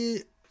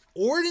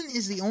Orton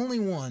is the only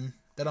one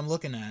that I'm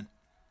looking at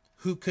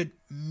who could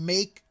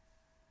make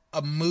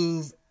a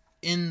move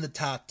in the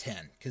top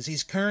 10, because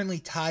he's currently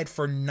tied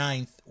for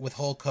 9th with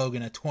Hulk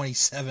Hogan at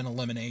 27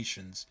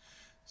 eliminations.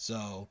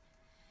 So,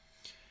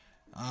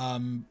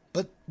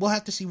 but we'll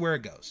have to see where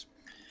it goes.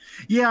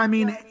 Yeah, I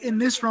mean, in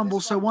this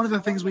Rumble, so one of the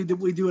things we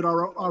do at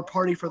our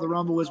party for the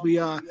Rumble is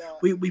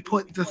we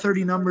put the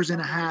 30 numbers in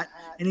a hat,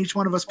 and each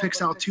one of us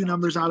picks out 2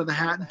 numbers out of the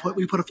hat, and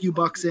we put a few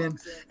bucks in,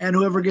 and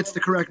whoever gets the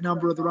correct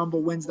number of the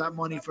Rumble wins that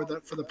money for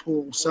the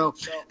pool. So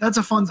that's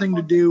a fun thing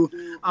to do.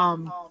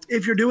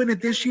 If you're doing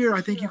it this year,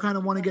 I think you kind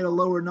of want to get a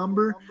lower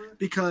number,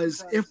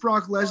 because if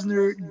Brock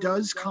Lesnar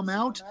does come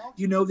out,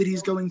 you know that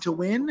he's going to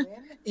win.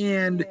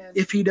 And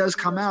if he does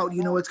come out,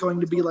 you know it's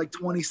going to be like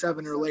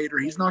 27 or later.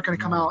 He's not going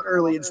to come out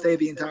early and stay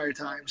the entire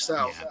time. So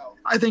yeah.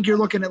 I think you're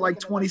looking at like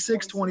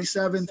 26,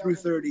 27 through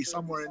 30,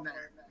 somewhere in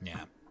there.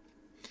 Yeah.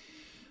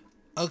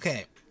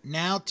 Okay,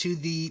 now to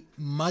the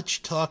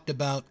much talked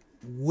about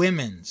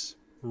women's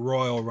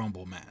Royal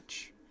Rumble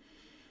match.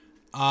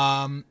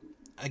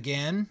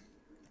 Again,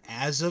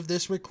 as of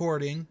this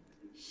recording,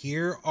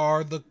 here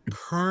are the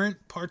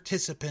current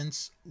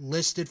participants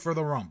listed for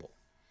the Rumble.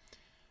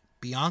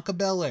 Bianca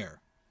Belair,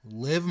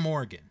 Liv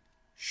Morgan,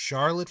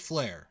 Charlotte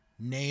Flair,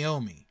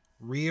 Naomi,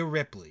 Rhea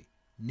Ripley,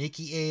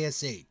 Nikki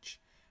ASH,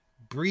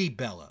 Brie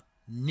Bella,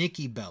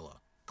 Nikki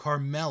Bella,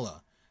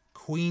 Carmella,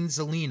 Queen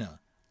Zelina,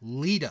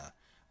 Lita,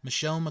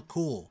 Michelle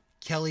McCool,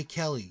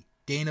 Kelly,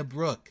 Dana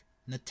Brooke,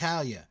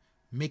 Natalya,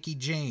 Mickie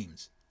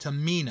James,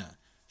 Tamina,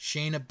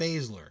 Shayna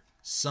Baszler,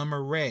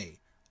 Summer Rae,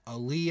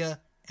 Aaliyah,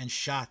 and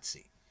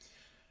Shotzi.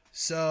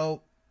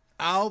 So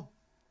I'll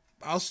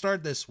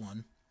start this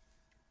one.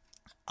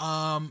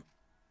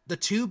 The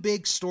 2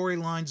 big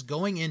storylines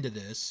going into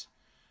this,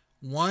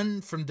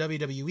 one from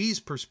WWE's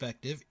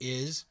perspective,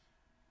 is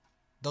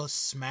the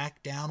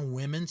SmackDown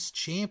Women's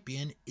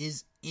Champion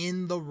is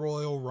in the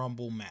Royal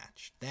Rumble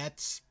match.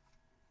 That's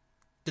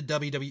the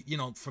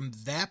WWE, from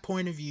that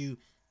point of view,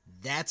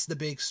 that's the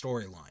big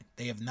storyline.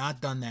 They have not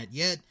done that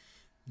yet.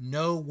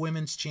 No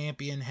women's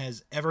champion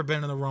has ever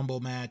been in the Rumble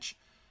match.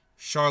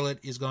 Charlotte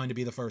is going to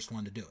be the first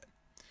one to do it.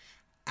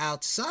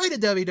 Outside of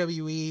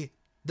WWE,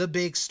 the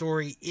big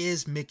story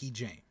is Mickie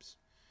James.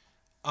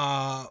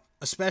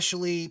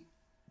 Especially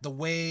the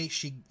way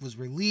she was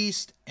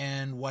released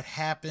and what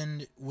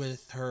happened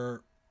with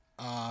her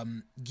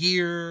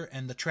gear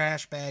and the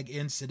trash bag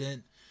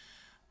incident.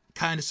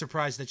 Kind of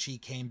surprised that she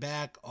came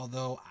back,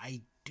 although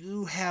I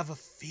do have a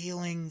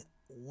feeling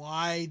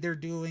why they're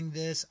doing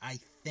this. I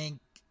think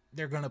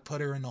they're going to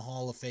put her in the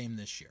Hall of Fame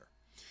this year.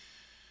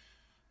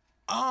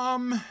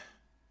 I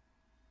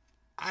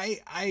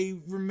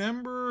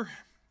remember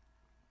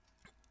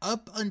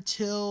up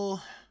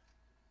until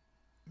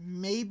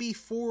maybe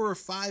 4 or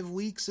 5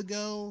 weeks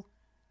ago,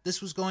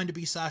 this was going to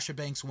be Sasha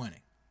Banks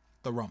winning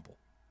the Rumble.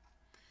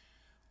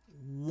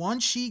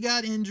 Once she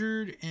got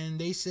injured and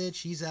they said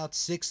she's out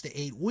 6 to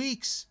 8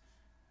 weeks,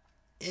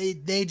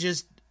 they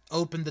just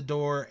opened the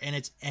door and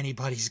it's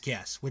anybody's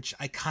guess, which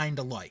I kind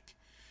of like.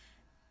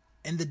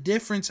 And the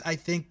difference, I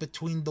think,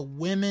 between the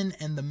women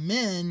and the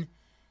men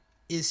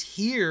is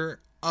here,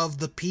 of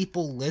the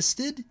people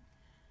listed,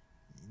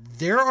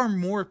 there are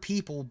more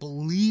people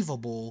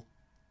believable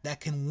that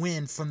can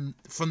win from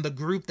the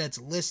group that's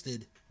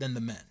listed than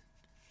the men.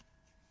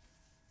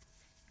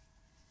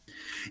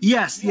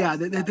 Yes, yeah,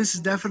 this is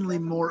definitely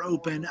more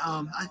open.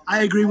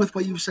 I agree with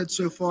what you've said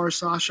so far.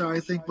 Sasha, I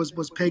think,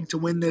 was pegged to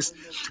win this.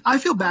 I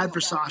feel bad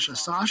for Sasha.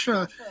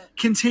 Sasha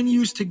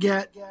continues to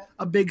get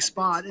a big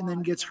spot and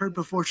then gets hurt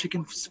before she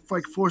can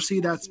foresee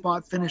that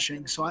spot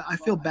finishing. So I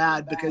feel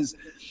bad, because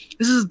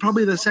this is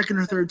probably the 2nd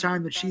or 3rd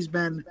time that she's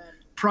been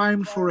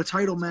primed for a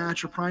title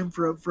match or primed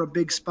for a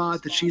big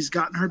spot that she's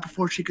gotten hurt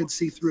before she could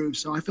see through.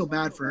 So I feel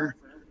bad for her.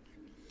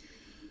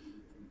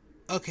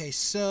 Okay,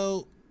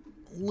 so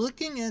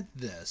looking at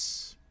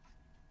this,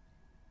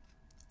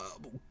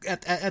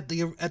 at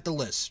the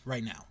list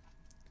right now,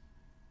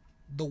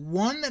 the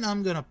one that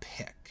I'm gonna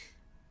pick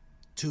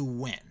to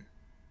win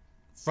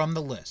from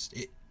the list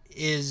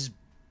is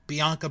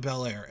Bianca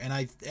Belair, and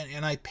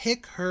I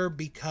pick her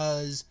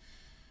because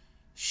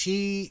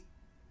she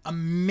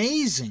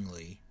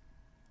amazingly,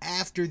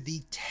 after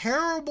the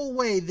terrible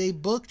way they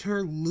booked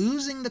her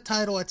losing the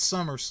title at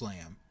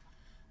SummerSlam,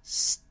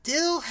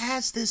 still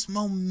has this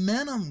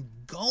momentum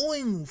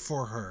going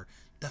for her.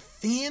 The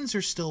fans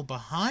are still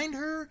behind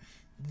her.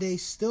 They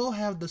still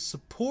have the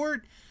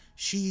support.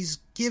 She's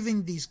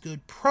giving these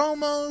good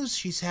promos.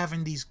 She's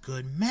having these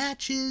good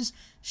matches.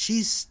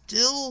 She's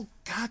still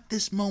got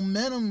this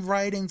momentum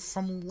riding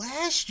from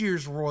last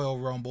year's Royal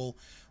Rumble,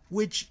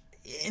 which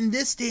in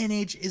this day and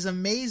age is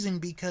amazing,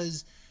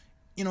 because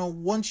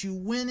once you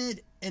win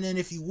it, and then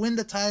if you win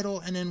the title,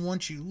 and then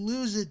once you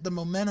lose it, the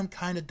momentum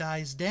kind of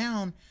dies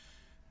down.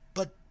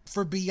 But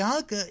for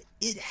Bianca,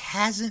 it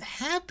hasn't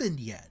happened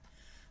yet.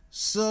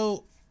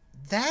 So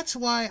that's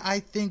why I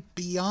think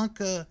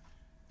Bianca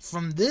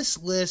from this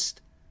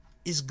list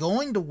is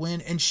going to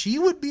win, and she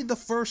would be the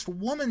first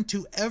woman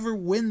to ever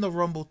win the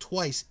Rumble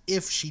twice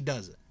if she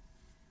does it.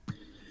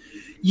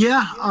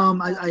 Yeah,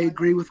 I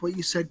agree with what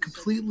you said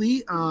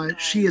completely.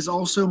 She is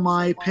also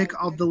my pick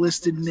of the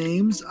listed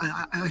names.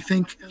 I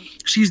think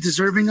she's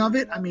deserving of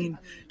it. I mean,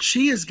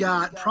 she has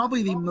got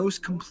probably the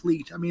most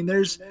complete. I mean,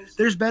 there's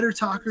better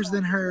talkers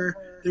than her.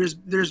 There's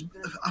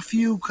a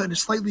few kind of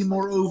slightly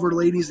more over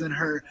ladies than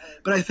her.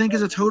 But I think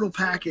as a total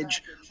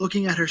package,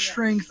 looking at her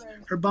strength,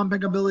 her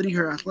bumping ability,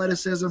 her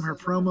athleticism, her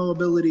promo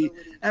ability,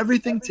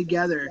 everything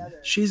together,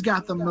 she's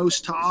got the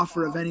most to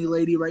offer of any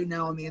lady right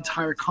now in the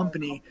entire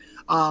company.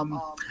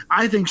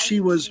 I think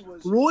she was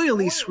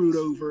royally screwed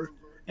over,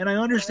 and I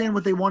understand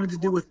what they wanted to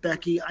do with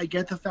Becky. I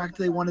get the fact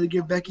that they wanted to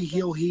give Becky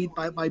heel heat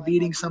by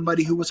beating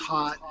somebody who was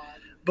hot,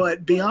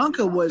 but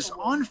Bianca was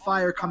on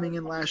fire coming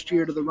in last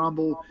year to the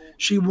Rumble.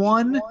 She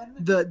won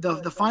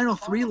the final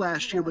three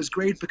last year was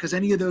great because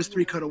any of those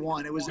three could have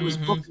won. It was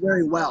booked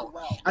very well.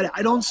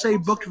 I don't say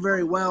booked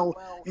very well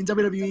in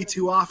WWE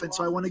too often,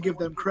 so I want to give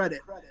them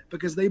credit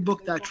because they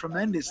booked that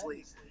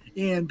tremendously.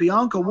 And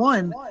Bianca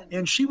won,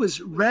 and she was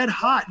red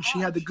hot, and she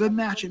had the good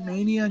match at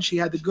Mania, and she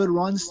had the good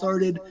run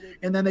started,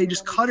 and then they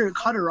just cut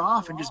her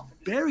off and just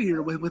buried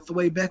her with the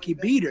way Becky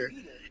beat her.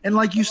 And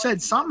like you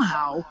said,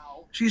 somehow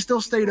she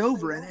still stayed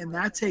over, and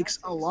that takes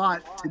a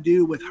lot to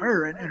do with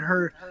her and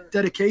her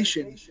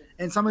dedication.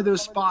 And some of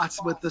those spots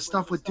with the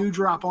stuff with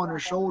Doudrop on her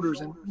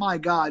shoulders, and my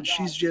God,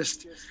 she's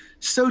just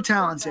so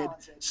talented.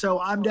 So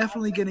I'm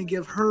definitely going to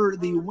give her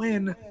the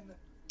win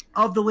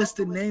of the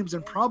listed names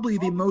and probably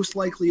the most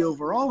likely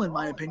overall, in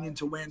my opinion,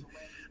 to win.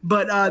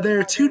 But there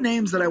are two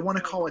names that I want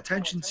to call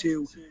attention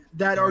to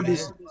that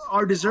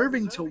are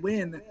deserving to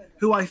win,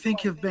 who I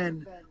think have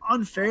been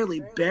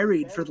unfairly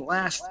buried for the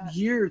last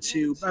year or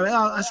two.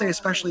 I say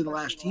especially the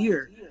last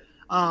year.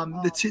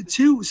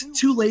 The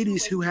two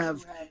ladies who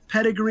have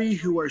pedigree,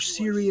 who are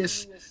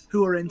serious,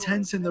 who are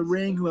intense in the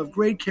ring, who have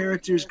great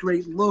characters,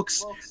 great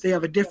looks. They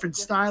have a different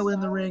style in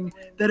the ring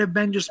that have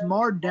been just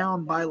marred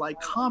down by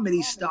like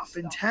comedy stuff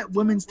and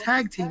women's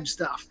tag team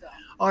stuff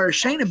are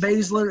Shayna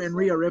Baszler and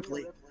Rhea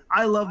Ripley.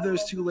 I love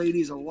those two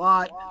ladies a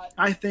lot.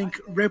 I think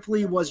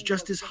Ripley was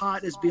just as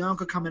hot as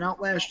Bianca coming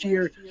out last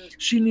year.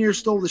 She near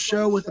stole the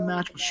show with a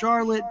match with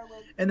Charlotte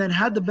and then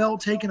had the belt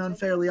taken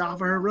unfairly off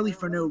of her really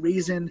for no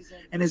reason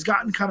and has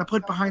gotten kind of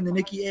put behind the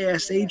Nikki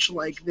ASH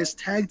like this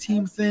tag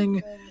team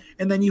thing.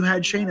 And then you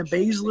had Shayna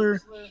Baszler,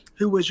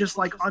 who was just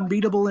like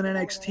unbeatable in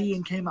NXT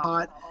and came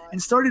hot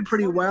and started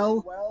pretty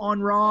well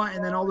on Raw.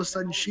 And then all of a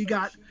sudden she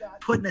got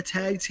put in a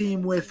tag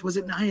team with, was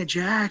it Nia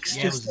Jax?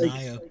 Yeah, just like,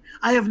 Nia.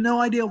 I have no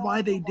idea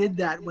why they did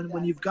that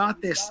when you've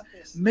got this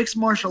mixed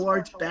martial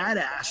arts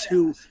badass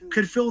who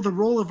could fill the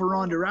role of a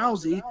Ronda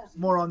Rousey.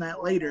 More on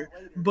that later.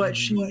 But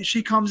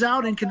she comes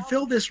out and can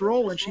fill this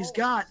role, and she's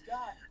got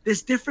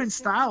this different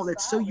style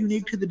that's so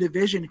unique to the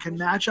division, can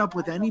match up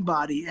with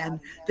anybody. And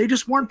they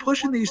just weren't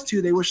pushing these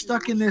two. They were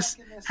stuck in this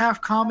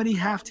half comedy,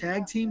 half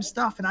tag team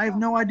stuff. And I have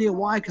no idea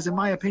why, because in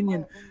my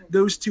opinion,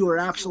 those two are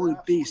absolute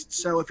beasts.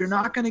 So if you're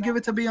not going to give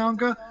it to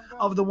Bianca,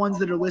 of the ones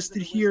that are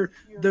listed here,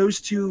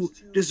 those two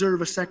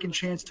deserve a second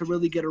chance to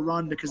really get a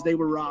run because they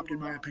were robbed, in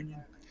my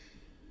opinion.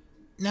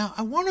 Now,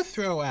 I want to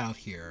throw out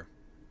here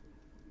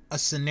a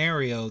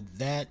scenario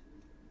that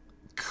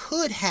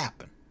could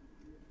happen.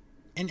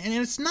 And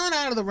it's not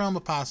out of the realm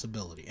of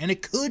possibility. And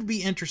it could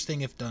be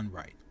interesting if done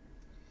right.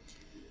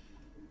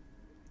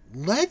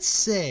 Let's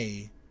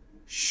say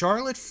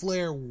Charlotte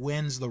Flair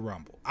wins the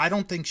Rumble. I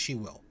don't think she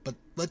will, but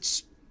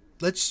let's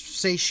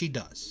say she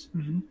does.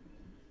 Mm-hmm.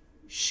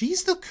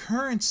 She's the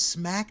current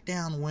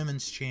SmackDown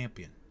Women's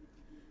Champion.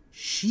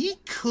 She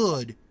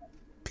could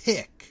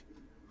pick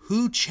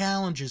who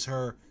challenges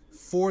her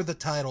for the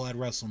title at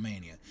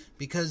WrestleMania.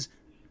 Because,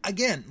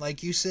 again,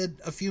 like you said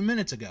a few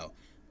minutes ago,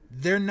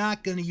 they're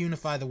not going to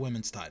unify the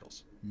women's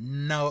titles.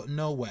 No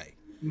way.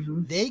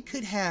 Mm-hmm. They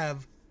could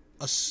have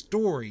a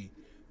story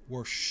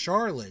where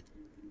Charlotte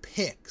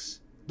picks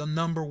the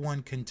number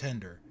one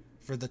contender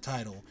for the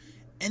title.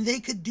 And they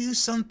could do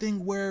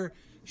something where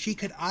she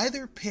could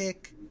either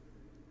pick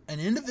an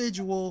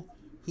individual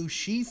who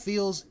she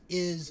feels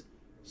is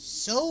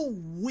so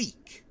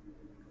weak.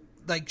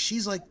 Like,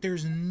 she's like,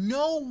 there's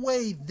no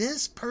way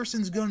this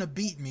person's going to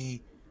beat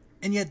me,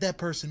 and yet that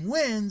person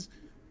wins.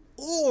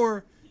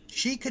 Or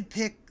she could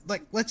pick,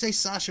 like, let's say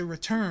Sasha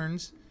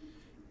returns,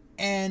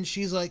 and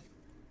she's like,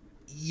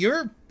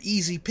 you're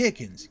easy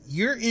pickings.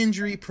 You're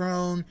injury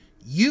prone.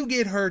 You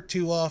get hurt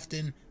too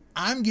often.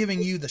 I'm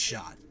giving you the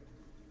shot.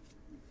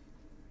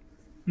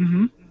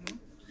 Mm-hmm.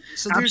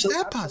 So there's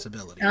that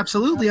possibility.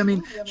 Absolutely. I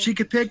mean, she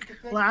could pick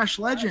Lash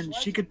Legend.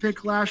 She could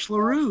pick Lash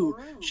LaRue.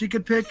 She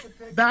could pick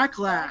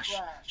Backlash.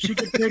 She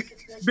could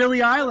pick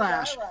Billie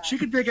Eyelash. She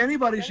could pick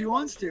anybody she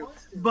wants to.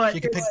 But she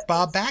could pick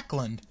Bob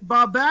Backlund.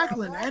 Bob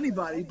Backlund,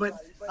 anybody. But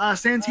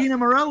Santina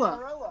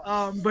Marella.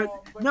 But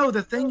no,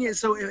 the thing is,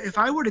 so if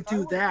I were to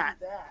do that,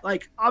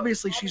 like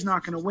obviously she's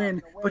not going to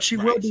win, but she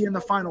will be in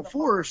the final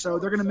four or so.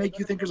 They're going to make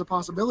you think there's a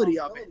possibility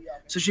of it,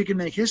 so she can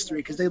make history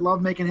because they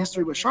love making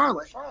history with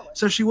Charlotte.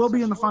 So she will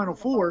be in the final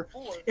four.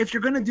 If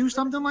you're going to do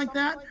something like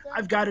that,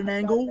 I've got an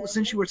angle.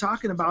 Since you were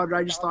talking about it,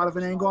 I just thought of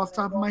an angle off the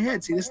top of my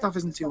head. See, this stuff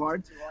isn't too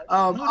hard.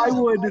 I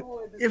would,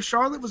 if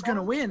Charlotte was going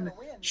to win,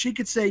 she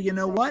could say, you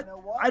know what?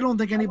 I don't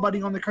think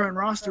anybody on the current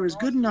roster is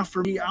good enough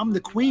for me. I'm the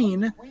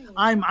queen.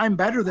 I'm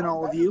better than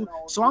all of you.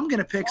 So I'm going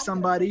to pick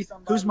somebody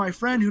who's my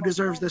friend who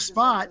deserves this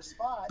spot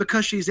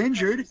because she's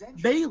injured,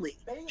 Bayley.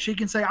 She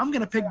can say, I'm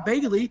going to pick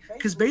Bayley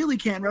because Bayley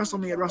can't wrestle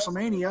me at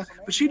WrestleMania,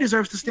 but she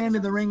deserves to stand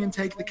in the ring and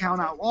take the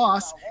count-out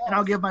loss, and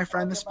I'll give my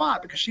friend the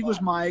spot because she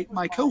was my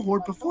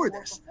cohort before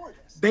this.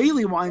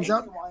 Bayley winds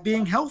up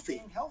being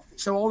healthy.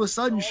 So all of a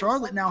sudden,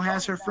 Charlotte now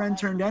has her friend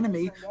turned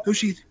enemy, who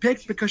she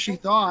picked because she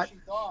thought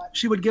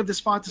she would give the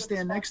spot to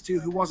stand next to,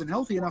 who wasn't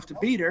healthy enough to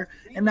beat her.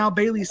 And now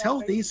Bayley's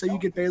healthy, so you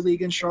get Bayley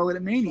against Charlotte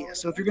at Mania.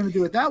 So if you're going to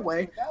do it that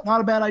way,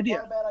 not a bad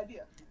idea.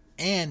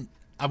 And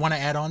I want to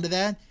add on to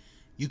that.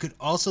 You could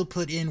also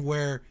put in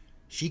where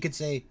she could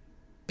say,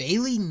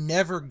 Bayley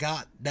never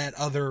got that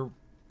other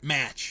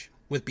match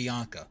with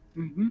Bianca.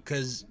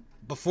 Because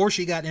before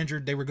she got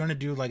injured, they were going to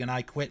do like an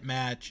I Quit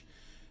match.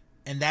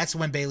 And that's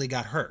when Bayley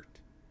got hurt.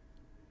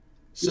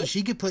 So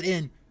she could put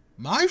in,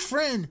 my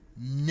friend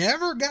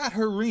never got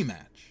her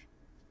rematch.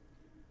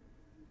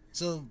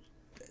 So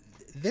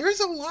there's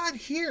a lot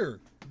here.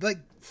 Like,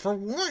 for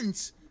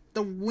once,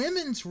 the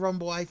women's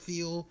Rumble, I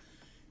feel,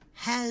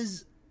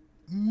 has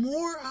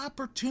more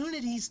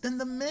opportunities than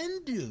the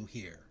men do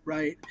here.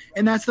 Right.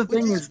 And that's the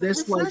thing is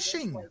this,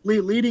 refreshing.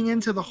 Like leading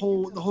into the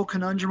whole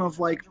conundrum of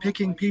like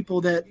picking people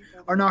that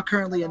are not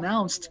currently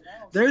announced.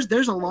 There's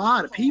a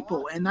lot of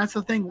people, and that's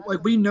the thing.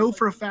 Like, we know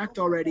for a fact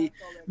already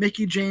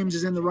Mickie James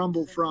is in the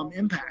Rumble from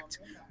Impact.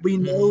 We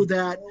know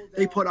that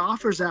they put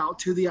offers out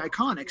to the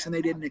Iconics and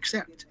they didn't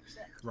accept.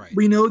 Right.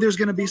 We know there's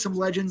going to be some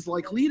legends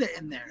like Lita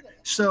in there.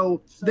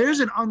 So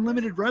there's an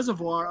unlimited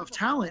reservoir of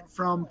talent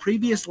from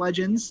previous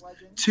legends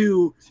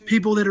to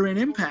people that are in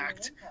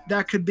Impact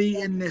that could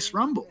be in this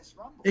Rumble.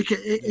 They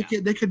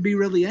could be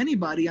really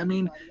anybody. I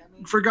mean,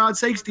 for God's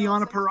sakes,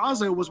 Deonna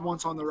Purrazzo was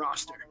once on the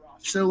roster.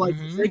 So, like,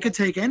 they could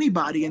take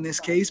anybody in this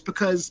case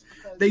because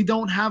they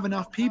don't have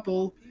enough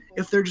people,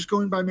 if they're just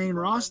going by main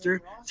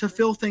roster, to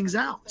fill things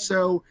out.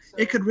 So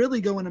it could really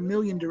go in a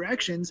million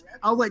directions.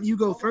 I'll let you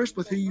go first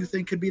with who you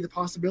think could be the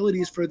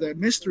possibilities for the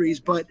mysteries,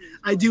 but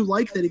I do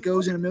like that it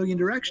goes in a million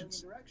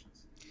directions.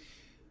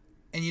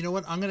 And you know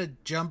what? I'm going to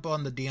jump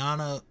on the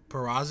Deonna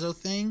Purrazzo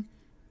thing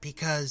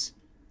because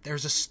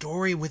there's a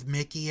story with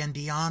Mickie and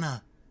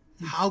Deonna.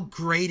 How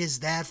great is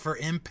that for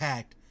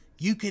Impact?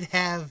 You could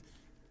have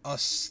a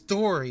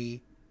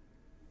story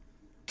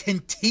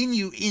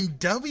continue in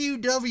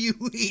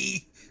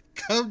WWE,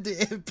 come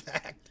to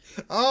Impact.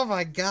 Oh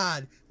my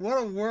God, what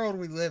a world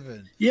we live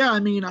in. Yeah, I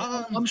mean,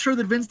 I'm sure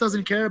that Vince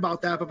doesn't care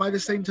about that, but by the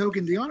same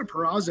token, Deonna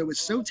Purrazzo is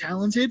so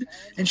talented,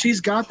 and she's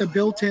got the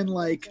built-in,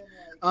 like,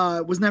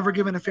 was never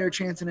given a fair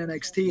chance in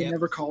NXT and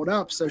never called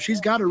up, so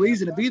she's got a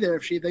reason to be there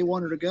if they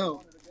want her to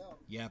go.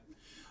 Yep.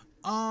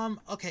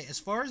 Okay, as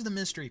far as the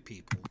mystery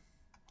people,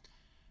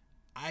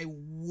 I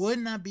would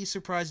not be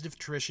surprised if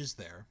Trish is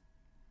there.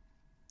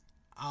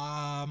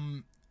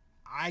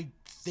 I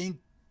think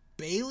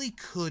Bayley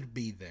could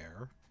be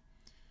there.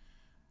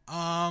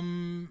 I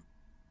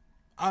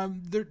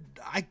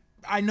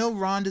know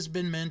Ronda's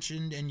been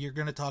mentioned, and you're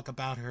going to talk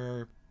about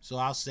her, so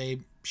I'll say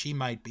she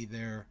might be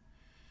there.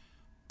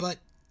 But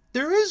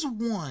there is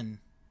one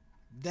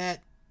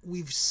that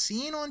we've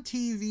seen on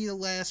TV the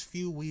last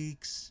few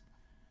weeks,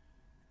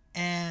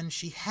 and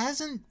she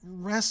hasn't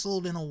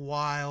wrestled in a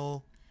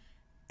while,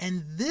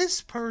 and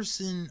this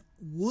person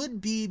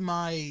would be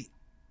my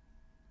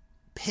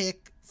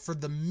pick for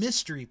the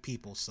mystery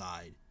people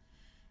side,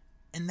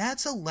 and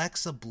that's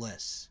Alexa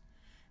Bliss.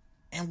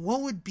 And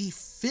what would be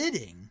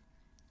fitting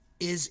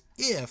is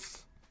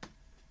if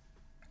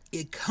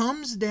it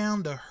comes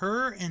down to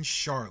her and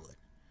Charlotte.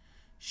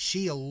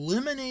 She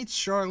eliminates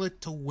Charlotte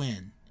to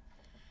win,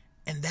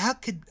 and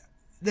that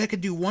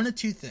could do one of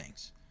two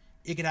things.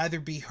 It could either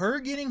be her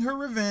getting her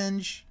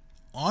revenge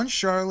on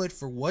Charlotte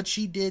for what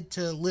she did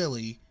to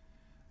Lily,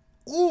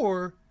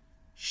 or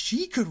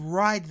she could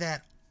ride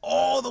that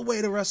all the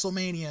way to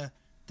WrestleMania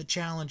to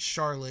challenge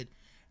Charlotte,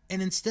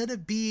 and instead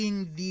of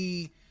being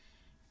the,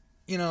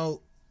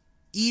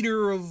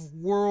 eater of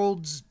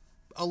worlds,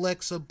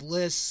 Alexa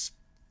Bliss,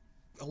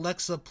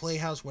 Alexa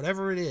Playhouse,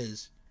 whatever it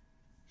is,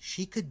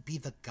 she could be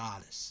the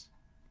goddess.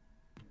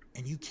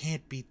 And you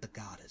can't beat the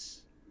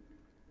goddess.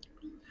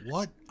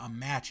 What a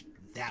match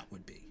that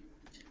would be.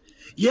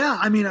 Yeah,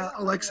 I mean,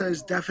 Alexa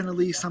is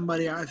definitely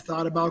somebody I've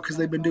thought about because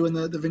they've been doing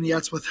the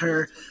vignettes with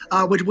her,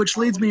 which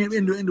leads me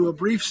into a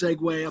brief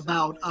segue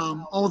about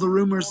all the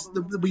rumors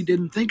that we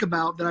didn't think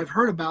about that I've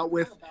heard about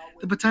with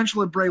the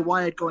potential of Bray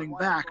Wyatt going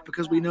back,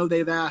 because we know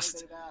they've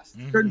asked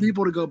certain Mm-hmm.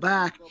 people to go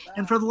back.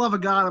 And for the love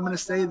of God, I'm going to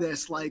say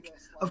this. Like,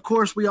 of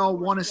course, we all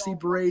want to see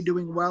Bray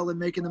doing well and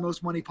making the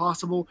most money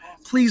possible.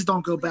 Please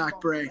don't go back,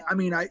 Bray. I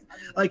mean,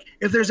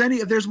 if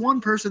there's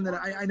one person that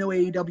I know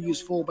AEW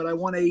is full, but I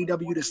want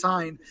AEW to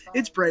sign,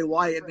 it's Bray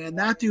Wyatt, man.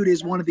 That dude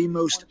is one of the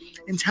most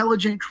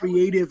intelligent,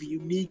 creative,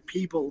 unique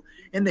people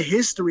in the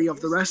history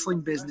of the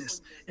wrestling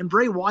business. And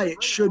Bray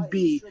Wyatt should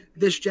be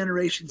this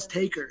generation's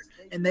Taker.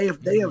 And they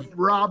have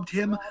robbed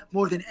him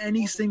more than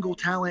any single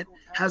talent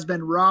has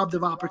been robbed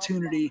of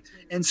opportunity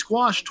and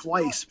squashed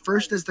twice.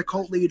 First as the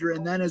cult leader,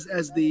 and then as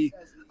The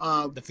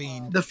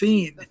Fiend. the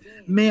Fiend.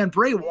 Man,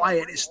 Bray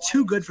Wyatt is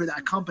too good for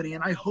that company,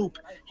 and I hope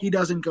he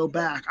doesn't go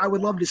back. I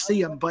would love to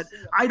see him, but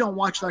I don't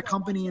watch that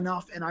company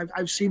enough, and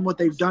I've seen what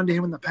they've done to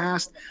him in the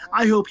past.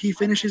 I hope he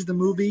finishes the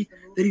movie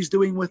that he's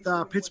doing with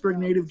Pittsburgh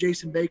native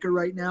Jason Baker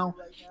right now,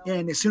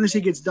 and as soon as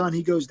he gets done,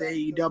 he goes to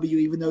AEW,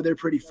 even though they're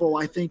pretty full.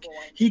 I think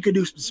he could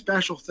do some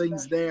special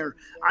things there.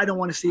 I don't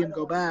want to see him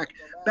go back.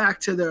 Back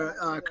to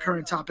the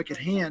current topic at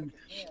hand.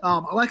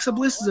 Alexa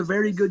Bliss is a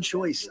very good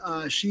choice.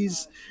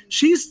 She's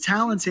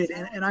talented,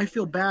 and I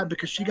feel bad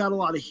because she got a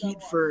lot of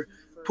heat for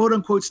quote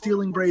unquote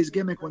stealing Bray's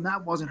gimmick when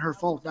that wasn't her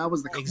fault. That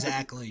was the company.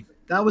 Exactly.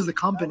 That was the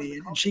company,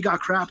 and she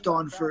got crapped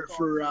on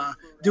for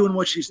doing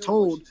what she's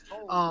told.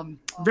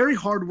 Very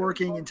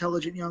hardworking,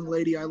 intelligent young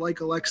lady. I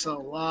like Alexa a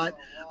lot.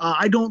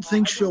 I don't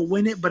think she'll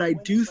win it, but I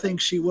do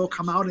think she will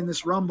come out in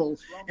this Rumble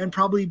and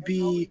probably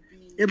be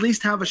at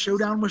least have a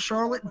showdown with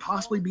Charlotte and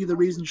possibly be the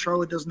reason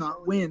Charlotte does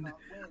not win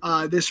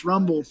this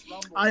Rumble.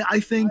 I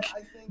think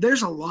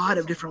there's a lot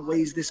of different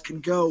ways this can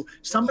go.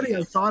 Somebody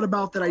I thought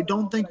about that I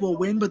don't think will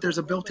win, but there's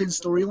a built-in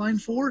storyline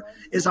for,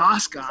 is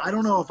Asuka. I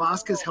don't know if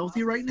Asuka's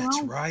healthy right now.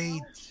 That's right.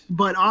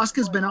 But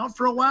Asuka's been out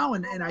for a while,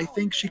 and I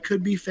think she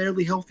could be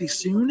fairly healthy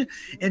soon.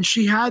 And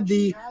she had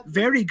the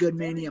very good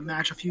Mania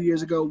match a few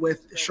years ago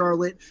with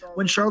Charlotte,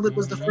 when Charlotte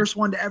was the first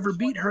one to ever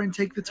beat her and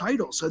take the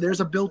title. So there's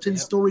a built-in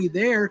story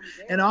there,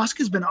 and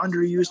Asuka's been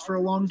underused for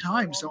a long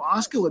time. So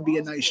Asuka would be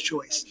a nice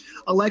choice.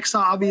 Alexa,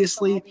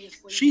 obviously,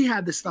 she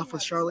had the stuff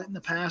with Charlotte in the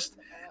past.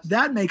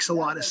 That makes a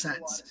lot of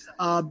sense.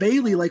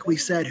 Bayley, like we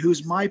said,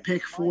 who's my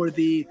pick for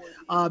the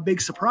big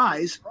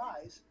surprise,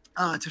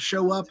 to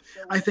show up.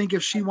 I think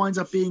if she winds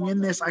up being in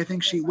this, I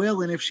think she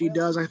will, and if she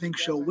does, I think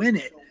she'll win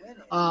it.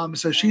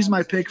 So she's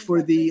my pick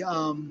for the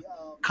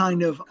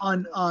kind of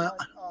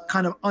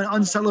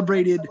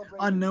uncelebrated,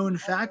 unknown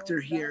factor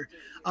here.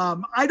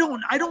 I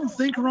don't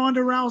think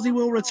Ronda Rousey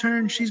will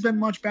return. She's been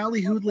much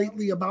ballyhooed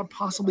lately about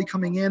possibly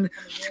coming in.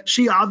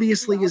 She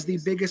obviously is the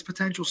biggest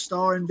potential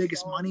star and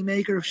biggest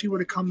moneymaker if she were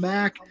to come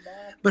back.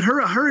 But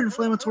her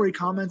inflammatory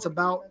comments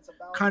about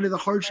kind of the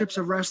hardships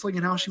of wrestling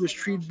and how she was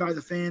treated by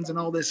the fans and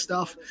all this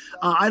stuff,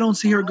 I don't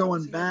see her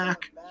going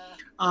back.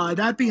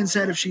 That being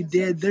said, if she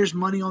did, there's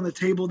money on the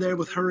table there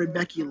with her and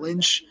Becky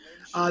Lynch.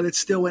 That's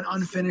still an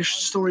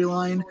unfinished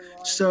storyline.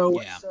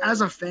 So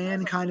as a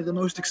fan, kind of the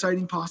most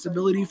exciting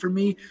possibility for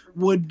me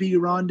would be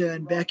Ronda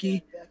and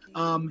Becky.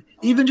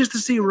 Even just to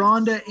see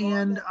Ronda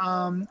and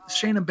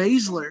Shayna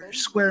Baszler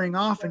squaring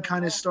off and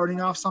kind of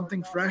starting off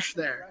something fresh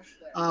there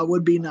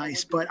would be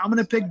nice. But I'm going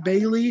to pick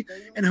Bayley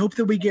and hope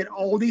that we get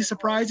all these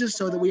surprises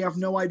so that we have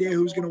no idea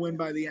who's going to win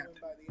by the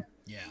end.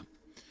 Yeah.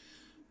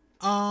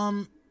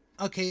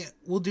 Okay,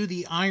 we'll do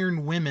the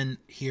Iron Women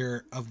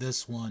here of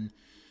this one.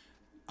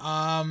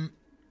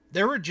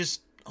 There were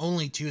just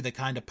only two that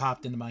kind of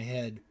popped into my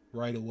head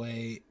right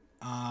away.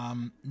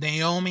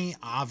 Naomi,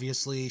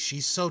 obviously,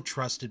 she's so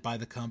trusted by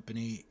the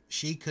company.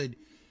 She could,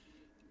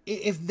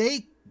 if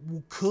they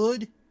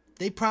could,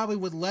 they probably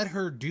would let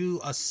her do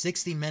a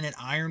 60-minute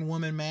Iron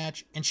Woman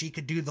match, and she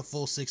could do the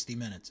full 60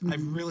 minutes. Mm-hmm. I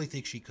really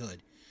think she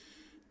could.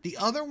 The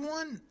other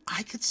one,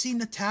 I could see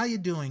Natalya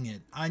doing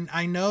it.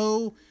 I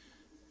know,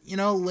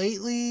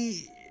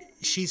 lately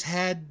she's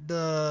had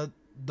the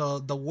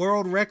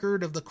world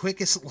record of the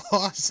quickest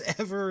loss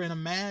ever in a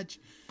match,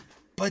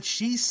 but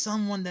she's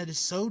someone that is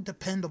so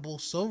dependable,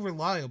 so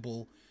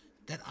reliable,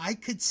 that I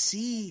could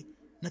see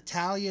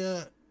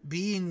Natalya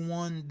being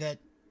one that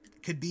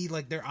could be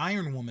like their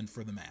Iron Woman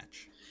for the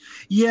match.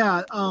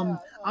 Yeah, I'm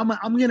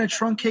gonna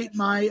truncate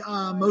my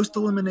most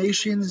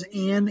eliminations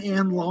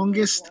and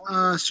longest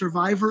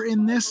survivor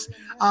in this.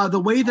 The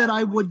way that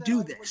I would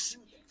do this,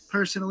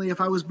 personally, if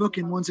I was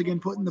booking, once again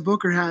putting the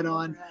booker hat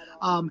on,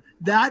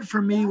 that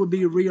for me would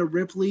be Rhea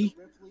Ripley.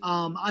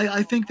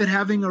 I think that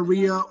having a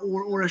Rhea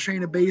or a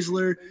Shayna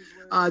Baszler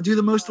do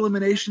the most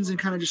eliminations and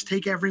kind of just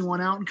take everyone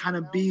out and kind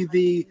of be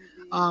the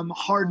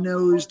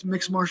hard-nosed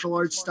mixed martial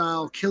arts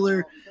style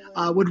killer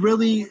would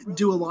really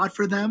do a lot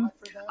for them.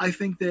 I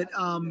think that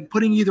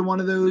putting either one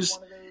of those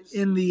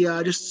in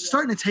the just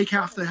starting to take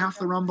half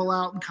the Rumble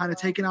out and kind of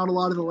taking out a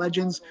lot of the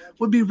legends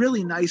would be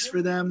really nice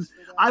for them.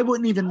 I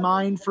wouldn't even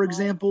mind, for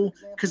example,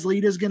 because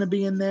Lita's going to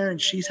be in there and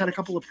she's had a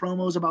couple of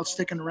promos about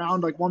sticking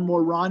around, like one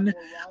more run.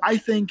 I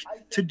think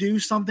to do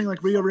something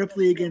like Rhea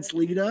Ripley against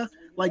Lita,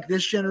 like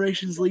this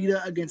generation's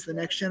Lita against the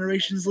next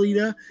generation's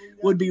Lita,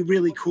 would be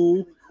really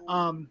cool.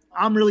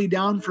 I'm really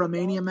down for a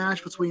Mania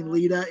match between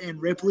Lita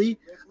and Ripley,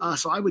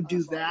 so I would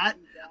do that.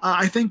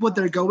 I think what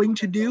they're going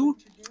to do,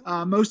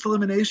 most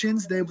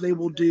eliminations, they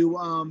will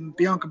do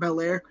Bianca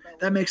Belair.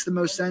 That makes the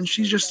most sense.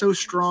 She's just so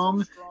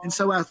strong and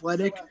so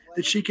athletic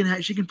that she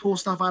can pull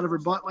stuff out of her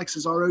butt like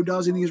Cesaro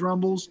does in these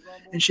rumbles,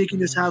 and she can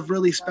just have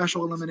really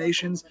special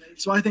eliminations.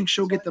 So I think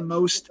she'll get the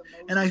most,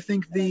 and I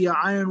think the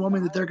Iron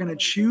Woman that they're going to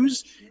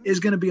choose is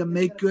going to be a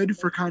make good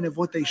for kind of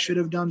what they should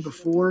have done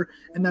before,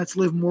 and that's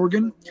Liv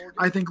Morgan.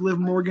 I think Liv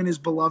Morgan is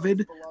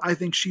beloved. I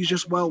think she's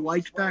just well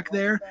liked back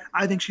there.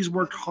 I think she's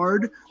worked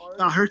hard.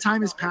 Her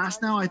time is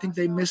past now. I think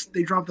they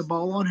dropped the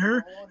ball on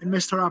her and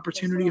missed her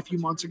opportunity a few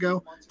months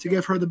ago to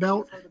give her the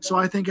belt. So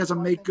I think as a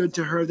make good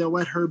to her, they'll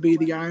let her be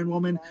the Iron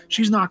Woman.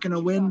 She's not going to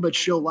win, but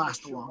she'll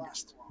last the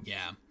longest.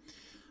 Yeah.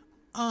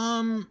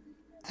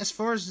 As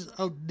far as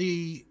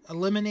the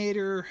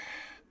eliminator,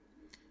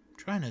 I'm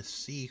trying to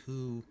see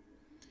who.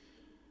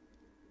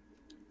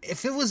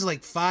 If it was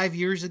like 5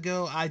 years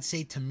ago, I'd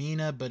say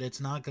Tamina, but it's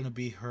not going to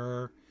be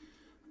her.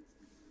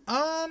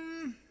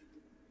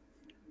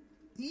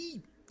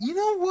 You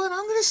know what?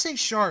 I'm gonna say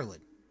Charlotte.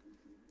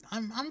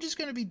 I'm just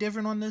gonna be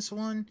different on this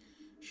one.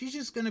 She's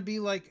just gonna be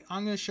like,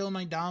 I'm gonna show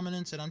my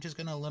dominance, and I'm just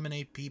gonna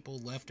eliminate people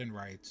left and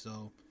right.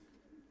 So,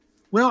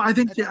 well, I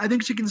think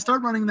she can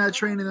start running that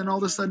train, and then all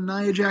of a sudden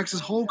Nia Jax's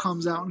hole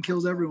comes out and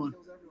kills everyone.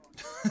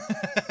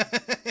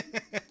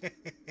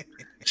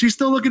 She's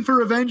still looking for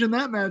revenge in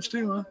that match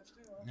too, huh?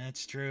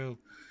 That's true.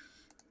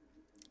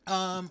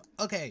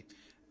 Okay.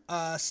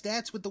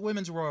 Stats with the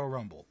Women's Royal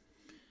Rumble.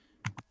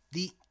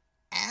 The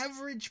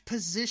average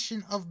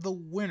position of the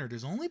winner,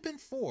 there's only been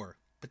 4,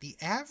 but the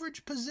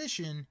average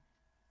position,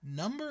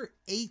 number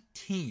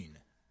 18,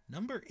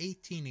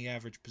 the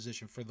average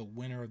position for the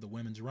winner of the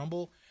Women's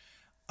Rumble.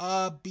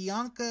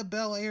 Bianca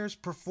Belair's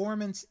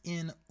performance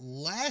in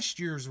last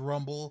year's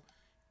Rumble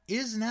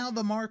is now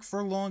the mark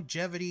for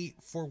longevity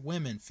for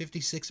women.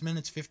 56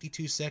 minutes,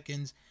 52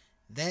 seconds.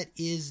 That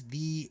is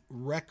the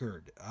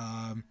record.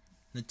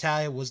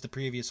 Natalya was the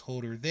previous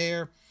holder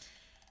there.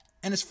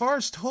 And as far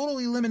as total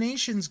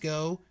eliminations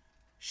go,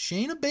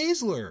 Shayna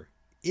Baszler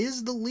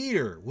is the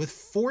leader with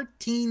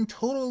 14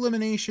 total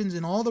eliminations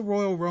in all the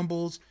Royal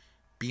Rumbles.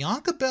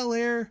 Bianca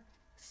Belair,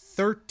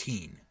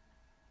 13.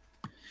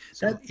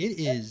 So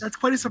that's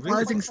quite a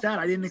surprising stat.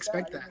 I didn't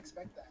expect that.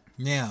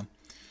 Yeah.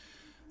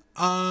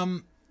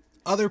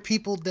 Other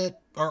people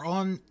that are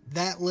on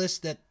that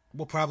list that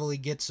will probably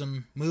get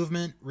some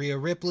movement: Rhea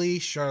Ripley,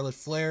 Charlotte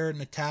Flair,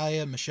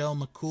 Natalya, Michelle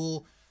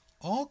McCool.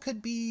 All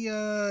could be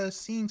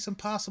seeing some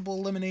possible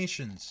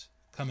eliminations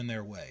coming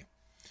their way.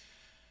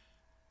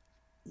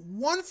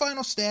 One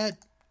final stat,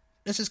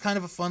 this is kind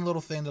of a fun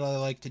little thing that I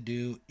like to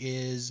do,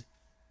 is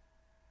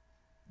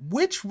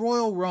which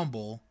Royal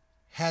Rumble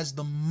has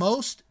the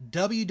most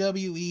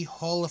WWE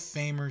Hall of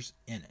Famers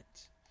in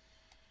it?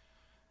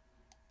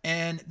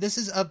 And this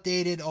is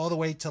updated all the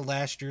way to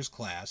last year's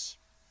class.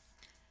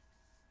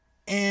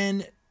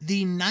 And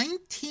the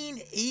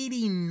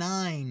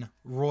 1989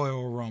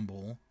 Royal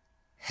Rumble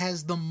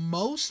has the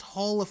most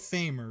Hall of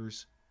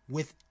Famers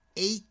with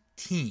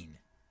 18.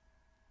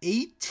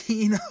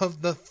 18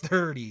 of the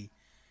 30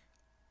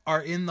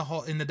 are in the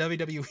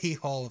WWE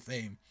Hall of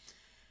Fame.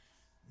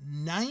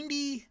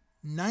 90,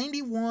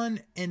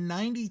 91, and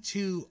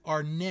 92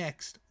 are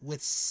next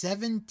with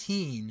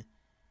 17.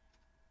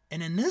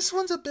 And then this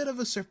one's a bit of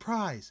a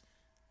surprise.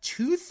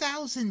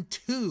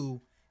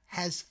 2002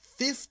 has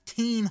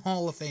 15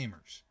 Hall of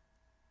Famers.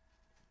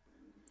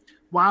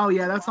 Wow,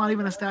 yeah, that's not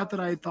even a stat that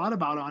I thought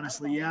about,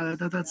 honestly. Yeah,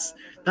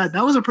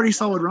 that was a pretty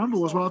solid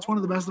Rumble as well. It's one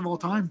of the best of all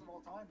time.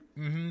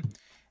 Mm-hmm.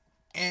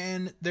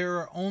 And there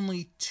are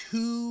only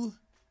 2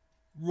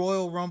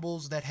 Royal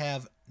Rumbles that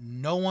have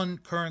no one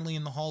currently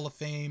in the Hall of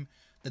Fame,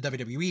 the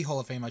WWE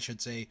Hall of Fame, I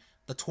should say,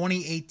 the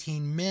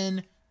 2018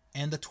 men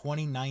and the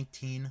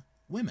 2019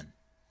 women.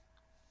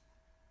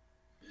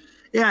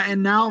 Yeah,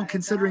 and now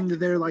considering that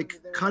they're like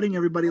cutting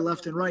everybody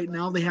left and right,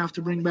 now they have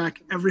to bring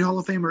back every Hall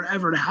of Famer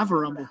ever to have a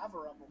Rumble.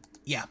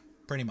 Yeah,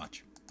 pretty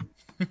much.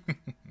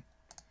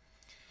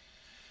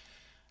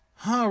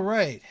 All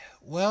right.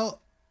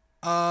 Well,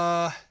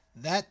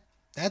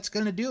 that's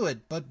going to do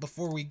it. But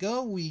before we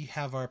go, we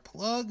have our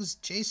plugs.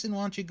 Jason,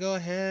 why don't you go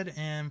ahead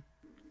and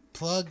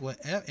plug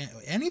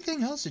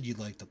anything else that you'd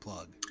like to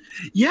plug?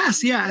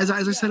 Yes, yeah. As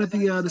I said at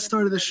the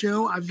start of the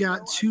show, I've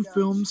got 2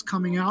 films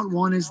coming out.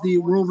 One is the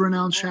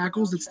world-renowned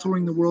Shackles that's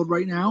touring the world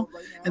right now,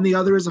 and the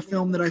other is a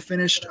film that I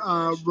finished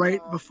right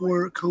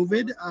before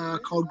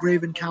COVID called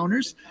Grave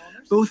Encounters,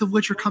 both of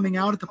which are coming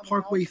out at the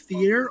Parkway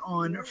Theater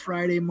on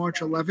Friday,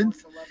 March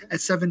 11th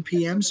at 7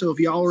 p.m. So if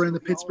y'all are in the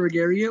Pittsburgh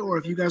area, or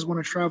if you guys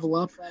want to travel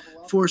up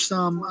for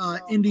some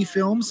indie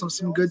films,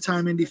 some good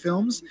time indie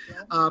films,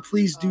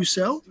 please do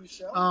so.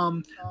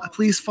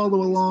 Please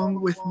follow along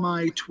with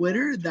my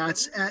Twitter.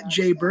 That's at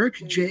Jay Burke,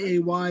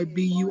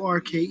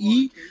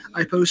 Jayburke.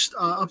 I post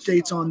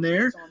updates on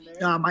there.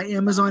 My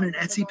Amazon and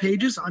Etsy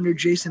pages under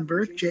Jason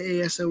Burke,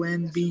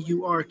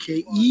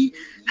 JASONBURKE,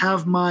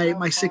 have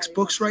my 6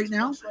 books right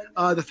now.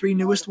 The 3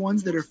 newest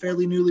ones that are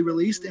fairly newly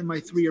released, and my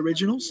 3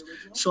 originals.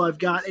 So I've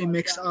got a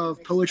mix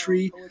of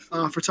poetry,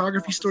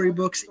 photography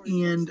storybooks,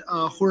 and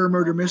horror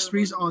murder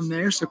mysteries on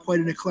there. So quite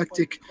an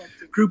eclectic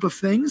group of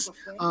things.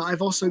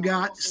 I've also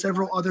got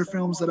several other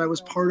films that I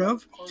was part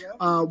of.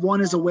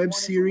 One is a web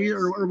series,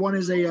 or one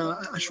is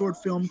a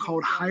short film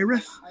called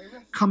Hyreth,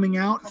 coming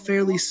out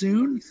fairly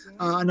soon.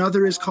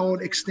 Another is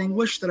called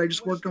Extinguished that I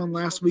just worked on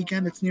last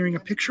weekend. It's nearing a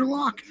picture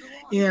lock.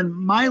 And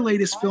my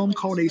latest film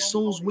called A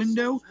Soul's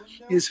Window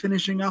is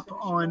finishing up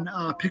on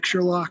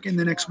picture lock in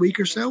the next week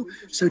or so.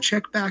 So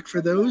check back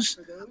for those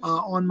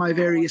on my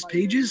various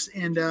pages.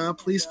 And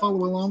please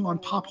follow along on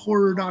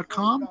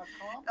pophorror.com.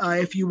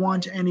 If you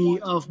want any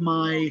of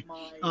my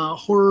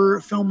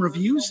horror film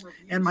reviews,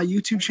 and my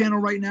YouTube channel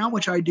right now,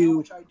 which I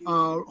do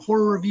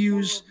horror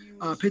reviews,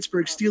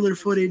 Pittsburgh Steelers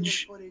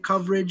footage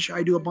coverage.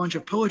 I do a bunch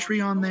of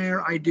poetry on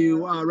there. I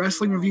do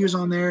wrestling reviews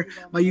on there.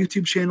 My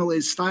YouTube channel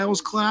is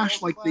Styles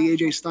Clash, like the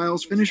AJ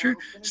Styles finisher.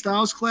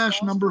 Styles Clash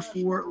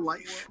 #4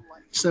 Life.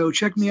 So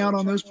check me out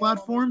on those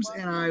platforms,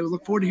 and I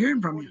look forward to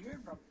hearing from you.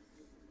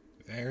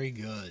 Very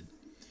good.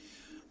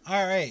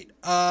 All right.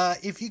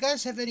 If you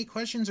guys have any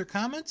questions or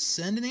comments,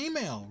 send an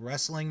email,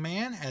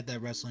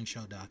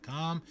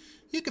 wrestlingman@thatwrestlingshow.com.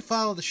 You can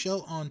follow the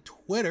show on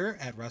Twitter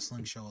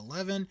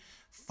 @WrestlingShow11.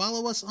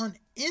 Follow us on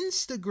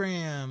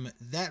Instagram,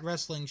 That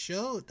Wrestling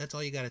Show. That's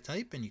all you got to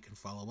type, and you can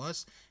follow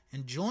us.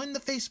 And join the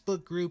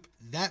Facebook group,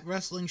 That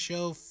Wrestling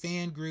Show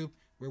fan group,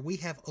 where we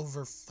have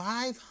over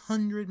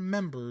 500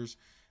 members,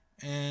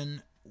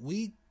 and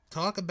we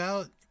talk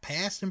about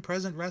past and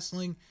present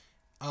wrestling.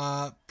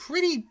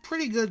 Pretty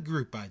good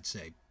group, I'd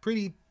say.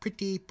 Pretty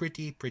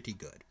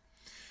good.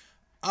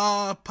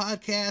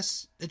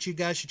 Podcasts that you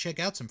guys should check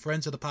out, some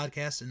friends of the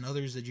podcast and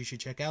others that you should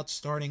check out,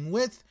 starting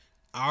with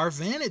Our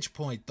Vantage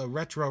Point, the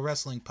Retro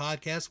Wrestling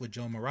Podcast with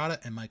Joe Murata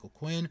and Michael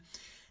Quinn.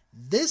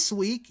 This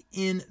week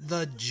in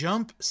the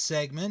Jump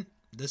segment,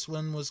 this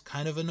one was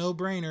kind of a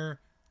no-brainer,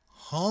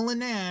 Hall and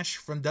Nash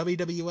from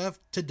WWF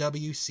to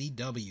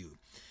WCW.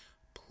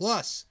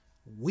 Plus,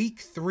 Week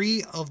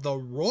 3 of the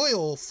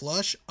Royal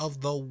Flush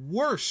of the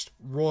worst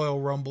Royal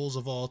Rumbles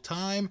of all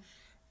time,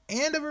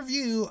 and a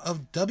review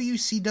of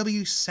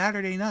WCW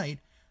Saturday Night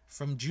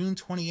from June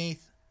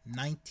 28th,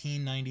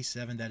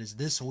 1997. That is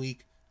this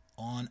week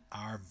on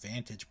Our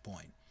Vantage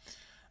Point.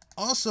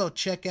 Also,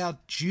 check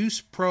out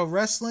Juice Pro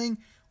Wrestling,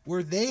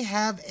 where they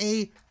have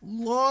a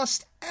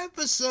lost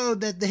episode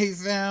that they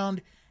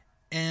found,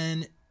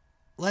 and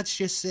let's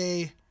just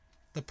say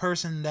the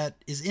person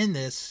that is in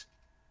this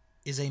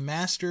is a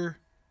master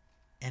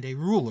and a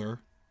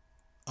ruler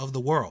of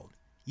the world.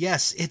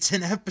 Yes, it's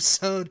an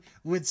episode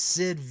with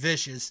Sid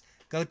Vicious.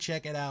 Go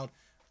check it out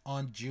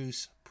on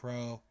Juice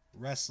Pro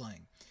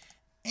Wrestling.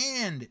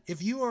 And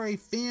if you are a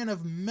fan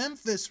of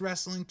Memphis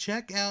wrestling,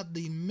 check out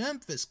the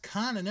Memphis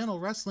Continental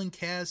Wrestling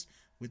Cast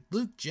with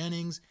Luke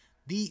Jennings,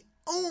 the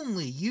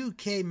only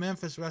UK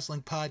Memphis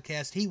wrestling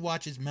podcast. He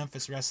watches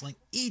Memphis wrestling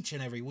each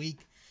and every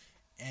week,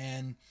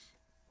 and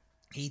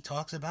he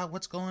talks about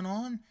what's going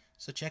on.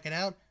 So check it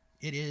out.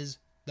 It is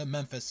the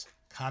Memphis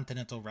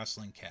Continental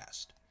Wrestling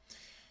Cast.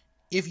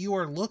 If you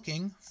are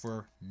looking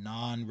for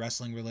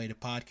non-wrestling related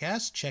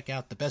podcasts, check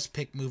out the Best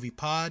Pick Movie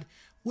Pod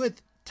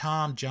with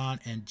Tom, John,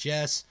 and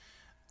Jess.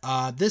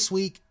 This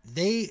week,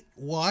 they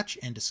watch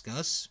and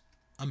discuss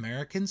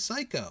American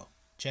Psycho.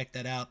 Check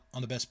that out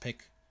on the Best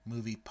Pick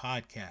Movie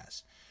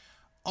Podcast.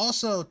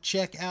 Also,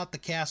 check out the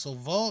Castle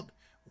Vault,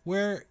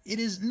 where it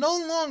is no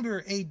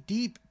longer a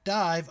deep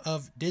dive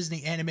of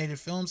Disney animated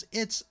films.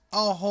 It's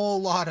a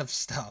whole lot of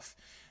stuff.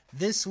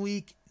 This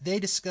week, they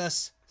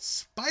discuss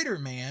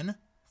Spider-Man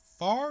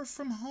Far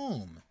From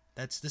Home.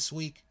 That's this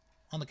week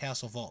on the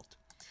Castle Vault.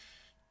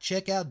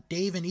 Check out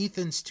Dave and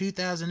Ethan's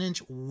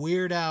 2000-inch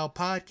Weird Al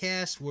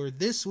podcast, where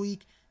this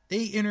week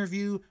they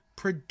interview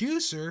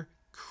producer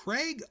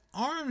Craig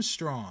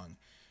Armstrong.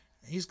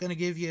 He's going to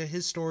give you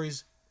his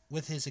stories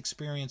with his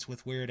experience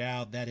with Weird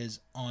Al. That is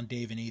on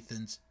Dave and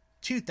Ethan's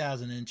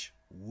 2000-inch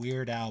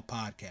Weird Al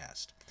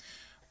podcast.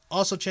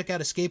 Also, check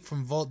out Escape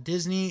from Walt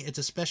Disney. It's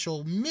a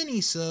special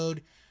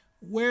mini-sode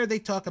where they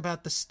talk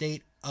about the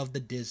state of the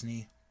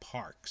Disney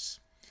parks.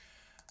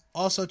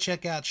 Also,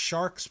 check out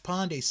Sharks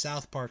Pond, a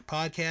South Park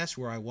podcast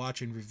where I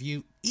watch and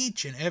review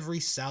each and every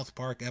South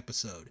Park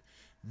episode.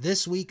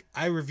 This week,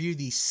 I review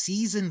the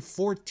Season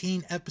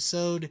 14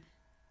 episode,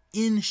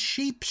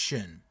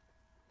 Inception.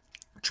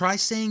 Try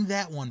saying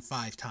that one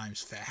 5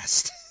 times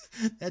fast.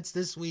 That's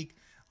this week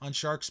on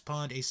Sharks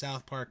Pond, a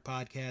South Park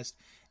podcast.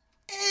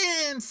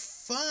 And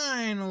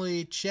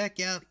finally, check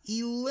out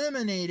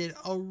Eliminated,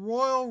 a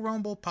Royal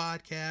Rumble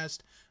podcast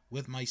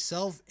with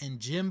myself and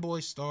Jim Boy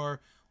Star.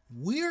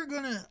 We're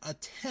going to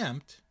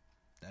attempt,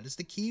 that is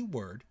the key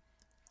word,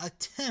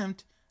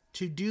 attempt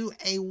to do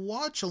a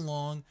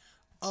watch-along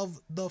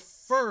of the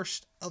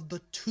first of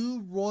the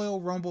 2 Royal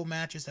Rumble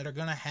matches that are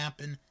going to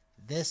happen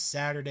this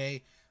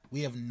Saturday.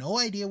 We have no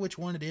idea which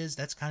one it is.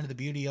 That's kind of the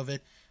beauty of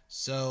it.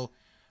 So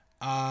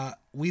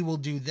We will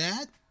do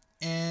that,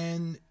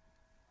 and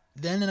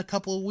then in a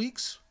couple of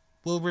weeks,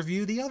 we'll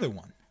review the other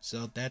one.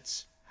 So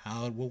that's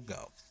how it will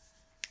go.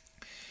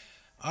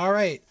 All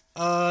right,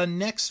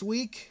 next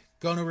week,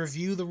 going to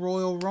review the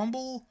Royal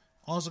Rumble.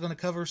 Also going to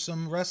cover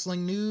some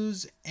wrestling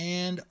news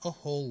and a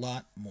whole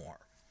lot more.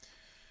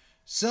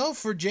 So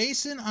for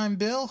Jason, I'm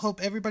Bill.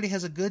 Hope everybody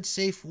has a good,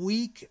 safe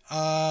week.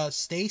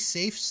 Stay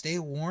safe, stay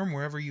warm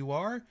wherever you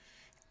are.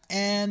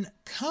 And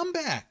come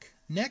back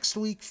next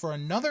week for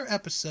another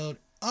episode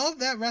of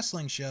That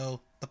Wrestling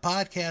Show, the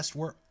podcast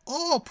where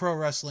all pro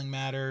wrestling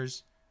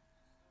matters.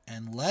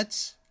 And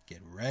let's get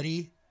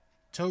ready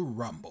to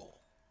rumble.